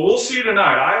 But we'll see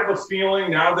tonight. I have a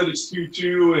feeling now that it's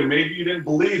 2-2, and maybe you didn't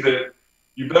believe it,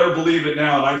 you better believe it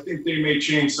now, and I think they may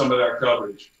change some of that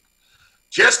coverage.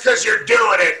 Just because you're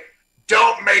doing it,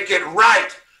 don't make it right.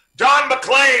 Don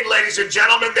McClain, ladies and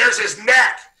gentlemen, there's his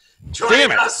neck.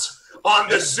 Joining us on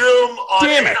the Zoom on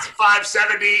AM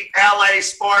 570 LA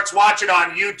Sports. Watch it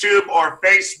on YouTube or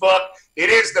Facebook. It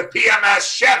is the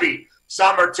PMS Chevy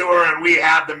Summer Tour, and we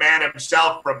have the man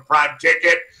himself from Prime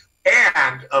Ticket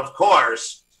and, of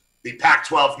course, the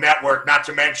Pac-12 Network, not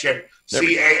to mention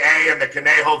CAA and the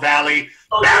Conejo Valley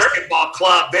Basketball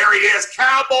Club. There he is,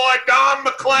 Cowboy Don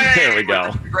McClain. There we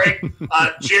go. Great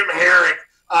Jim Herrick.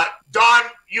 Don,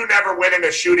 you never went in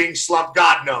a shooting slump,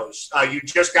 God knows. You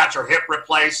just got your hip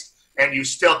replaced, and you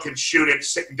still can shoot it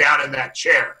sitting down in that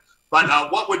chair.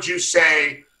 But what would you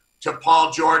say to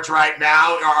Paul George right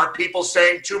now? Are people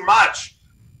saying too much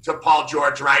to Paul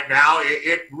George right now?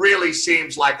 It really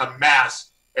seems like a mess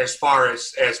as far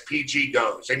as PG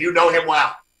goes, and you know him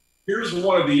well. Here's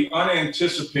one of the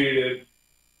unanticipated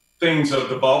things of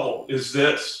the bubble is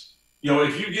this. You know,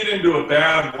 if you get into a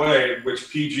bad way, which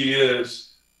PG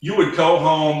is, you would go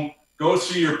home, go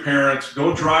see your parents,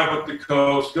 go drive up the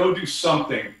coast, go do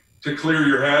something to clear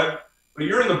your head. But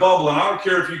you're in the bubble, and I don't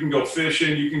care if you can go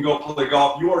fishing, you can go play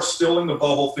golf. You are still in the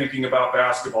bubble thinking about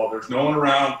basketball. There's no one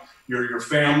around. Your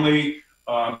family,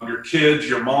 your kids,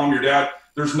 your mom, your dad.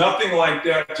 There's nothing like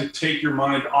that to take your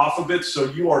mind off of it, so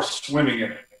you are swimming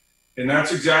in it. And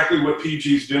that's exactly what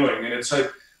PG's doing. And it's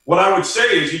like, what I would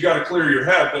say is you got to clear your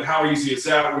head, but how easy is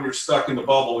that when you're stuck in the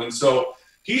bubble? And so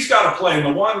he's got to play. And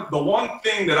the one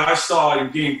thing that I saw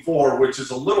in Game 4, which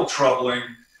is a little troubling,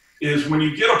 is when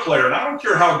you get a player, and I don't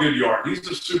care how good you are, he's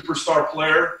a superstar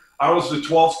player. I was the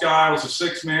 12th guy. I was a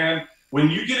sixth man. When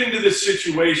you get into this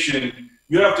situation,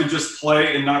 you have to just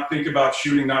play and not think about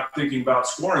shooting, not thinking about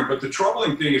scoring. But the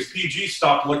troubling thing is PG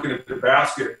stopped looking at the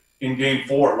basket in Game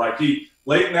 4. Like,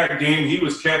 late in that game, he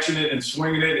was catching it and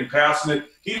swinging it and passing it.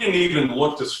 He didn't even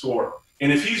look to score.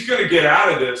 And if he's going to get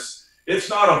out of this, it's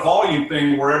not a volume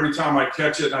thing where every time I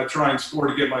catch it and I try and score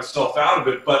to get myself out of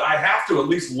it, but I have to at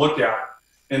least look at it.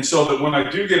 And so that when I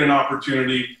do get an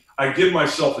opportunity, I give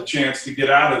myself a chance to get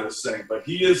out of this thing. But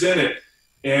he is in it.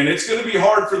 And it's going to be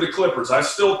hard for the Clippers. I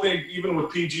still think even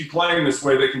with PG playing this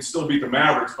way, they can still beat the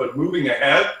Mavericks. But moving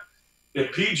ahead,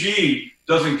 if PG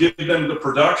doesn't give them the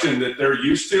production that they're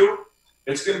used to,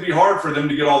 it's going to be hard for them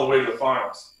to get all the way to the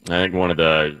finals. I think one of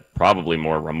the probably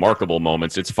more remarkable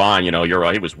moments, it's fine, you're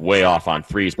right, he was way off on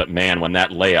threes, but man, when that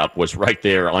layup was right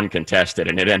there uncontested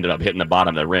and it ended up hitting the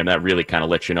bottom of the rim, that really kind of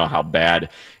lets you know how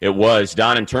bad it was.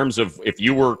 Don, in terms of if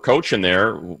you were coaching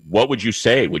there, what would you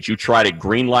say? Would you try to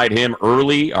green light him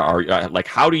early? Or like,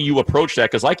 how do you approach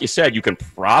that? Because like you said, you can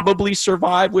probably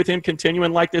survive with him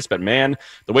continuing like this, but man,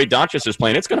 the way Doncic is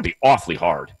playing, it's going to be awfully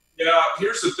hard. Yeah,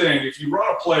 here's the thing. If you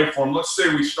run a play for him, let's say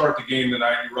we start the game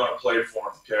tonight and you run a play for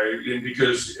him, okay? And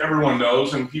because everyone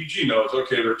knows and PG knows,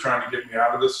 okay, they're trying to get me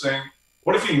out of this thing.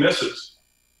 What if he misses?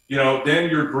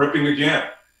 Then you're gripping again.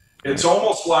 It's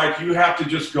almost like you have to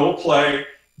just go play,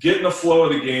 get in the flow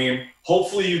of the game.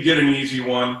 Hopefully you get an easy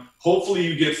one. Hopefully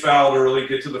you get fouled early,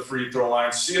 get to the free throw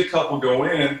line, see a couple go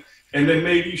in, and then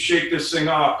maybe you shake this thing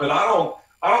off. But I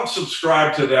don't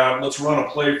subscribe to that. Let's run a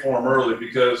play for him early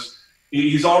because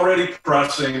he's already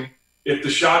pressing. If the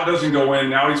shot doesn't go in,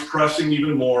 now he's pressing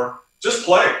even more. Just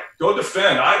play. Go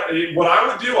defend. What I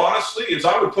would do, honestly, is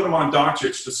I would put him on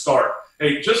Doncic to start.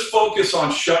 Hey, just focus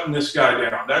on shutting this guy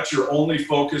down. That's your only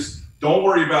focus. Don't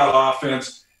worry about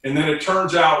offense. And then it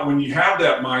turns out when you have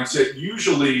that mindset,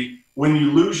 usually when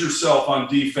you lose yourself on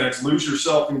defense, lose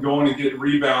yourself in going and getting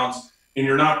rebounds, and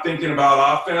you're not thinking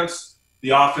about offense, the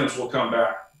offense will come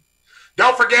back.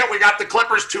 Don't forget, we got the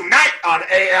Clippers tonight on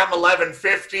AM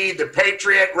 1150, the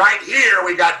Patriot. Right here,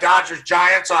 we got Dodgers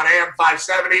Giants on AM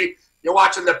 570. You're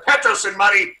watching the Petros and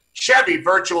Money Chevy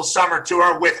Virtual Summer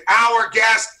Tour with our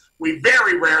guest. We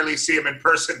very rarely see him in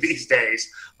person these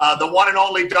days. The one and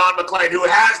only Don McClain, who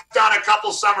has done a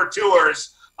couple summer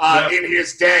tours in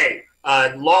his day.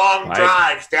 Long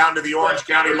drives down to the Orange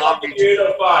County Long Beach.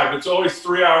 805. It's always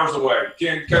 3 hours away.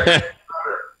 Can't catch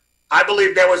I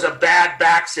believe there was a bad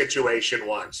back situation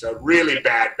once, a really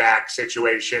bad back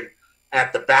situation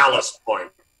at the ballast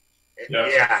point.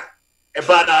 Yeah.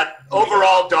 But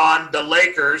overall, Don, the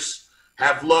Lakers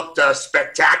have looked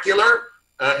spectacular.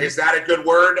 Is that a good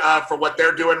word for what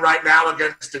they're doing right now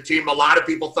against a team a lot of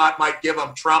people thought might give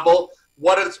them trouble?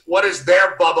 What is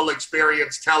their bubble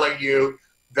experience telling you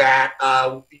that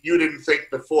you didn't think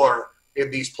before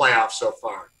in these playoffs so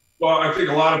far? Well, I think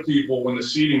a lot of people, when the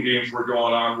seeding games were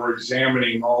going on, were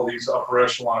examining all these upper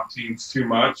echelon teams too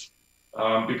much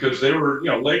because they were,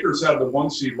 Lakers had the 1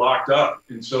 seed locked up,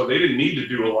 and so they didn't need to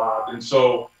do a lot. And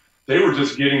so they were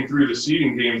just getting through the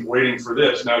seeding games waiting for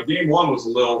this. Now, game 1 was a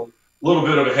little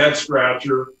bit of a head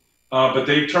scratcher, but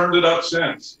they've turned it up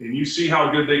since. And you see how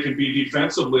good they can be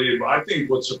defensively. And I think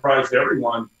what surprised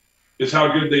everyone is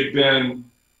how good they've been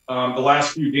the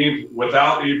last few games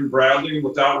without Avery Bradley and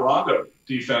without Rondo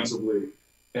defensively.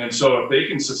 And so if they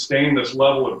can sustain this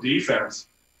level of defense,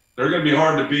 they're going to be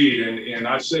hard to beat. And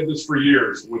I've said this for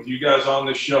years with you guys on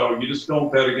this show, you just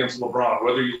don't bet against LeBron.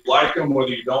 Whether you like him,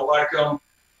 whether you don't like him,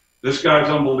 this guy's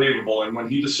unbelievable. And when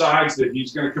he decides that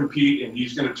he's going to compete and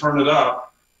he's going to turn it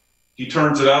up, he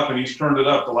turns it up, and he's turned it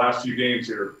up the last few games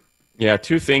here. Yeah,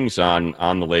 2 things on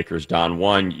the Lakers, Don.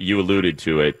 One, you alluded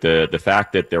to it, the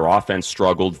fact that their offense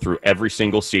struggled through every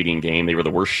single seeding game. They were the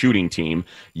worst shooting team,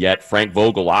 yet Frank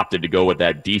Vogel opted to go with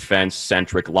that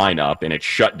defense-centric lineup, and it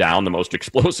shut down the most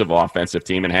explosive offensive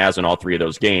team and has in all 3 of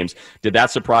those games. Did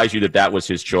that surprise you that that was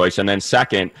his choice? And then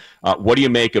second, what do you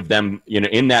make of them,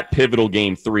 in that pivotal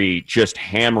game 3, just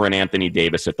hammering Anthony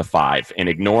Davis at the 5 and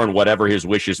ignoring whatever his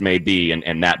wishes may be,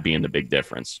 and that being the big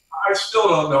difference? I still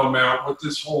don't know, Matt, with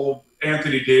this whole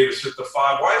Anthony Davis at the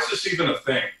 5. Why is this even a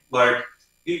thing?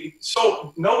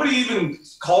 So nobody even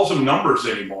calls him numbers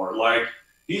anymore.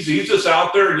 He's just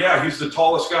out there, and yeah, he's the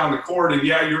tallest guy on the court, and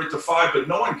yeah, you're at the 5, but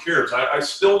no one cares. I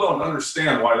still don't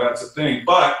understand why that's a thing,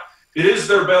 but it is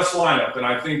their best lineup, and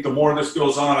I think the more this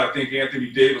goes on, I think Anthony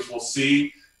Davis will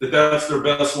see that that's their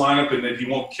best lineup and that he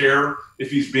won't care if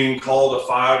he's being called a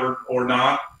 5 or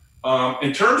not.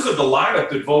 In terms of the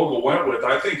lineup that Vogel went with,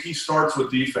 I think he starts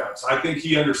with defense. I think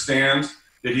he understands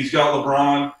that he's got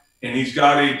LeBron and he's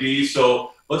got AD,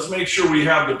 so let's make sure we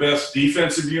have the best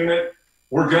defensive unit.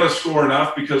 We're going to score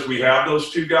enough because we have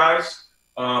those 2 guys,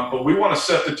 but we want to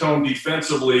set the tone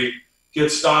defensively,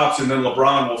 get stops, and then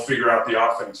LeBron will figure out the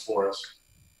offense for us.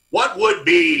 What would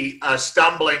be a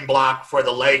stumbling block for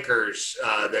the Lakers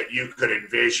that you could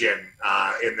envision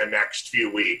in the next few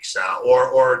weeks?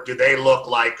 Or do they look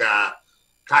like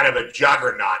kind of a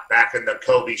juggernaut back in the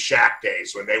Kobe Shaq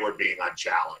days when they were being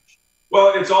unchallenged?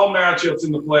 Well, it's all matchups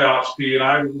in the playoffs, P, and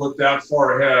I haven't looked that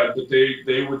far ahead, but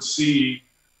they would see,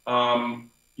 in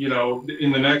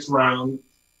the next round.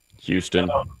 Houston,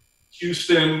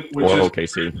 which or is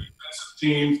OKC. Defensive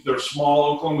teams. They're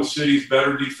small. Oklahoma City's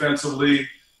better defensively.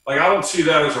 I don't see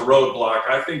that as a roadblock.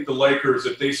 I think the Lakers,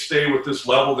 if they stay with this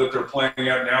level that they're playing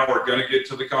at now, are going to get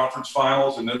to the conference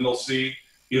finals, and then they'll see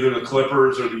either the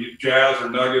Clippers or the Jazz or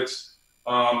Nuggets.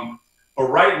 But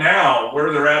right now,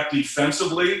 where they're at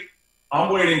defensively,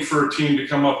 I'm waiting for a team to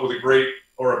come up with a great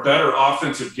or a better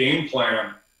offensive game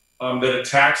plan that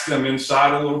attacks them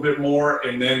inside a little bit more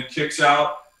and then kicks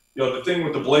out. The thing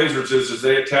with the Blazers is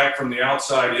they attack from the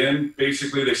outside in.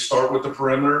 Basically, they start with the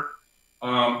perimeter.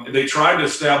 They tried to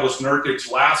establish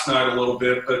Nurkic last night a little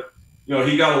bit, but,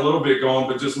 he got a little bit going,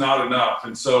 but just not enough.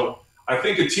 And so I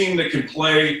think a team that can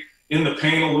play in the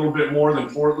paint a little bit more than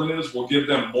Portland is will give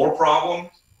them more problems.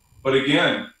 But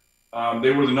again,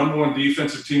 they were the number 1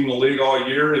 defensive team in the league all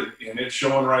year, and it's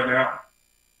showing right now.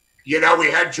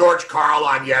 We had George Karl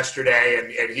on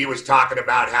yesterday, and he was talking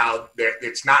about how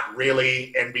it's not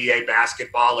really NBA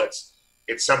basketball.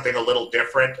 It's something a little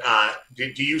different.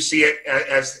 Do you see it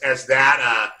as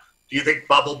that? Do you think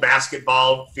bubble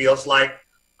basketball feels like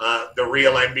the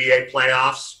real NBA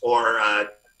playoffs, or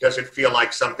does it feel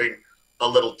like something a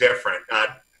little different?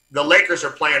 The Lakers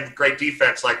are playing great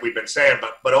defense, like we've been saying,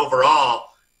 but overall,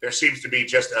 there seems to be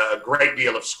just a great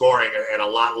deal of scoring and a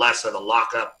lot less of the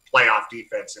lock-up playoff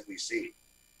defense that we see.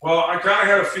 Well, I kind of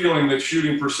had a feeling that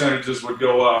shooting percentages would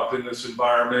go up in this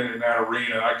environment, in that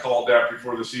arena. I called that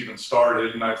before this even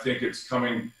started, and I think it's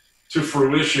coming to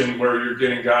fruition where you're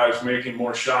getting guys making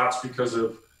more shots because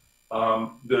of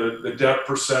the depth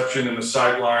perception and the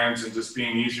sight lines and just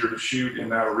being easier to shoot in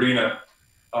that arena.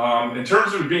 In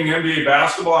terms of being NBA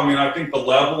basketball, I think the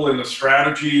level and the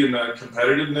strategy and the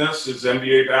competitiveness is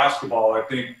NBA basketball. I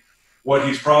think what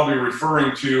he's probably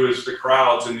referring to is the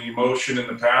crowds and the emotion and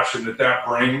the passion that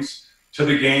brings to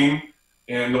the game.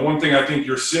 And the one thing I think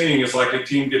you're seeing is like a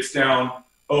team gets down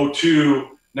 0-2,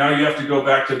 now you have to go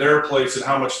back to their place and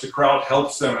how much the crowd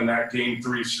helps them in that game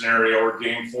 3 scenario or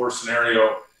game 4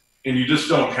 scenario. And you just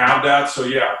don't have that. So,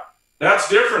 yeah, that's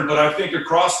different. But I think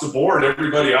across the board,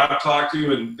 everybody I've talked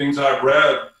to and things I've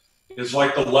read is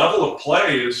like the level of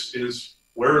play is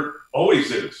where it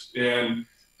always is. And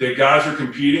the guys are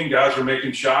competing, guys are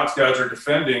making shots, guys are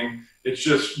defending. It's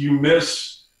just you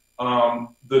miss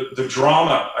the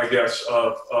drama, I guess,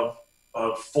 of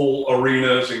full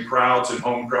arenas and crowds and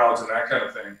home crowds and that kind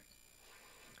of thing.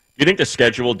 You think the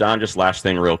schedule, Don, just last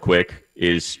thing real quick,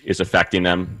 is affecting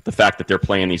them? The fact that they're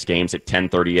playing these games at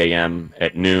 10:30 a.m.,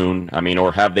 at noon, I mean,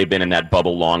 or have they been in that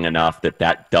bubble long enough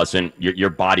that doesn't, your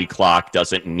body clock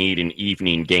doesn't need an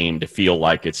evening game to feel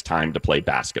like it's time to play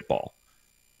basketball?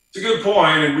 It's a good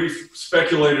point, and we've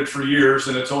speculated for years,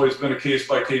 and it's always been a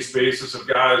case-by-case basis of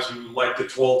guys who like the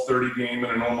 12:30 game in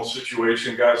a normal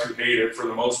situation, guys who hate it for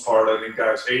the most part. I think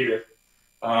guys hate it.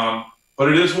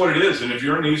 But it is what it is, and if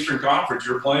you're in the Eastern Conference,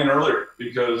 you're playing earlier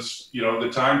because, the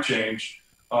time change.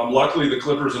 Luckily, the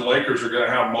Clippers and Lakers are going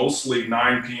to have mostly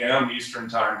 9 p.m. Eastern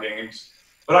time games.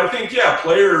 But I think,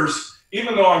 players,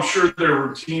 even though I'm sure their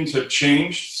routines have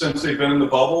changed since they've been in the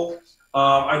bubble,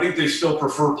 I think they still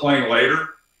prefer playing later.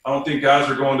 I don't think guys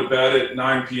are going to bed at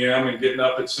 9 p.m. and getting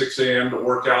up at 6 a.m. to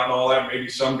work out and all that. Maybe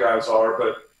some guys are,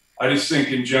 but I just think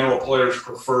in general players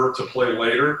prefer to play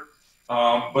later.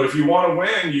 But if you want to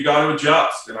win, you got to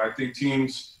adjust. And I think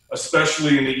teams,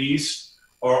 especially in the East,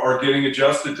 are getting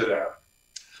adjusted to that.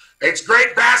 It's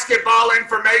great basketball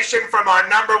information from our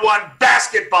number one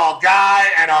basketball guy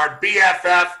and our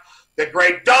BFF, the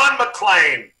great Don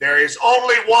McClain. There is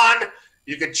only one.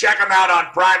 You can check him out on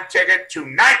Prime Ticket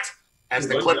tonight as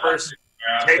the Clippers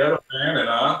take.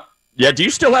 Yeah, do you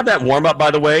still have that warm-up, by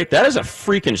the way? That is a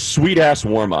freaking sweet-ass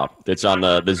warm-up that's on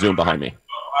the Zoom behind me.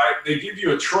 They give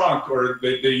you a trunk, or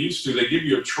they used to. They give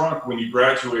you a trunk when you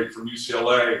graduate from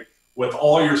UCLA with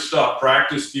all your stuff,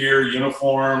 practice gear,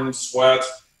 uniforms,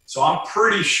 sweats. So I'm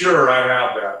pretty sure I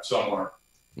have that somewhere.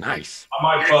 Nice. I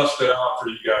might bust it out for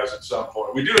you guys at some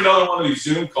point. We do another one of these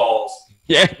Zoom calls.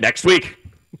 Yeah, next week.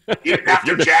 You didn't have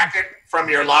to jacket from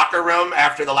your locker room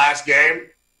after the last game,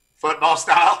 football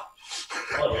style?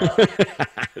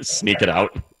 Sneak it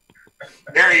out.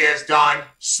 There he is, Don.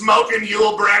 Smoking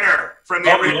Yul Brenner from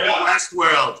the original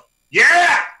Westworld.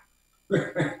 Yeah!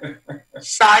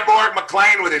 Cyborg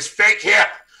McClain with his fake hip.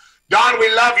 Don,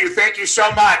 we love you. Thank you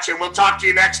so much, and we'll talk to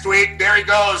you next week. There he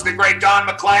goes, the great Don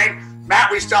McClain. Matt,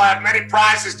 we still have many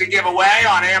prizes to give away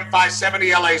on AM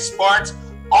 570 LA Sports.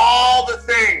 All the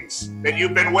things that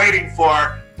you've been waiting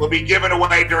for will be given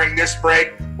away during this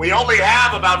break. We only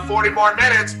have about 40 more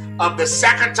minutes of the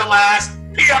second to last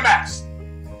PMS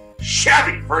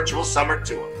Chevy Virtual Summer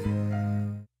Tour.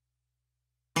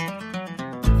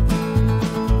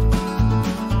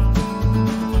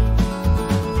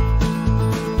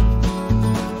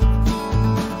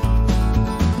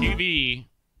 TV.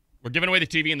 We're giving away the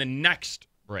TV in the next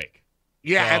break.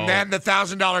 Yeah, So and then the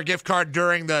 $1,000 gift card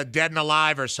during the Dead and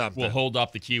Alive or something. we'll hold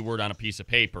up the keyword on a piece of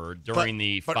paper during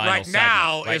the but final right segment.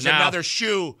 now is another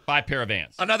shoe. 5 pair of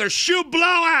Vans. Another shoe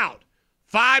blowout.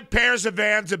 5 pairs of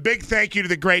Vans. A big thank you to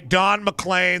the great Don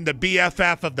McClain, the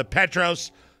BFF of the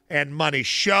Petros and Money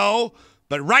Show.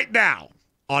 But right now,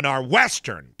 on our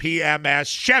Western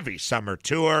PMS Chevy Summer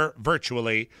Tour,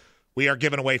 virtually, we are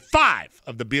giving away 5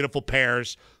 of the beautiful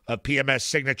pairs of PMS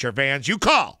signature Vans. You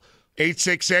call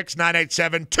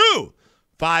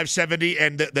 866-987-2570.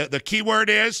 And the keyword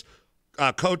is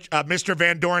Coach Mr.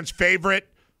 Van Doren's favorite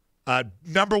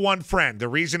number one friend, the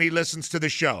reason he listens to the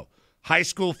show. High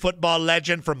school football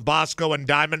legend from Bosco and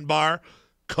Diamond Bar,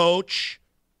 Coach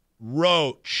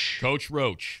Roach. Coach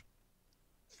Roach.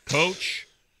 Coach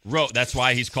Roach. That's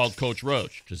why he's called Coach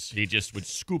Roach, because he just would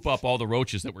scoop up all the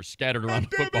roaches that were scattered around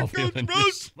the football field and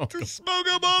just smoke them.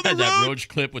 Had that roach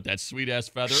clip with that sweet-ass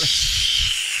feather.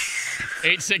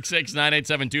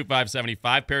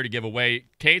 866-987-2570. Pair to give away.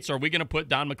 Kates, are we going to put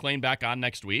Don McClain back on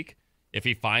next week if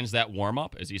he finds that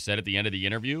warm-up, as he said at the end of the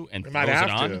interview, and throws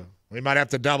it on? We might have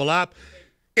to double up.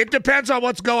 It depends on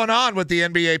what's going on with the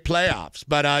NBA playoffs.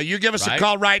 But you give us a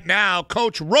call right now,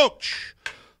 Coach Roach.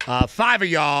 5 of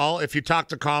y'all, if you talk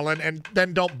to Colin, and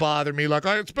then don't bother me like,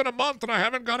 it's been a month and I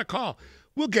haven't got a call.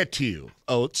 We'll get to you,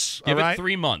 Oates. Give all it right?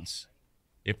 3 months.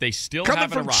 If they still Coming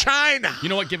haven't from arrived. China. You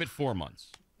know what? Give it 4 months.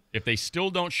 If they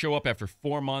still don't show up after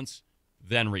 4 months,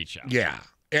 then reach out. Yeah.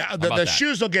 How The about that?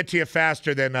 shoes will get to you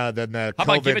faster than the COVID. How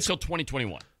about give it till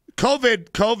 2021?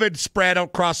 COVID spread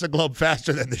across the globe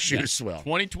faster than the shoes will.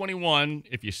 2021,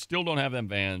 if you still don't have them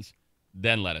Vans,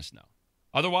 then let us know.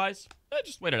 Otherwise,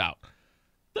 just wait it out.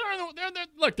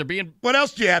 They're being... What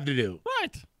else do you have to do?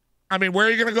 Right. I mean, where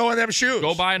are you going to go in them shoes?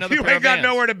 Go buy another You pair ain't of got Vans.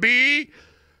 nowhere to be.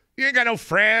 You ain't got no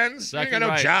friends. Exactly you ain't got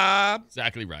no right. job.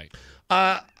 Exactly right.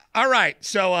 All right.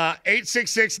 So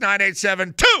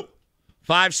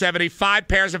 866-987-2570. 5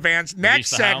 pairs of Vans. Next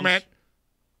the segment,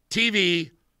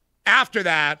 TV. After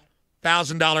that,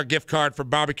 $1,000 gift card for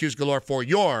Barbecues Galore for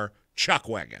your Chuck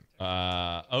Wagon.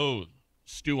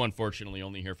 Stu, unfortunately,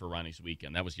 only here for Ronnie's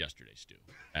weekend. That was yesterday, Stu,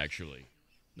 actually.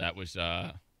 That was,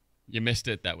 you missed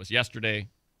it. That was yesterday.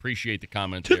 Appreciate the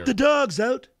comment Took the dogs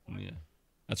out. Yeah.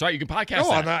 That's right. You can podcast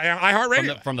that. On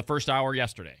iHeartRadio. From the first hour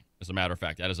yesterday, as a matter of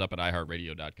fact. That is up at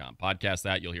iHeartRadio.com. Podcast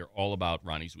that. You'll hear all about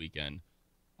Ronnie's weekend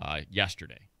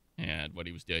yesterday and what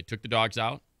he was doing. Took the dogs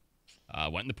out,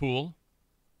 went in the pool,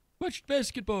 watched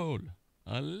basketball.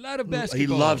 A lot of basketball. He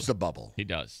loves the bubble. He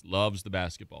does. Loves the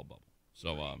basketball bubble.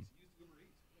 So,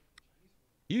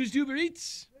 used Uber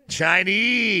Eats.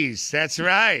 Chinese. That's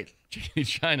right.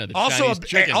 China. The also, Chinese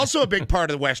chicken. Also a big part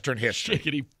of the Western history.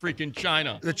 Chickadee freaking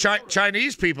China. The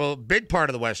Chinese people, big part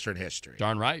of the Western history.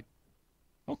 Darn right.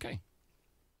 Okay.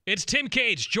 It's Tim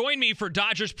Cage. Join me for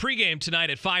Dodgers pregame tonight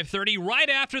at 5:30, right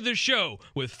after the show,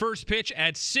 with first pitch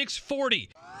at 6:40.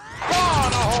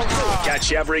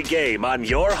 Catch every game on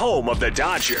your home of the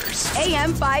Dodgers.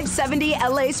 AM 570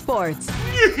 LA Sports.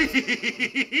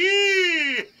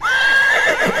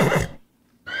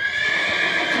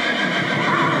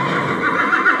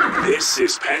 This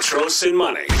is Petros and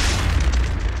Money.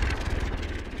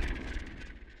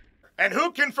 And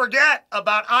who can forget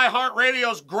about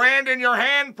iHeartRadio's Grand in Your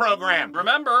Hand program?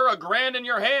 Remember, a grand in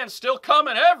your hand still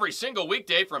coming every single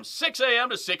weekday from 6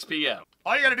 a.m. to 6 p.m.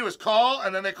 All you got to do is call,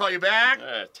 and then they call you back.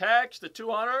 Text the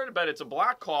 200, but it's a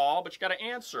block call, but you got to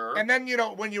answer. And then,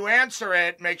 when you answer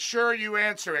it, make sure you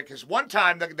answer it, because one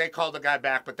time they call the guy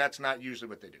back, but that's not usually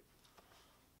what they do.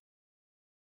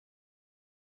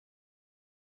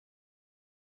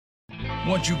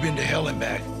 Once you've been to hell and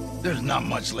back, there's not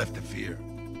much left to fear.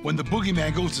 When the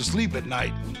boogeyman goes to sleep at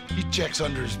night, he checks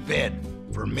under his bed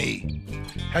for me.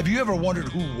 Have you ever wondered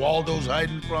who Waldo's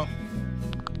hiding from?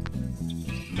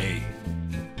 Me.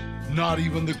 Not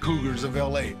even the Cougars of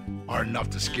LA are enough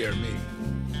to scare me.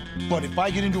 But if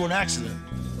I get into an accident,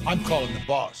 I'm calling the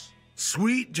boss,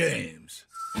 Sweet James.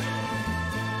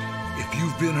 If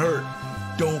you've been hurt,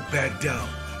 don't back down.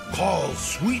 Call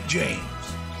Sweet James.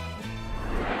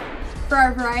 For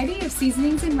our variety of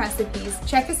seasonings and recipes,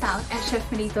 check us out at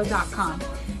chefmerito.com.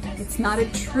 It's not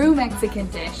a true Mexican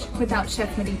dish without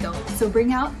Chef Merito, so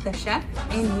bring out the chef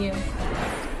in you.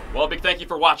 Well, a big thank you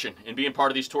for watching and being part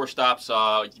of these tour stops.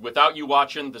 Without you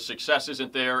watching, the success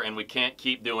isn't there, and we can't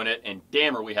keep doing it, and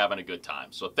damn are we having a good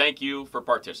time. So thank you for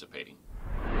participating.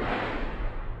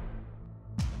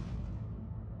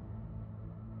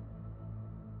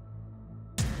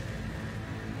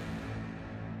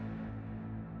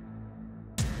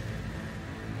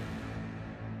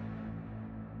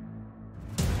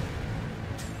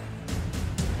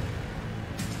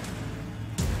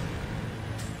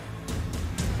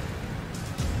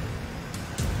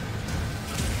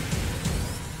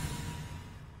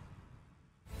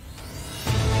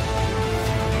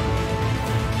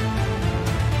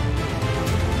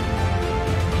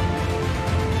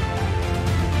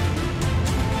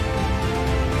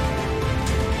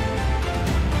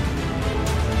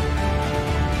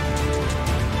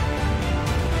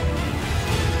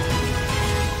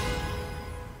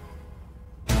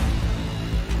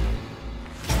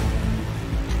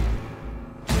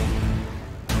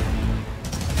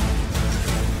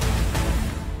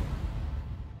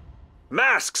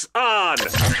 Masks on!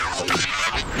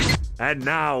 And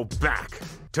now back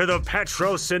to the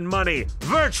Petros and Money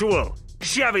virtual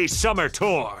Chevy Summer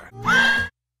Tour.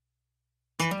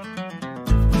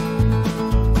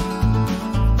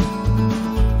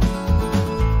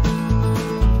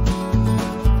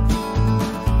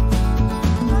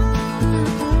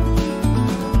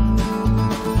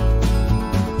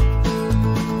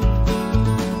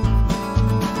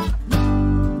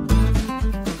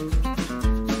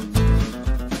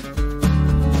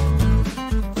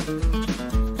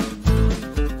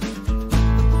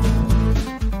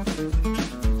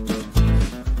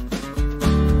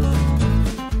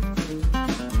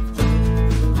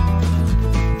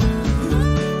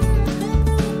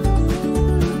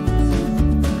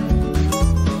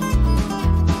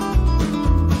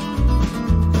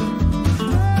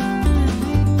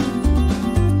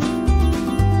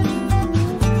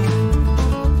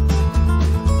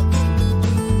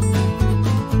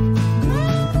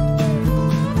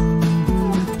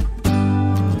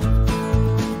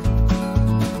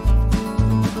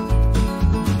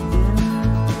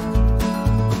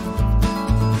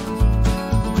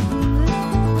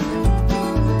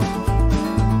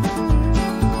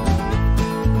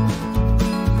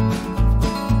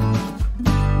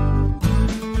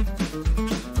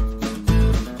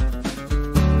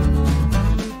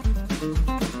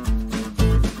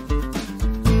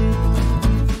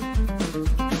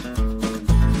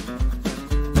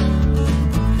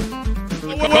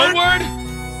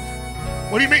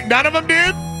 None of them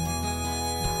did?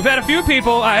 We've had a few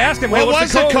people. I asked him, What what's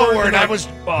was the the code word? word?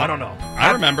 I don't know.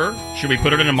 I remember. Should we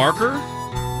put it in a marker?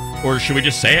 Or should we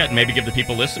just say it and maybe give the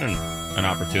people listening an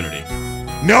opportunity?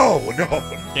 No.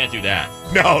 Can't do that.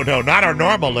 No, not our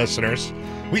normal listeners.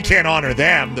 We can't honor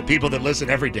them, the people that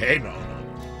listen every day.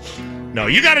 No,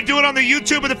 you got to do it on the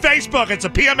YouTube and the Facebook. It's a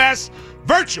PMS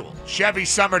virtual Chevy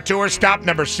Summer Tour, stop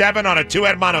number 7 on a 2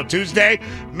 Hermano Tuesday.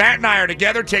 Matt and I are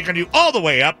together taking you all the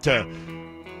way up to,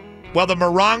 well, the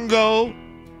Morongo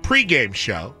pregame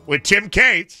show with Tim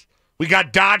Cates. We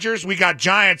got Dodgers, we got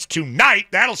Giants tonight.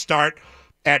 That'll start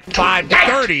at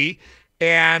 5:30.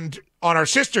 And on our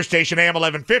sister station, AM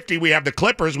 1150, we have the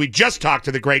Clippers. We just talked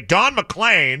to the great Don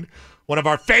McClain, one of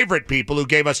our favorite people who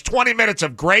gave us 20 minutes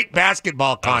of great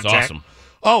basketball content. That was awesome.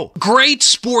 Oh, great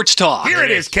sports talk. Here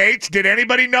it is, Cates. Did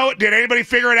anybody know it? Did anybody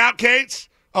figure it out, Cates?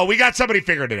 Oh, we got somebody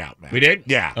figured it out, man. We did?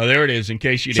 Yeah. Oh, there it is, in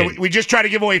case you didn't. So we just try to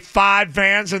give away 5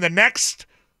 vans in the next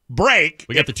break.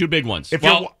 We got the 2 big ones. If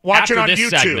you're watching on YouTube,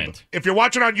 segment. if you're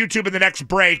watching on YouTube in the next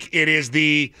break, it is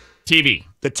the TV.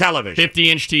 The television.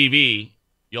 50-inch TV.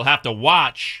 You'll have to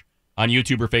watch on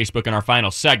YouTube or Facebook in our final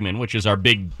segment, which is our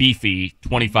big, beefy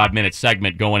 25-minute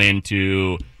segment going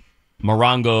into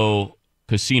Morongo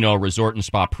Casino Resort and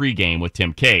Spa pregame with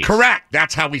Tim Cates. Correct.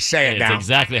 That's how we say it now. It's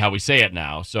exactly how we say it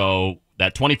now. So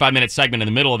that 25-minute segment, in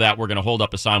the middle of that, we're going to hold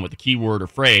up a sign with a keyword or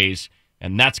phrase,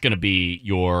 and that's going to be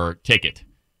your ticket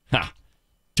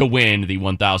to win the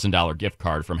 $1,000 gift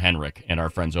card from Henrik and our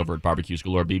friends over at Barbecues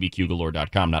Galore,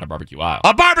 bbqgalore.com, not a barbecue aisle.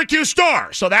 A barbecue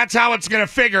store. So that's how it's going to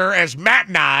figure as Matt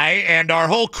and I and our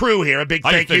whole crew here. A big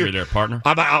How thank you you. figure there, partner?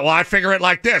 Well, I figure it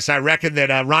like this. I reckon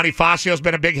that Ronnie Fascio's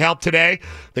been a big help today.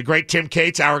 The great Tim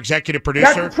Cates, our executive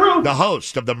producer, the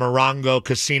host of the Morongo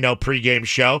Casino pregame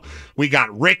show. We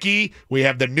got Ricky. We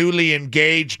have the newly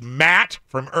engaged Matt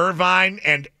from Irvine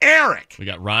and Eric. We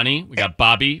got Ronnie. We got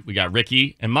Bobby. We got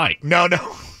Ricky and Mike. No.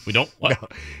 We don't? What? No.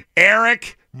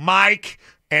 Eric, Mike,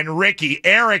 and Ricky.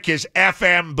 Eric is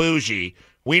FM bougie.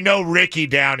 We know Ricky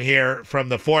down here from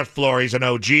the 4th floor. He's an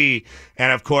OG.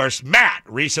 And, of course, Matt,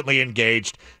 recently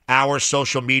engaged, our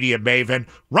social media maven.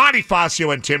 Ronnie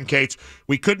Fascio and Tim Cates.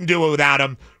 We couldn't do it without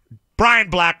him. Brian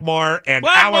Blackmore and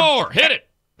Blackmore, hit it.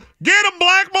 Get him,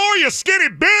 Blackmore, you skinny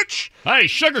bitch. Hey,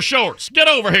 Sugar Shorts, get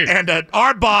over here. And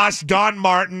our boss, Don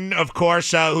Martin, of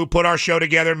course, who put our show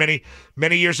together many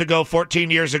years ago,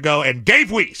 14 years ago, and Dave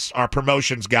Weiss, our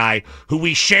promotions guy, who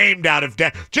we shamed out of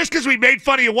just because we made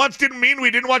fun of you once didn't mean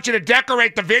we didn't want you to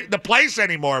decorate the place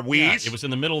anymore, Weiss. Yeah, it was in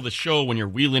the middle of the show when you're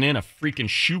wheeling in a freaking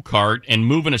shoe cart and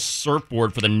moving a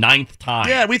surfboard for the 9th time.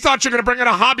 Yeah, we thought you were going to bring in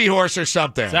a hobby horse or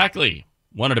something. Exactly.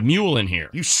 Wanted a mule in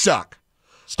here. You suck.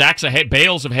 Stacks of hay,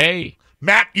 bales of hay.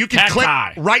 Matt, you can click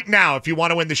Cacti. right now if you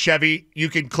want to win the Chevy. You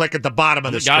can click at the bottom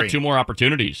of the screen. Got 2 more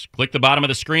opportunities. Click the bottom of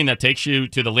the screen. That takes you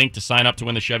to the link to sign up to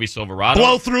win the Chevy Silverado.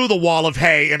 Blow through the wall of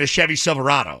hay in a Chevy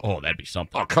Silverado. Oh, that'd be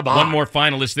something. Oh, come on. One more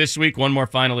finalist this week, one more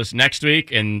finalist next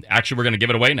week, and actually we're going to give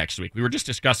it away next week. We were just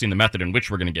discussing the method in which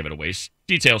we're going to give it away.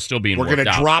 Details still being worked out. We're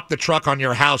going to drop the truck on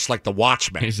your house like the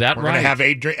Watchmen. Is that we're right? We're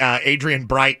going to have Adrian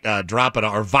Bright drop it,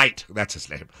 or Vite, that's his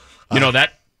name. You know,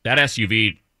 that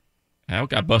SUV... it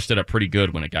got busted up pretty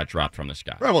good when it got dropped from the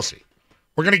sky. Well, we'll see.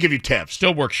 We're going to give you tips.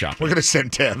 Still workshop. We're going to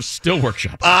send tips. Still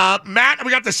workshop. Matt,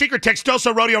 we got the Secret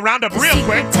Textoso Rodeo Roundup real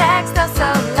quick.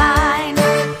 Textoso line.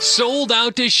 Sold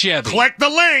out to Chevy. Click the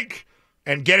link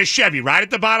and get a Chevy right at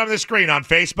the bottom of the screen on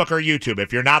Facebook or YouTube.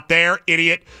 If you're not there,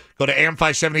 idiot, go to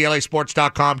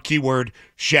am570lasports.com, keyword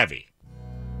Chevy.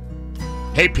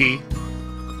 Hey, P.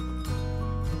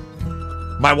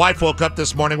 My wife woke up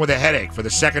this morning with a headache for the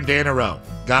 2nd day in a row.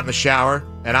 Got in the shower,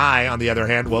 and I, on the other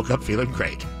hand, woke up feeling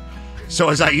great. So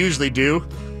as I usually do,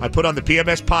 I put on the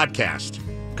PMS podcast,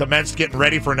 commenced getting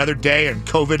ready for another day in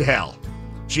COVID hell.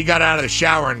 She got out of the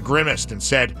shower and grimaced and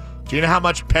said, "Do you know how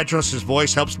much Petros'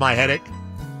 voice helps my headache?"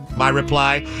 My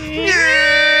reply,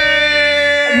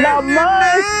 "Not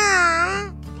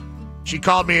much." She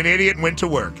called me an idiot and went to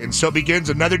work, and so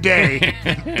begins another day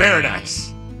in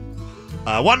paradise.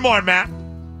 One more, Matt.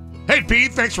 Hey,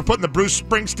 Pete, thanks for putting the Bruce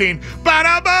Springsteen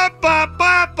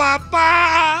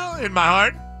ba-da-ba-ba-ba-ba-ba in my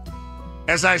heart.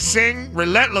 As I sing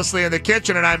relentlessly in the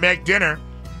kitchen and I make dinner,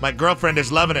 my girlfriend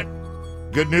is loving it.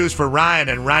 Good news for Ryan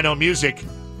and Rhino Music.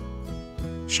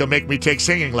 She'll make me take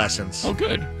singing lessons. Oh,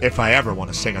 good. If I ever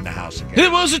want to sing in the house again.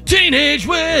 It was a teenage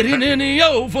wedding in the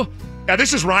Oval. Now,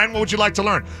 this is Ryan. What would you like to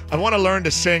learn? I want to learn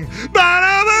to sing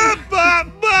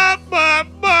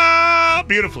ba-da-ba-ba-ba-ba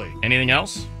beautifully. Anything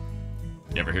else?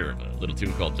 You ever hear of a little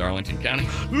tune called Darlington County?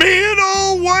 Me and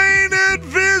old Wayne had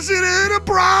visited a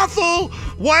brothel.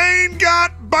 Wayne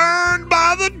got burned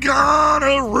by the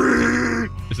gonorrhea.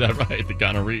 Is that right? The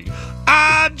gonorrhea.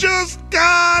 I just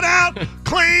got out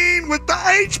clean with the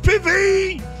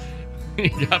HPV. He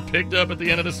got picked up at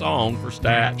the end of the song for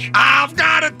Statch. I've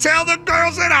got to tell the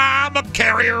girls that I'm a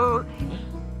carrier.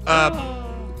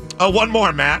 One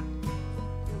more, Matt.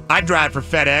 I drive for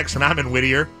FedEx, and I'm in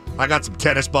Whittier. I got some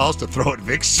tennis balls to throw at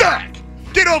Vic's sack.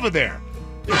 Get over there.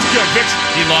 It's good.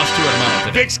 He lost 2 at a mile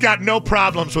today. Vic's got no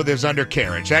problems with his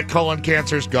undercarriage. That colon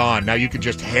cancer's gone. Now you can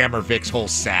just hammer Vic's whole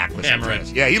sack with Hammer some it.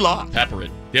 tennis. Yeah, he lost. Pepper it.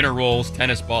 Dinner rolls,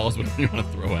 tennis balls, whatever you want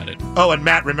to throw at it. Oh, and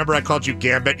Matt, remember I called you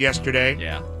Gambit yesterday?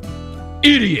 Yeah.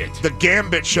 Idiot. The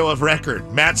Gambit show of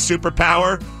record. Matt's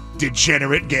superpower,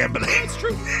 degenerate gambling. It's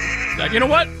true. You know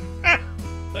what?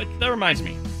 That reminds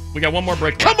me. We got one more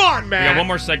break left. Come on, man. We got one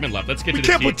more segment left. Let's get to the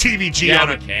can't put TVG on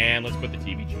it. Yeah, we can. Let's put the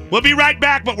TVG. We'll be right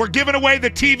back, but we're giving away the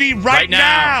TV right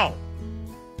now.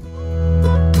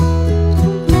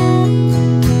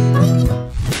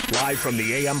 Live from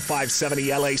the AM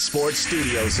 570 LA Sports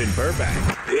Studios in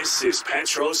Burbank, this is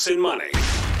Petros and Money.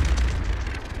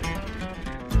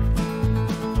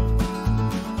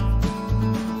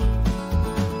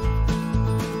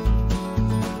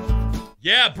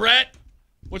 Yeah, Brett.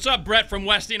 What's up, Brett from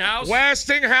Westinghouse?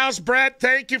 Westinghouse, Brett,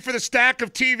 thank you for the stack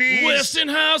of TVs.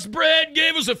 Westinghouse, Brett,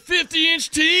 gave us a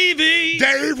 50-inch TV.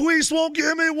 Dave Weiss won't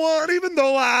give me one, even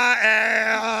though I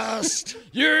asked.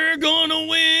 You're gonna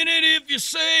win it if you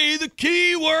say the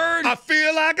keyword. I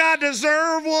feel like I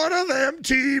deserve one of them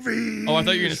TVs. Oh, I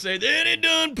thought you were gonna say, then he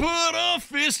done put a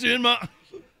fist in my...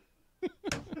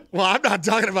 Well, I'm not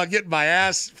talking about getting my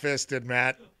ass fisted,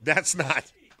 Matt. That's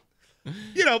not...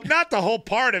 You know, not the whole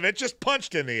part of it, just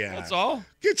punched in the ass. That's all?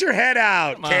 Get your head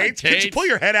out, Come on, Kate. Kate. Just pull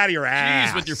your head out of your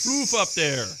ass. Jeez, with your floof up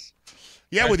there.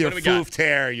 Yeah, All right, with your what do we got? floofed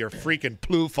hair, your freaking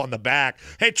ploof on the back.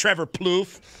 Hey, Trevor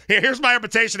Ploof. Here's my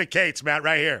invitation to Kate's, Matt,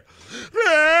 right here.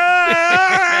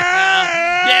 Yeah,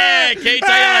 Kate, how you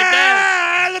like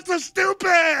that? I look so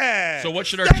stupid. So what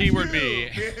should our keyword be?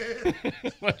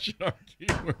 What should our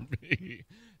keyword be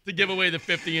to give away the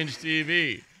 50-inch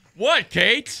TV? What,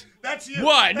 Kate? That's you.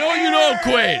 What? No, you don't,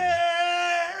 Quinn.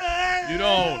 You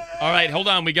don't. All right, hold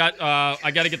on. We got.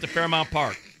 I got to get to Fairmount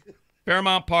Park.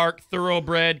 Fairmount Park,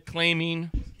 thoroughbred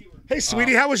claiming. Hey,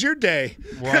 sweetie, how was your day?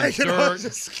 We're on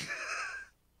third.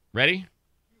 Ready?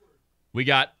 We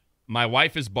got my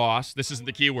wife is boss. This isn't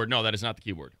the keyword. No, that is not the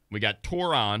keyword. We got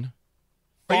Toron.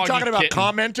 Are you talking about Kitten.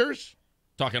 commenters?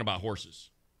 Talking about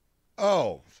horses.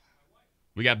 Oh.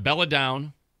 We got Bella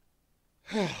Down.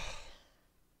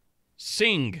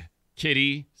 Sing,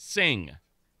 kitty, sing.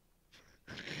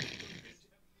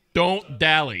 Don't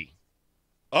dally.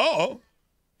 Uh-oh.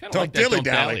 Kinda Don't like that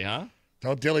dilly-dally. huh?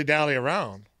 Don't dilly-dally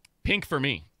around. Pink for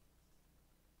me.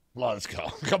 Well, let's go.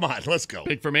 Come on, let's go.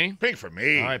 Pink for me? Pink for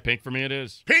me. All right, pink for me it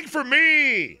is. Pink for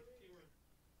me.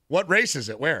 What race is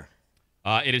it? Where?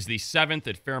 It is the 7th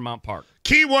at Fairmount Park.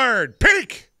 Keyword,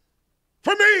 pink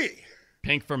for me.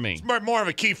 Pink for me. It's more of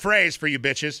a key phrase for you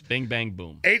bitches. Bing, bang,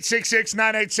 boom.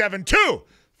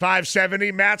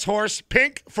 866-987-2570. Matt's horse,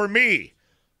 pink for me.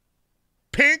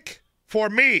 Pink for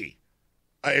me.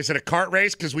 Is it a cart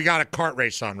race? Because we got a cart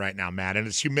race on right now, Matt, and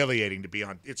it's humiliating to be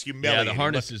on. It's humiliating. Yeah, the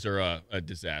harnesses are a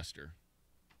disaster.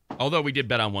 Although we did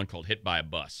bet on one called Hit by a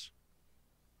Bus.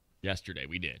 Yesterday,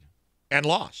 we did. And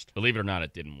lost. Believe it or not,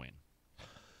 it didn't win.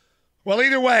 Well,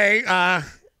 either way,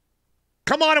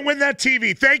 come on and win that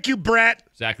TV. Thank you, Brett.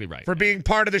 Exactly right. For being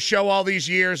part of the show all these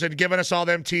years and giving us all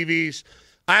them TVs.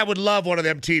 I would love one of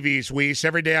them TVs, Weiss.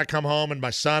 Every day I come home and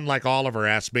my son, like Oliver,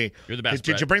 asks me, You're the best,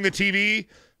 Did you bring the TV?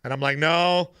 And I'm like,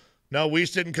 no, Weiss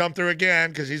didn't come through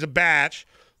again because he's a batch.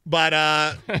 But,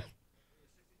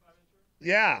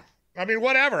 yeah. I mean,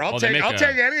 whatever. I'll take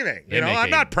anything. You know, I'm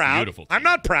not proud. I'm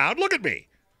not proud. Look at me.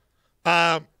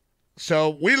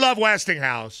 So we love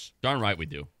Westinghouse. Darn right we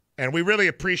do. And we really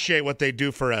appreciate what they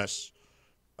do for us.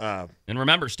 And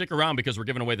remember, stick around because we're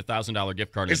giving away the $1,000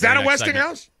 gift card. Is that a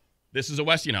Westinghouse? This is a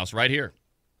Westinghouse right here.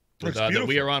 That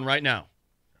we are on right now.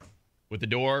 With the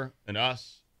door and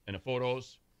us and the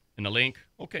photos and the link.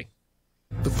 Okay.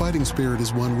 The fighting spirit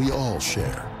is one we all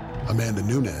share. Amanda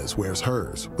Nunes wears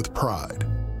hers with pride.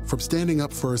 From standing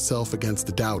up for herself against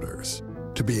the doubters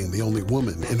to being the only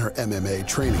woman in her MMA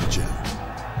training gym.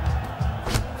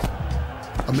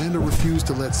 Amanda refused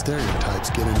to let stereotypes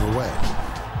get in her way,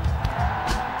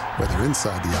 whether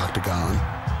inside the octagon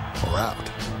or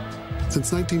out.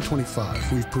 Since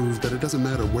 1925, we've proved that it doesn't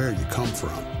matter where you come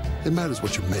from. It matters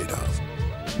what you're made of.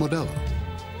 Modelo,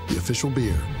 the official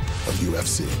beer of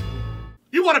UFC.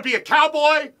 You want to be a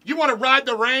cowboy? You want to ride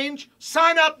the range?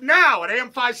 Sign up now at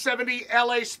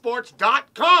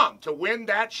am570lasports.com to win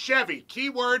that Chevy.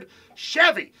 Keyword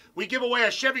Chevy. We give away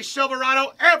a Chevy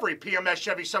Silverado every PMS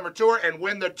Chevy Summer Tour, and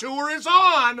when the tour is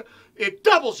on, it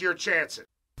doubles your chances.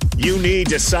 You need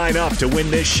to sign up to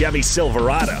win this Chevy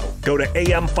Silverado. Go to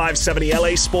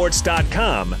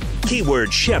am570lasports.com,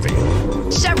 keyword Chevy.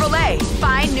 Chevrolet,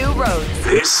 find new roads.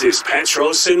 This is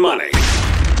Petros and Money.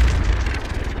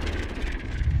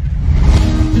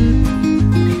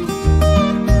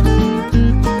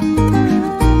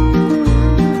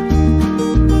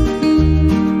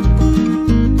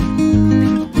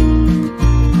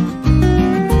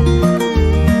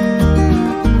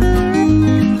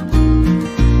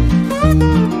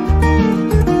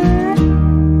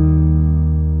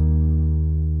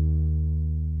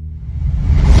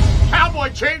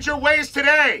 Change your ways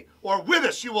today, or with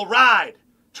us you will ride,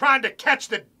 trying to catch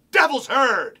the devil's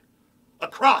herd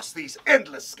across these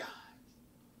endless skies.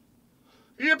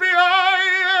 Yippee-yi-yi!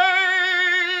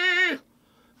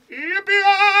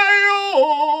 Yippee-yi-yo!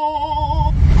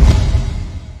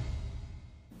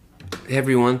 Hey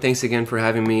everyone, thanks again for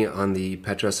having me on the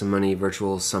Petros and Money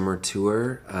virtual summer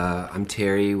tour. I'm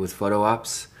Terry with Photo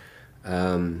Ops,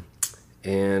 and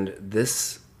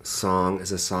this song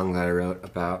is a song that I wrote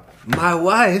about my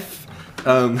wife.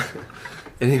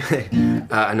 Anyway,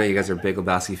 I know you guys are big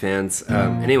Lebowski fans.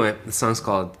 Anyway, the song's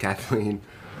called Kathleen.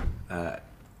 I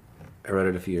wrote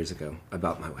it a few years ago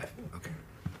about my wife. Okay.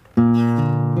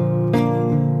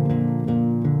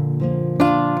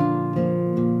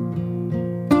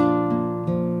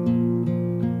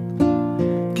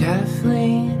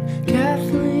 Kathleen,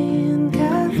 Kathleen,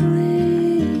 Kathleen.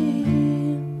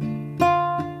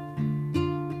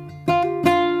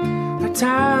 Our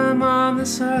time on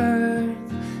this earth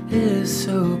is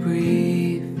so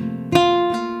brief.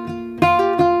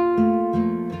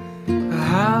 A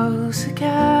house, a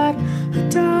cat, a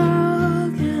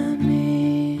dog, and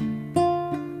me.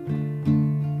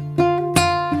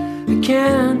 I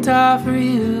can't offer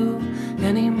you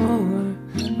any more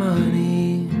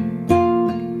money,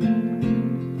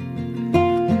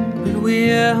 but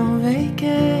we'll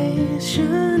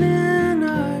vacation in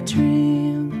our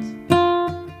dreams.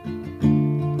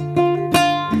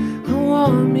 I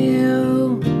warm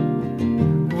you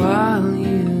while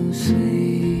you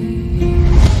sleep.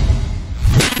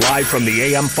 Live from the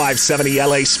AM 570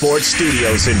 LA Sports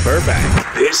Studios in Burbank,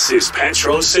 this is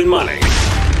Petros and Money.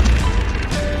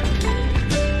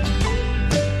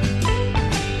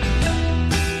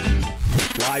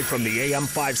 Live from the AM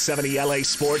 570 LA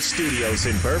Sports Studios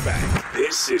in Burbank,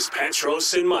 this is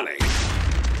Petros and Money.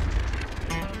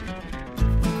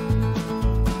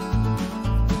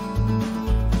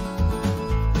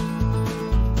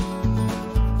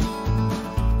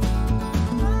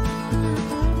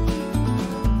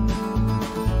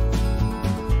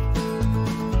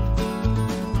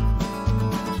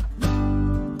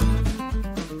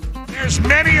 There's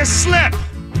many a slip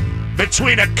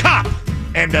between a cup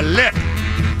and a lip.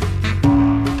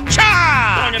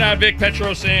 Strong and out, Vic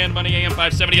Petros and Money AM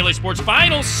 570 LA Sports.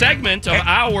 Final segment of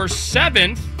our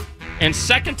 7th and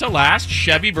second to last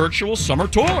Chevy Virtual Summer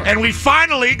Tour. And we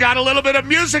finally got a little bit of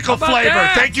musical flavor.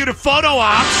 That? Thank you to Photo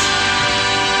Ops.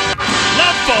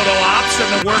 Love Photo Ops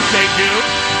and the work they do.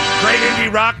 Great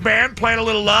indie rock band playing a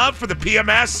little love for the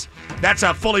PMS. That's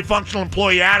a fully functional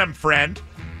employee, Adam, friend.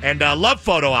 And love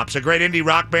Photo Ops, a great indie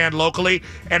rock band locally.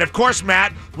 And, of course,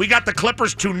 Matt, we got the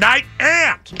Clippers tonight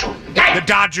and the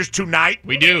Dodgers tonight.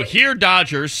 We do. Here,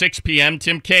 Dodgers, 6 p.m.,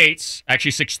 Tim Cates.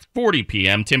 Actually, 6:40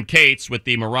 p.m., Tim Cates with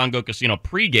the Morongo Casino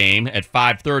pregame at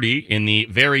 5:30 in the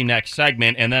very next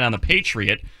segment. And then on the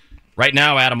Patriot, right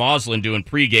now, Adam Oslin doing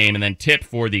pregame and then tip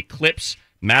for the Clips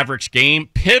Mavericks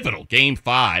game. Pivotal, Game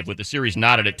 5 with the series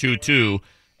knotted at 2-2.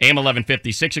 AM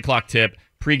 1150, 6 o'clock tip.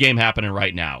 Pre-game happening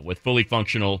right now with fully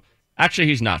functional. Actually,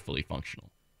 he's not fully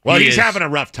functional. Well, he's having a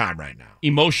rough time right now.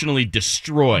 Emotionally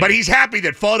destroyed. But he's happy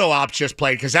that Photo Ops just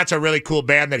played because that's a really cool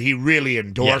band that he really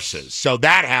endorses. Yes. So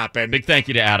that happened. Big thank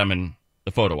you to Adam and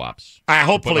the Photo Ops.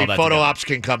 Hopefully Photo Ops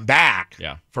can come back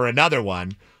for another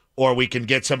one, or we can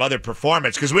get some other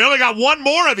performance because we only got one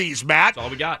more of these, Matt. That's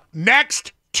all we got.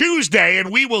 Next Tuesday,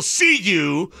 and we will see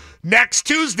you next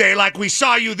Tuesday like we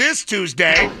saw you this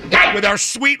Tuesday with our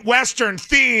Sweet Western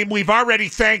theme. We've already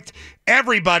thanked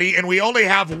everybody, and we only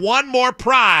have one more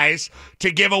prize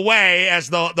to give away as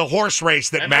the horse race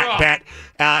that Matt bet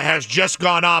has just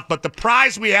gone off. But the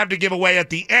prize we have to give away at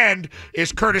the end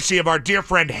is courtesy of our dear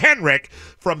friend Henrik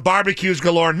from Barbecues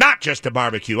Galore, not just a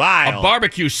barbecue aisle. A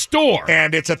barbecue store.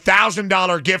 And it's a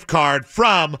 $1,000 gift card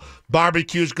from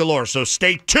Barbecues Galore. So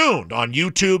stay tuned on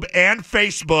YouTube and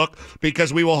Facebook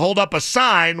because we will hold up a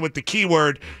sign with the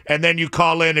keyword, and then you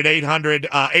call in at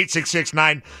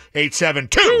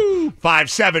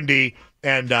 800-866-9872-570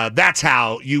 And that's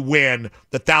how you win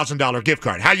the $1,000 gift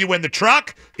card. How you win the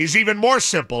truck is even more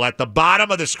simple. At the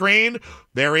bottom of the screen,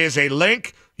 there is a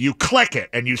link. You click it,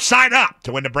 and you sign up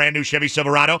to win the brand new Chevy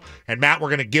Silverado. And, Matt, we're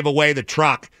going to give away the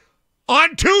truck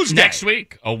on Tuesday. Next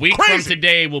week. A week from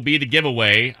today will be the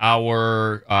giveaway.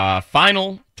 Our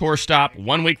final tour stop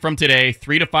 1 week from today,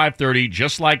 3 to 5:30,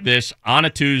 just like this, on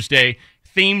a Tuesday.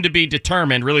 Theme to be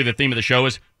determined. Really, the theme of the show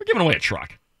is we're giving away a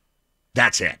truck.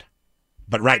 That's it.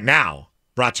 But right now,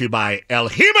 brought to you by El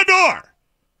Jimador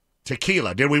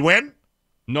Tequila. Did we win?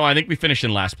 No, I think we finished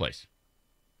in last place.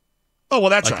 Oh, well,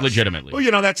 that's like us. Legitimately.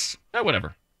 Well, that's...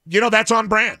 whatever. That's on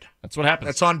brand. That's what happens.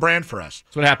 That's on brand for us.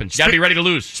 That's what happens. You got to be ready to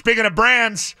lose. Speaking of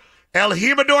brands, El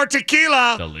Jimador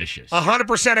Tequila. Delicious.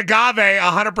 100% agave,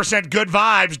 100% good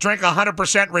vibes. Drink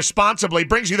 100% responsibly.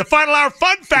 Brings you the final hour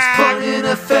fun fact. Fun in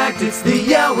effect, it's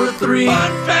the hour 3.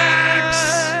 Fun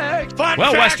facts. Fun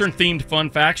well, facts. Western-themed fun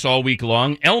facts all week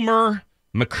long. Elmer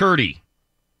McCurdy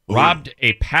robbed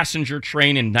a passenger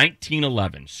train in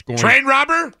 1911. Train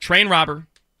robber? Train robber.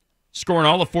 Scoring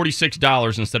all of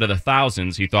 $46 instead of the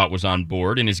thousands he thought was on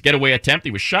board. In his getaway attempt,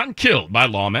 he was shot and killed by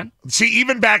lawmen. See,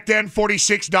 even back then,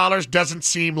 $46 doesn't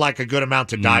seem like a good amount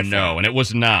to die for. No, and it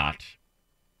was not.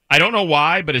 I don't know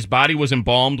why, but his body was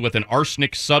embalmed with an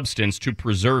arsenic substance to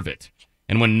preserve it.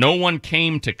 And when no one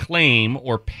came to claim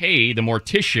or pay the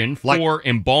mortician for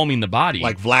embalming the body...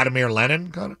 Like Vladimir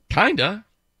Lenin, kind of? Kinda.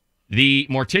 The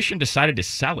mortician decided to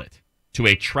sell it to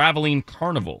a traveling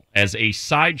carnival as a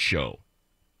sideshow.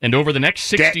 And over the next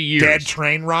 60 years... Dead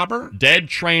train robber? Dead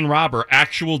train robber,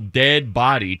 actual dead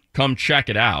body. Come check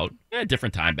it out.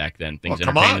 Different time back then. Things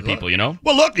entertaining people, you know?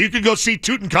 Well, look, you could go see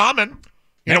Tutankhamun.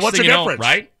 What's the difference?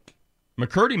 Right?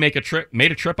 McCurdy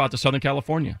made a trip out to Southern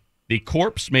California. The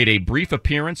corpse made a brief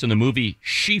appearance in the movie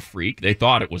She Freak. They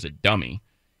thought it was a dummy.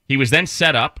 He was then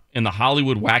set up in the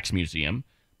Hollywood Wax Museum,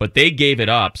 but they gave it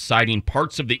up, citing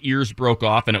parts of the ears broke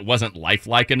off and it wasn't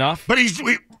lifelike enough. But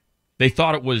they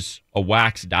thought it was a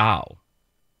wax doll.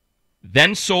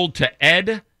 Then sold to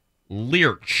Ed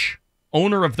Learch,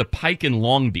 owner of the Pike in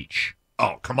Long Beach.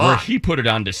 Oh, come on. Where he put it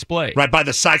on display. Right by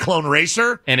the Cyclone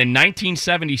Racer? And in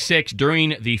 1976,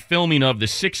 during the filming of the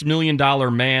 $6 Million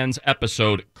Man's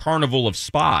episode Carnival of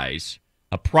Spies,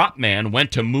 a prop man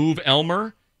went to move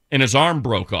Elmer and his arm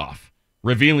broke off,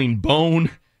 revealing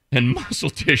bone and muscle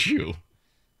tissue.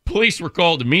 Police were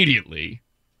called immediately.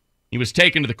 He was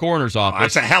taken to the coroner's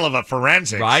office. That's a hell of a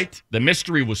forensics. Right? The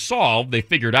mystery was solved. They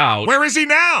figured out. Where is he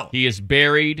now? He is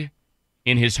buried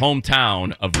in his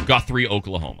hometown of Guthrie,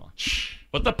 Oklahoma.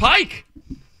 But the Pike,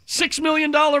 $6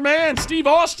 Million Man, Steve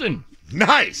Austin.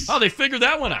 Nice. Oh, they figured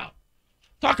that one out.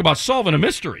 Talk about solving a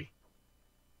mystery.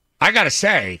 I got to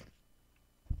say,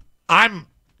 I'm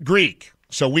Greek,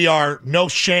 so we are no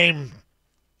shamed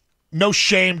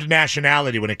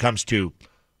nationality when it comes to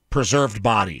preserved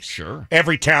bodies. Sure.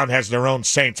 Every town has their own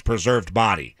saint's preserved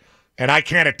body. And I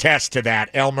can't attest to that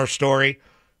Elmer story.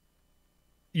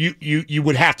 You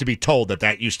would have to be told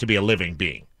that used to be a living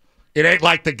being. It ain't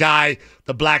like the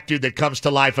black dude that comes to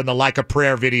life in the Like a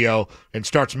Prayer video and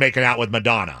starts making out with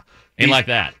Madonna. Ain't like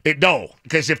that. No,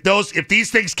 because if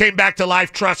these things came back to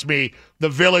life, trust me, the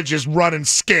village is running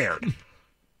scared.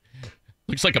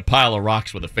 Looks like a pile of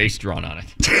rocks with a face drawn on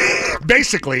it.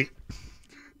 Basically,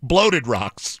 bloated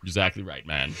rocks. Exactly right,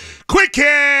 man. Quick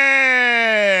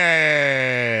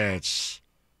hits.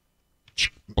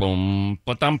 Boom,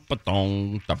 ba-dum,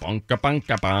 ba-dong, yay.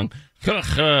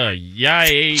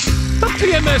 The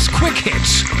PMS Quick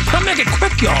Hits. I'll make it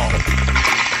quick, y'all.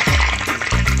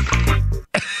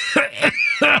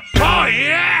 Oh,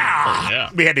 yeah.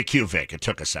 We had to cue Vic. It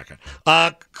took a second.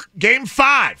 Game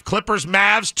 5,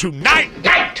 Clippers-Mavs tonight.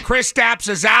 Chris Stapps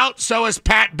is out. So is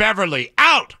Pat Beverly.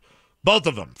 Out. Both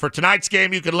of them. For tonight's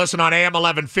game, you can listen on AM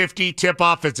 1150.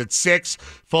 Tip-off is at 6.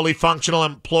 Fully functional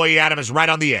employee Adam is right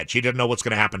on the edge. He doesn't know what's going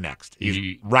to happen next.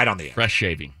 He's right on the edge. Fresh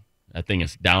shaving. That thing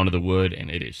is down to the wood, and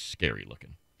it is scary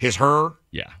looking. Her?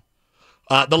 Yeah.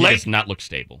 He does not look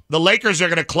stable. The Lakers are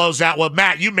going to close out. Well,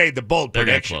 Matt, you made the bold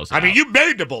prediction. They're going to close you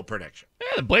made the bold prediction.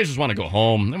 Yeah, the Blazers want to go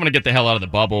home. They want to get the hell out of the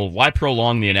bubble. Why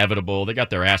prolong the inevitable? They got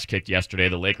their ass kicked yesterday.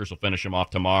 The Lakers will finish them off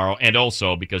tomorrow. And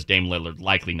also because Dame Lillard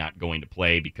likely not going to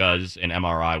play because an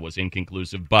MRI was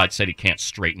inconclusive, but said he can't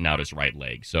straighten out his right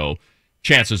leg. So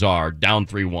chances are down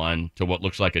 3-1 to what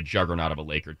looks like a juggernaut of a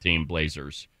Laker team.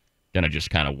 Blazers going to just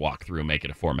kind of walk through, make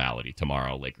it a formality.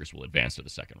 Tomorrow, Lakers will advance to the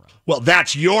second round. Well,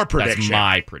 that's your prediction. That's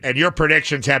my prediction. And your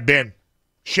predictions have been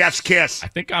chef's kiss. I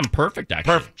think I'm perfect,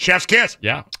 actually. Perfect. Chef's kiss.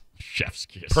 Yeah. Chef's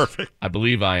kiss. Perfect. I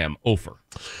believe I am over.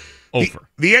 The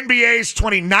NBA's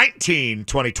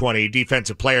 2019-2020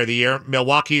 Defensive Player of the Year,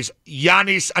 Milwaukee's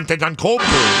Giannis Antetokounmpo,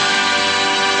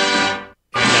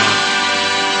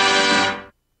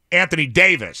 Anthony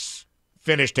Davis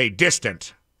finished a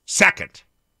distant second.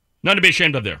 Nothing to be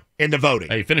ashamed of there. In the voting.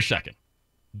 Hey, finished second.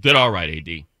 Did all right,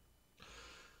 AD.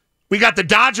 We got the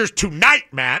Dodgers tonight,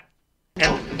 Matt.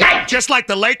 And just like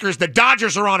the Lakers, the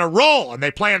Dodgers are on a roll, and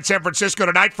they play in San Francisco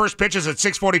tonight. First pitch is at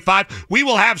 6:45. We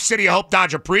will have City of Hope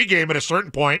Dodger pregame at a certain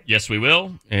point. Yes, we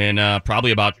will. In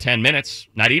probably about 10 minutes.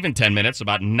 Not even 10 minutes.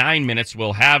 About 9 minutes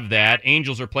we'll have that.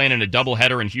 Angels are playing in a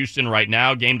doubleheader in Houston right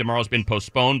now. Game tomorrow's been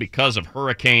postponed because of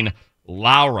Hurricane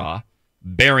Laura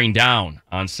bearing down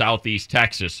on southeast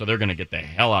Texas. So they're going to get the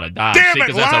hell out of Dodge. Damn it,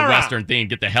 because that's a Laura! Western theme.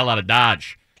 Get the hell out of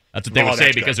Dodge. That's what they would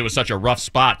say because it was such a rough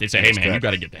spot. They'd say, hey, man, you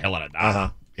got to get the hell out of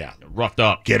Dodge. Yeah. Roughed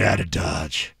up. Get out of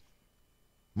Dodge.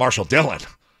 Marshall Dillon.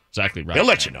 Exactly right. He'll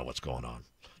let you know what's going on.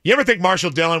 You ever think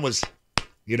Marshall Dillon was,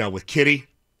 with Kitty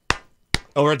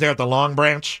over there at the Long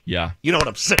Branch? Yeah. You know what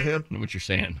I'm saying? I know what you're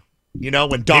saying. When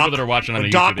Doc, people that are watching on when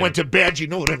the Doc YouTube went to bed, you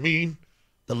know what I mean?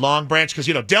 The Long Branch, because,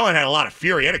 Dillon had a lot of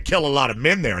fury. He had to kill a lot of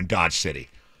men there in Dodge City.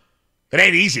 It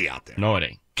ain't easy out there. No, it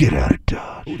ain't. Get out of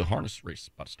Dodge. Ooh, the harness race is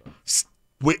about to start.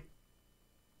 Wait.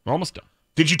 We're almost done.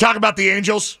 Did you talk about the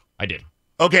Angels? I did.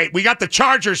 Okay, we got the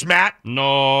Chargers, Matt.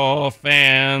 No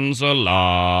fans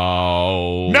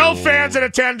allowed. No fans in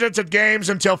attendance at games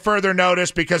until further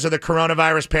notice because of the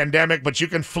coronavirus pandemic, but you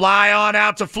can fly on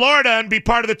out to Florida and be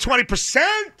part of the 20%.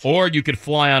 Or you could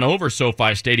fly on over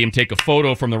SoFi Stadium, take a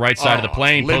photo from the right side of the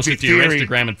plane, post Lindsay it to your Theory.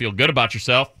 Instagram, and feel good about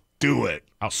yourself. Do it.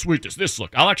 How sweet does this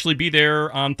look? I'll actually be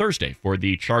there on Thursday for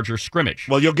the Charger scrimmage.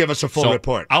 Well, you'll give us a full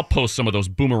report. I'll post some of those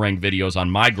boomerang videos on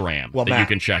my gram that Matt, you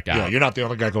can check out. Yeah, you're not the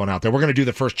only guy going out there. We're going to do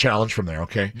the first challenge from there,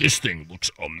 okay? This thing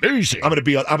looks amazing. I'm going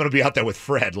to be out there with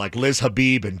Fred, like Liz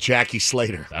Habib and Jackie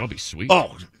Slater. That'll be sweet.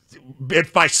 Oh,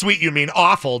 if by sweet you mean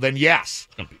awful, then yes.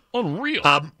 It's going to be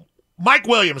unreal. Mike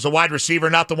Williams, a wide receiver,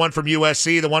 not the one from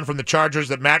USC, the one from the Chargers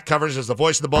that Matt covers as the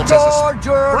voice of the Bolts. Has a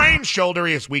sprained shoulder.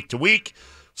 He is week to week.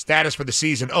 Status for the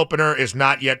season opener is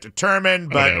not yet determined,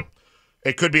 but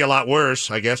it could be a lot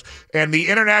worse, I guess. And the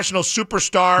international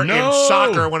superstar in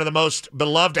soccer, one of the most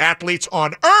beloved athletes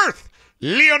on earth,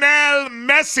 Lionel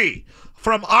Messi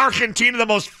from Argentina, the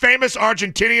most famous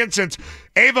Argentinian since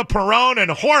Eva Perón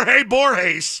and Jorge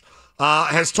Borges,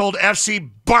 has told FC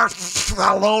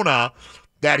Barcelona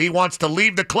that he wants to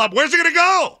leave the club. Where's he going to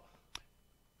go?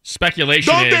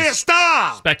 Speculation ¿Dónde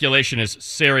está? Speculation is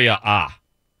Serie A.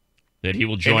 That he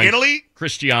will join in Italy?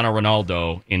 Cristiano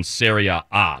Ronaldo in Serie A.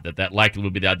 That likely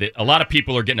will be that. A lot of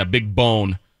people are getting a big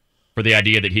bone for the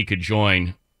idea that he could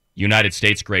join United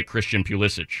States great Christian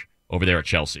Pulisic over there at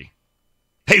Chelsea.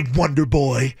 Hey, Wonder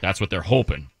Boy. That's what they're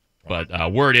hoping.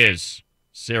 But word is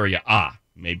Serie A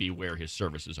may be where his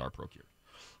services are procured.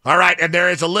 All right, and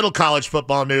there is a little college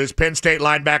football news. Penn State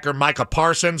linebacker Micah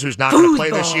Parsons, who's not going to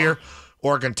play this year.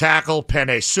 Oregon tackle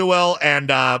Penei Sewell, and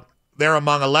they're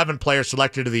among 11 players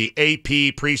selected to the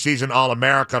AP preseason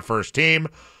All-America first team.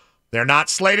 They're not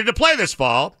slated to play this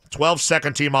fall. 12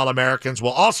 second-team All-Americans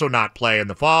will also not play in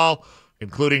the fall,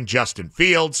 including Justin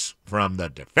Fields from the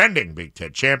defending Big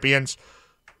Ten champions.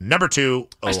 Number 2,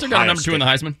 I still got a number 2 in the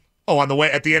Heisman. Oh, on the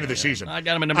way at the end of the season. I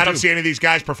got him at number 2. I don't see any of these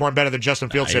guys perform better than Justin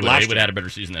Fields did last year. He would have had a better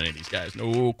season than any of these guys.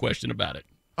 No question about it.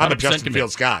 I'm a Justin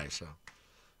Fields guy. So.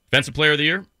 Defensive Player of the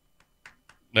Year?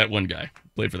 That one guy.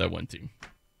 Played for that one team.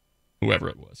 Whoever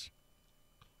it was.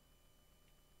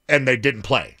 And they didn't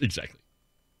play. Exactly.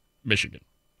 Michigan.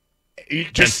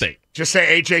 Penn State. Just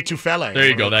say A.J. Tufele. There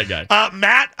you go, that guy.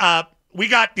 Matt, we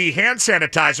got the hand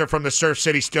sanitizer from the Surf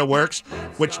City Steelworks,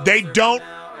 which they don't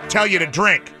tell you to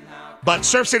drink. But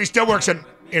Surf City Steelworks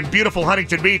in beautiful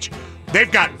Huntington Beach,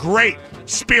 they've got great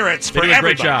spirits for everybody. They do a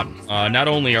great job. Not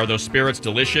only are those spirits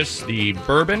delicious, the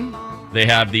bourbon, they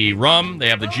have the rum, they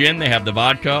have the gin, they have the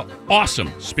vodka.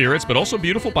 Awesome spirits, but also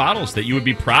beautiful bottles that you would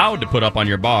be proud to put up on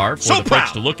your bar for the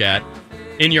folks to look at.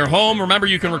 In your home, remember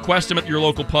you can request them at your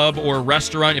local pub or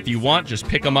restaurant if you want. Just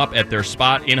pick them up at their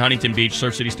spot in Huntington Beach.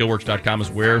 SurfCitySteelworks.com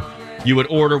is where you would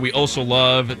order. We also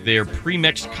love their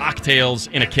pre-mixed cocktails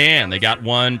in a can. They got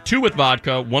 2 with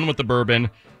vodka, 1 with the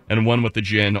bourbon, and 1 with the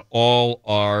gin. All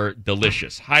are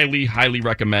delicious. Highly, highly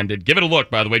recommended. Give it a look,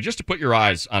 by the way, just to put your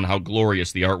eyes on how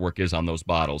glorious the artwork is on those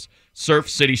bottles.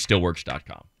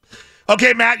 SurfCitySteelworks.com.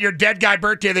 Okay, Matt, your dead guy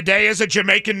birthday of the day is a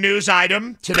Jamaican news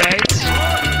item today.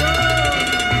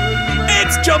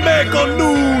 It's Jamaican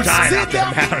news. Dying out there,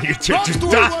 Matt. You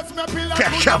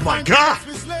oh, my God.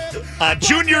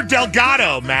 Junior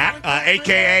Delgado, Matt,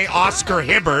 a.k.a. Oscar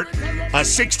Hibbert,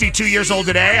 62 years old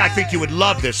today. I think you would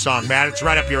love this song, Matt. It's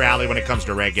right up your alley when it comes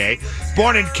to reggae.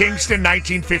 Born in Kingston,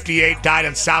 1958, died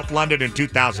in South London in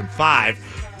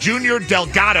 2005. Junior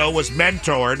Delgado was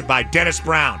mentored by Dennis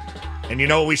Brown. And you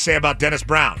know what we say about Dennis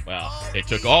Brown? Well, they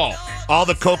took all all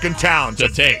the coke in town to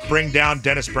take. Bring down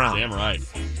Dennis Brown. Damn right.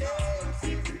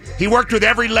 He worked with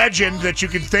every legend that you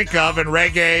can think of in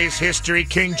reggae's history.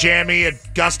 King Jammy,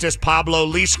 Augustus Pablo,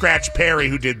 Lee Scratch Perry,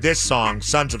 who did this song,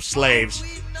 Sons of Slaves,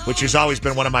 which has always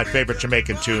been one of my favorite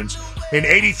Jamaican tunes. In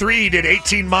 83, he did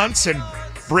 18 months in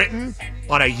Britain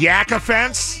on a yak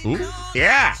offense. Ooh.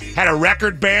 Yeah. Had a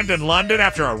record banned in London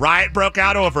after a riot broke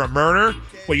out over a murder.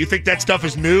 Well, you think that stuff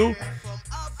is new?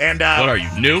 And what are you,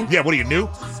 new? Yeah, what are you, new?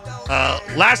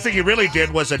 Last thing he really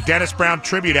did was a Dennis Brown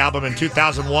tribute album in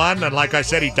 2001, and like I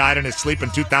said, he died in his sleep in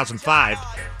 2005,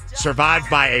 survived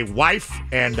by a wife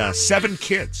and 7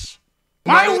 kids.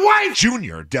 My wife!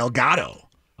 Junior Delgado.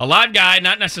 A lot guy,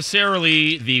 not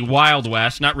necessarily the Wild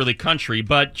West, not really country,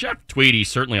 but Jeff Tweedy's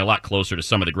certainly a lot closer to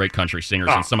some of the great country singers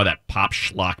and some of that pop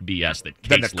schlock BS that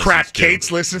Kate's crap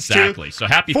Kate's listens to. Exactly. So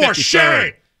happy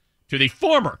 53rd to the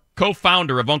former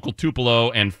co-founder of Uncle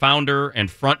Tupelo and founder and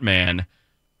frontman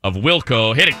of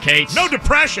Wilco. Hit it, Kate. No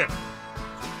depression.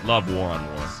 Love War on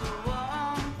War.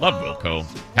 Love Wilco.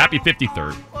 Happy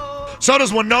 53rd. So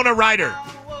does Winona Ryder.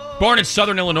 Born in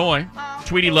Southern Illinois,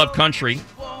 Tweedy loved country.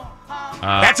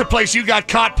 That's a place you got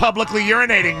caught publicly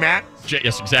urinating, Matt.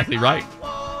 Yes, exactly right.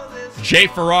 Jay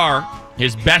Farrar,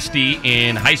 his bestie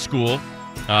in high school.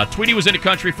 Tweedy was into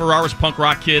country. Farrar was a punk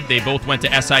rock kid. They both went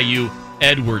to SIU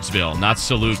Edwardsville, not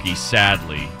Saluki,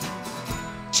 sadly.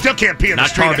 Still can't pee in the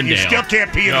street. Carbondale. You still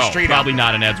can't pee in the street. Probably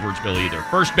not in Edwardsville either.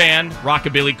 First band,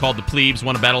 Rockabilly, called the Plebes,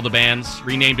 won a Battle of the Bands,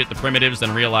 renamed it the Primitives,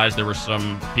 then realized there were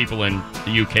some people in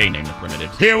the UK named the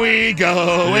Primitives. Here we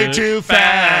go, way too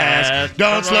fast.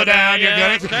 Don't slow down, you're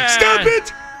gonna... Stop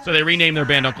it! So they renamed their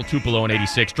band Uncle Tupelo in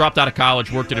 86, dropped out of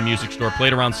college, worked at a music store,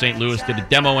 played around St. Louis, did a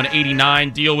demo in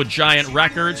 89, deal with Giant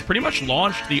Records, pretty much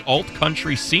launched the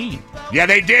alt-country scene. Yeah,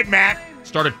 they did, Matt.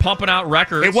 Started pumping out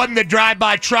records. It wasn't the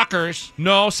drive-by truckers.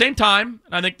 No, same time.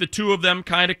 I think the two of them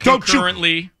kind of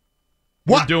concurrently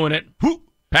were doing it. Who?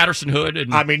 Patterson Hood.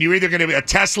 And, I mean, you're either going to be a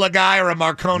Tesla guy or a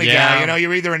Marconi guy. You know,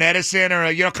 you're either an Edison or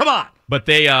a, come on. But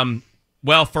they,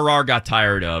 Farrar got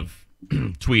tired of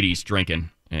Tweedy's drinking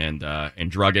and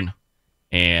drugging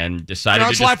and decided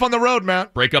it's life on the road, man.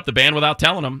 Break up the band without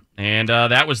telling them. And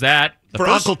that was that.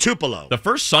 Uncle Tupelo. The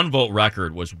first Sunvolt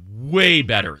record was way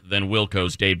better than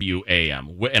Wilco's debut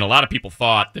AM. And a lot of people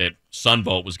thought that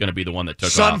Sunvolt was going to be the one that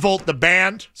took off. Sunvolt the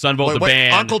band? Sunvolt the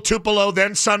band. Uncle Tupelo,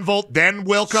 then Sunvolt, then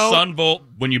Wilco? Sunvolt,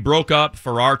 when you broke up,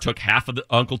 Farrar took half of the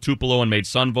Uncle Tupelo and made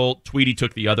Sunvolt. Tweedy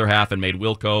took the other half and made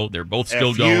Wilco. They're both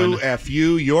still going.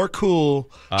 F.U., you're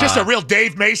cool. Just a real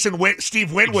Dave Mason,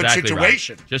 Steve Winwood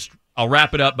situation. Right. Just, I'll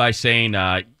wrap it up by saying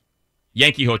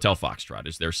Yankee Hotel Foxtrot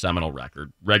is their seminal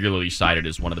record, regularly cited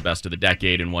as one of the best of the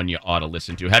decade and one you ought to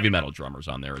listen to. Heavy metal drummers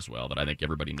on there as well that I think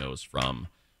everybody knows from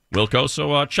Wilco.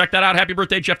 So check that out. Happy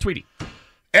birthday, Jeff Tweedy.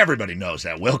 Everybody knows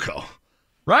that Wilco.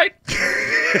 Right?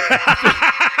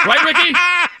 Right, Ricky?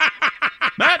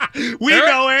 Matt? We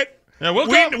know it. Yeah,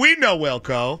 Wilco? We know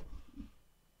Wilco.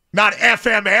 Not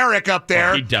FM Eric up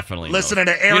there. Oh, he definitely listening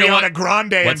knows. to Ariana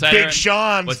Grande and Big Aaron?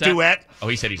 Sean's duet. Oh,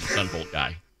 he said he's a Sunvolt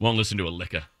guy. Won't listen to a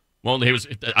licka.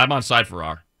 I'm on side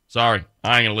Farrar. Sorry,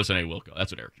 I ain't gonna listen to Wilco.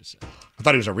 That's what Eric just said. I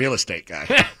thought he was a real estate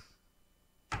guy.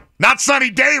 Not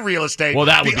Sunny Day Real Estate. Well,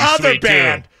 that would the be other sweet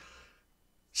band. too.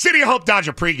 City of Hope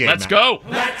Dodger pregame. Let's go.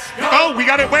 Oh, we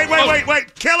got it. Wait.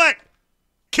 Kill it.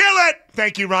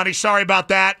 Thank you, Ronnie. Sorry about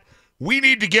that. We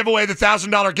need to give away the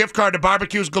 $1,000 gift card to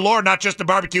Barbecues Galore, not just the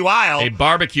barbecue aisle. A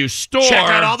barbecue store. Check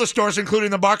out all the stores, including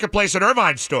the Marketplace at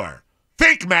Irvine store.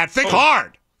 Think, Matt. Think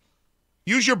hard.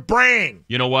 Use your brain.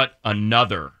 You know what?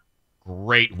 Another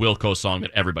great Wilco song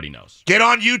that everybody knows. Get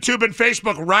on YouTube and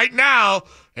Facebook right now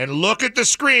and look at the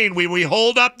screen. We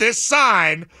hold up this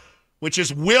sign, which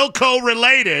is Wilco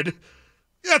related.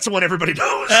 That's the one everybody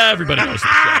knows. Everybody knows this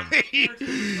song.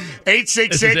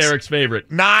 866. This is Eric's favorite.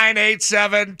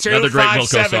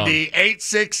 987-2570.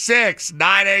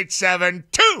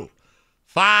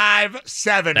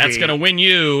 866-987-2570. That's going to win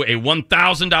you a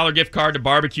 $1,000 gift card to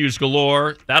Barbecues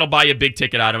Galore. That'll buy you a big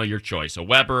ticket item of your choice. A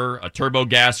Weber, a turbo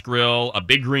gas grill, a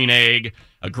Big Green Egg,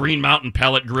 a Green Mountain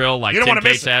pellet grill like Tim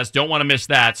Cates has. Don't want to miss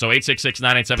that. So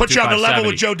 866-987-2570. Put you on the level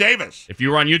with Joe Davis. If you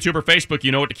were on YouTube or Facebook,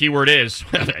 you know what the keyword is.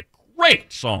 A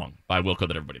great song by Wilco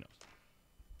that everybody knows.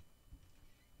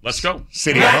 Let's go.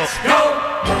 City of Hope. Let's go.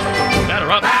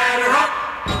 Batter up.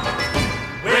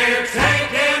 We're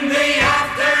taking the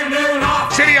afternoon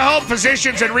off. City of Hope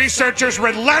physicians and researchers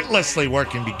relentlessly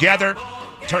working together,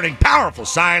 turning powerful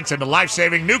science into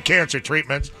life-saving new cancer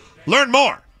treatments. Learn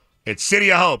more at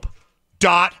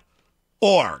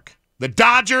cityofhope.org. The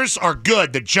Dodgers are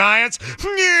good. The Giants,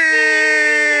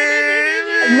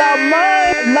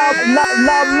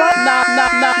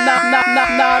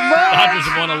 Dodgers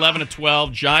have won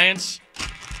 11-12. Giants,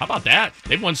 how about that?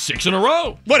 They've won 6 in a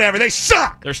row. Whatever, they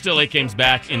suck. They're still 8 games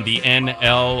back in the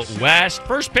NL West.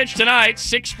 First pitch tonight,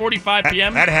 6:45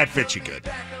 p.m. That hat fits you good.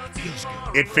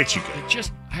 It fits you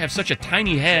good. I have such a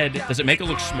tiny head. Does it make it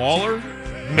look smaller?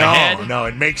 No,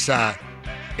 it makes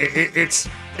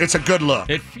it's a good look.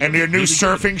 And your new really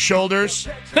surfing shoulders.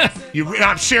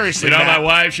 I'm seriously. You know, Matt. my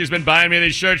wife, she's been buying me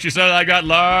these shirts. She said I got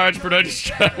large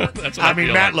production. That's what I mean,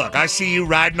 feel Matt, like. look, I see you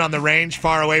riding on the range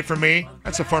far away from me.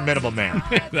 That's a formidable man.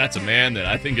 That's a man that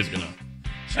I think is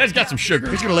he's got some sugar.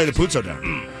 He's gonna lay the Puzo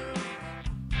down.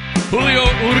 Julio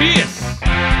Urias.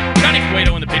 Johnny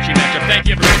Cueto in the pitching matchup. Thank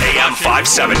you, everybody. AM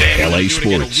 570. LA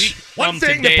Sports. One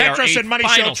thing the Petros and Money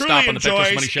Show truly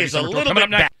enjoys is a little bit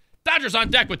back. Dodgers on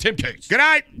deck with Tim Cates. Good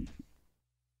night.